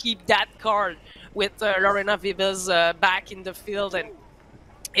always keep that card with Lorena Vibes back in the field. And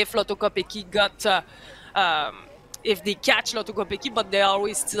if Lotto Kopecky got if they catch Lotto Kopecky, but they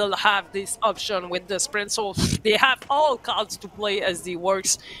always still have this option with the sprint, so they have all cards to play as the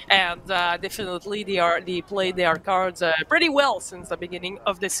works, and definitely they play their cards pretty well since the beginning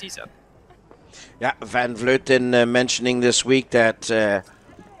of the season. Yeah, Van Vleuten mentioning this week that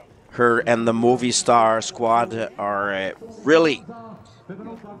her and the movie star squad are really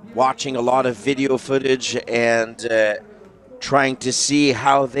watching a lot of video footage and trying to see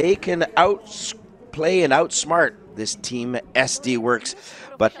how they can outplay and outsmart this team SD Works.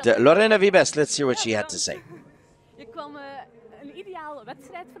 But Lorena Vibes, let's hear what she had to say. Je kwam een ideaal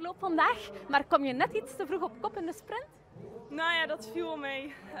wedstrijdverloop vandaag, maar kom je net iets te vroeg op kop in de sprint? Nou ja, dat viel wel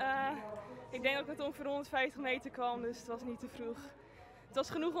mee. Ik denk dat ik het ongeveer 150 meter kwam, dus het was niet te vroeg. Het was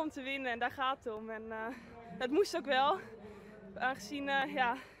genoeg om te winnen en daar gaat het om. En het moest ook wel, aangezien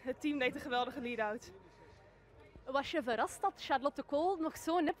ja, het team deed een geweldige lead-out. Was je verrast dat Charlotte Kool nog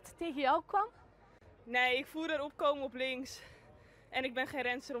zo nipt tegen jou kwam? Nee, ik voelde haar opkomen op links. En ik ben geen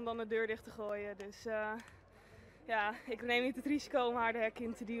renster om dan de deur dicht te gooien. Dus ja, ik neem niet het risico om haar de hek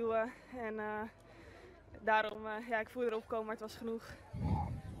in te duwen. En daarom, ja, ik voelde haar opkomen, maar het was genoeg.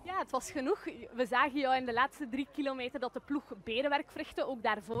 Ja, het was genoeg. We zagen jou in de laatste 3 kilometer dat de ploeg berenwerk verrichtte. Ook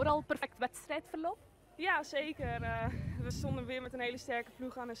daarvoor al perfect wedstrijdverloop. Ja, zeker. We stonden weer met een hele sterke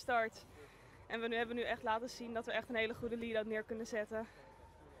ploeg aan de start. En we hebben nu echt laten zien dat we echt een hele goede lead-out neer kunnen zetten.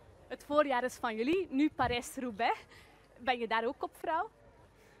 Het voorjaar is van jullie, nu Parijs-Roubaix. Ben je daar ook kopvrouw?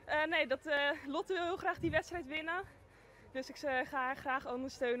 Nee, Lotte wil heel graag die wedstrijd winnen. Dus ik ga haar graag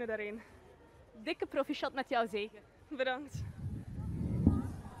ondersteunen daarin. Dikke proficiat met jouw zege. Bedankt.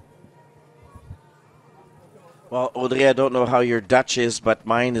 Well, Audrey, I don't know how your Dutch is, but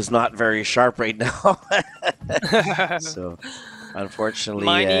mine is not very sharp right now. So, unfortunately...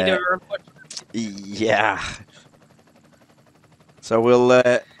 Mine either. Yeah. So we'll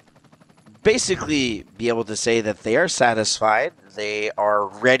basically be able to say that they are satisfied. They are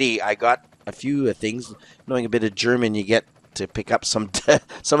ready. I got a few things. Knowing a bit of German, you get to pick up some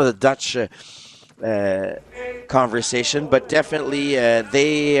of the Dutch conversation. But definitely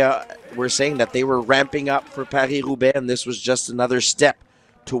they were saying that they were ramping up for Paris-Roubaix, and this was just another step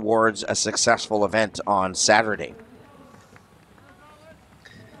towards a successful event on Saturday.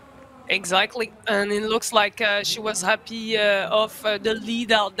 Exactly, and it looks like she was happy of the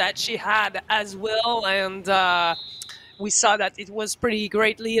lead out that she had as well, and we saw that it was pretty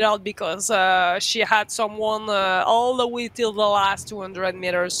great lead out because she had someone all the way till the last 200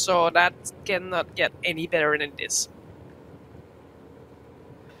 meters, so that cannot get any better than this.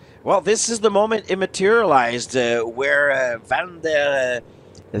 Well, this is the moment it materialized where Van der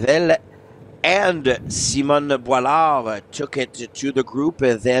Velde and Simone Boilard took it to the group.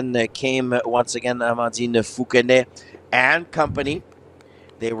 Then came once again Amandine Fouquenet and company.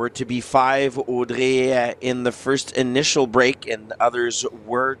 They were to be 5, Audrey, in the first initial break, and others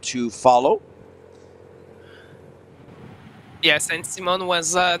were to follow. Yes, and Simone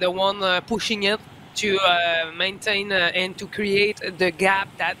was the one pushing it to maintain and to create the gap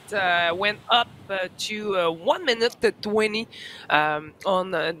that went up to 1 minute 20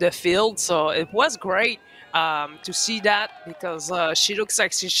 on the field. So it was great to see that, because she looks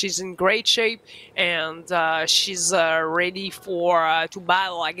like she's in great shape, and she's ready for to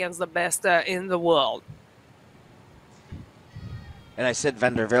battle against the best in the world. And I said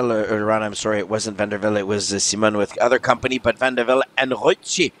Van der Velde, Ron, I'm sorry, it wasn't Van der Velde, it was Simone with other company, but Van der Velde and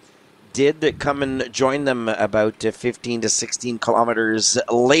Roitje did come and join them about 15 to 16 kilometers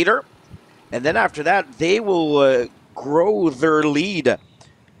later. And then after that, they will grow their lead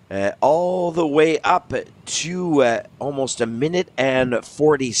all the way up to almost 1 minute and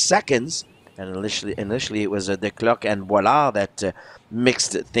 40 seconds. And initially it was De Clock and Boilard that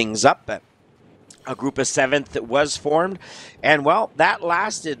mixed things up. A group of 7th was formed. And, well, that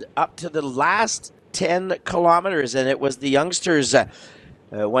lasted up to the last 10 kilometers. And it was the youngsters...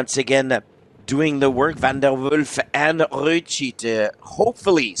 once again doing the work. Van der Wulf and Rucci to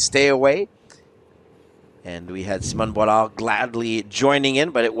hopefully stay away. And we had Simone Boilard gladly joining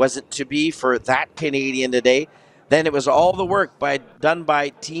in, but it wasn't to be for that Canadian today. Then it was all the work done by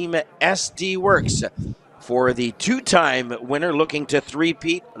Team SD Works for the two-time winner looking to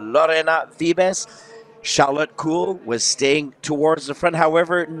three-peat, Lorena Vibes. Charlotte Kuhl was staying towards the front.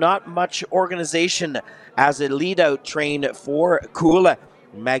 However, not much organization as a lead-out train for Kuhl.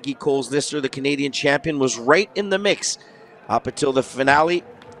 Maggie Coles-Lister, the Canadian champion, was right in the mix up until the finale.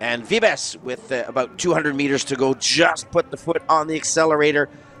 And Vibes, with about 200 meters to go, just put the foot on the accelerator.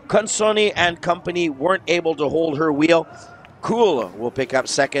 Consoni and company weren't able to hold her wheel. Kuhl will pick up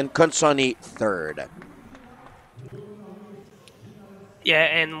second, Consoni third. Yeah,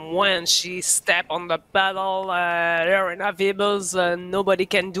 and when she stepped on the pedal, Lorena Vibes, nobody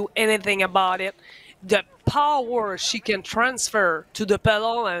can do anything about it. The power she can transfer to the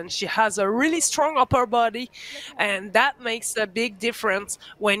pedal, and she has a really strong upper body, and that makes a big difference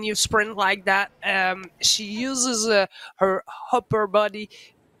when you sprint like that. She uses her upper body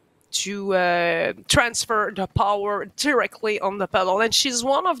to transfer the power directly on the pedal, and she's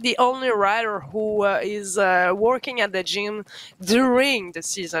one of the only rider who is working at the gym during the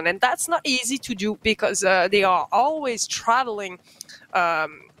season, and that's not easy to do because they are always traveling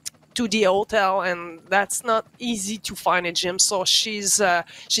to the hotel, and that's not easy to find a gym. So she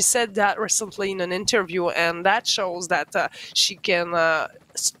said that recently in an interview, and that shows that she can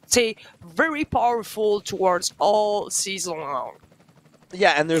stay very powerful towards all season long.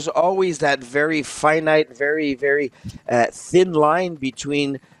 Yeah, and there's always that very finite, very, very thin line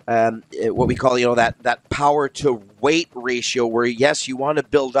between what we call, that power to weight ratio, where yes, you want to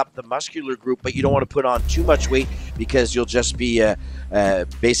build up the muscular group, but you don't want to put on too much weight because you'll just be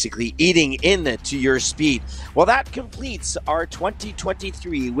basically eating into your speed. Well, that completes our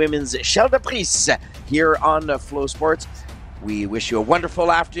 2023 Women's Scheldeprijs here on Flow Sports. We wish you a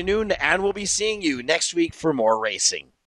wonderful afternoon, and we'll be seeing you next week for more racing.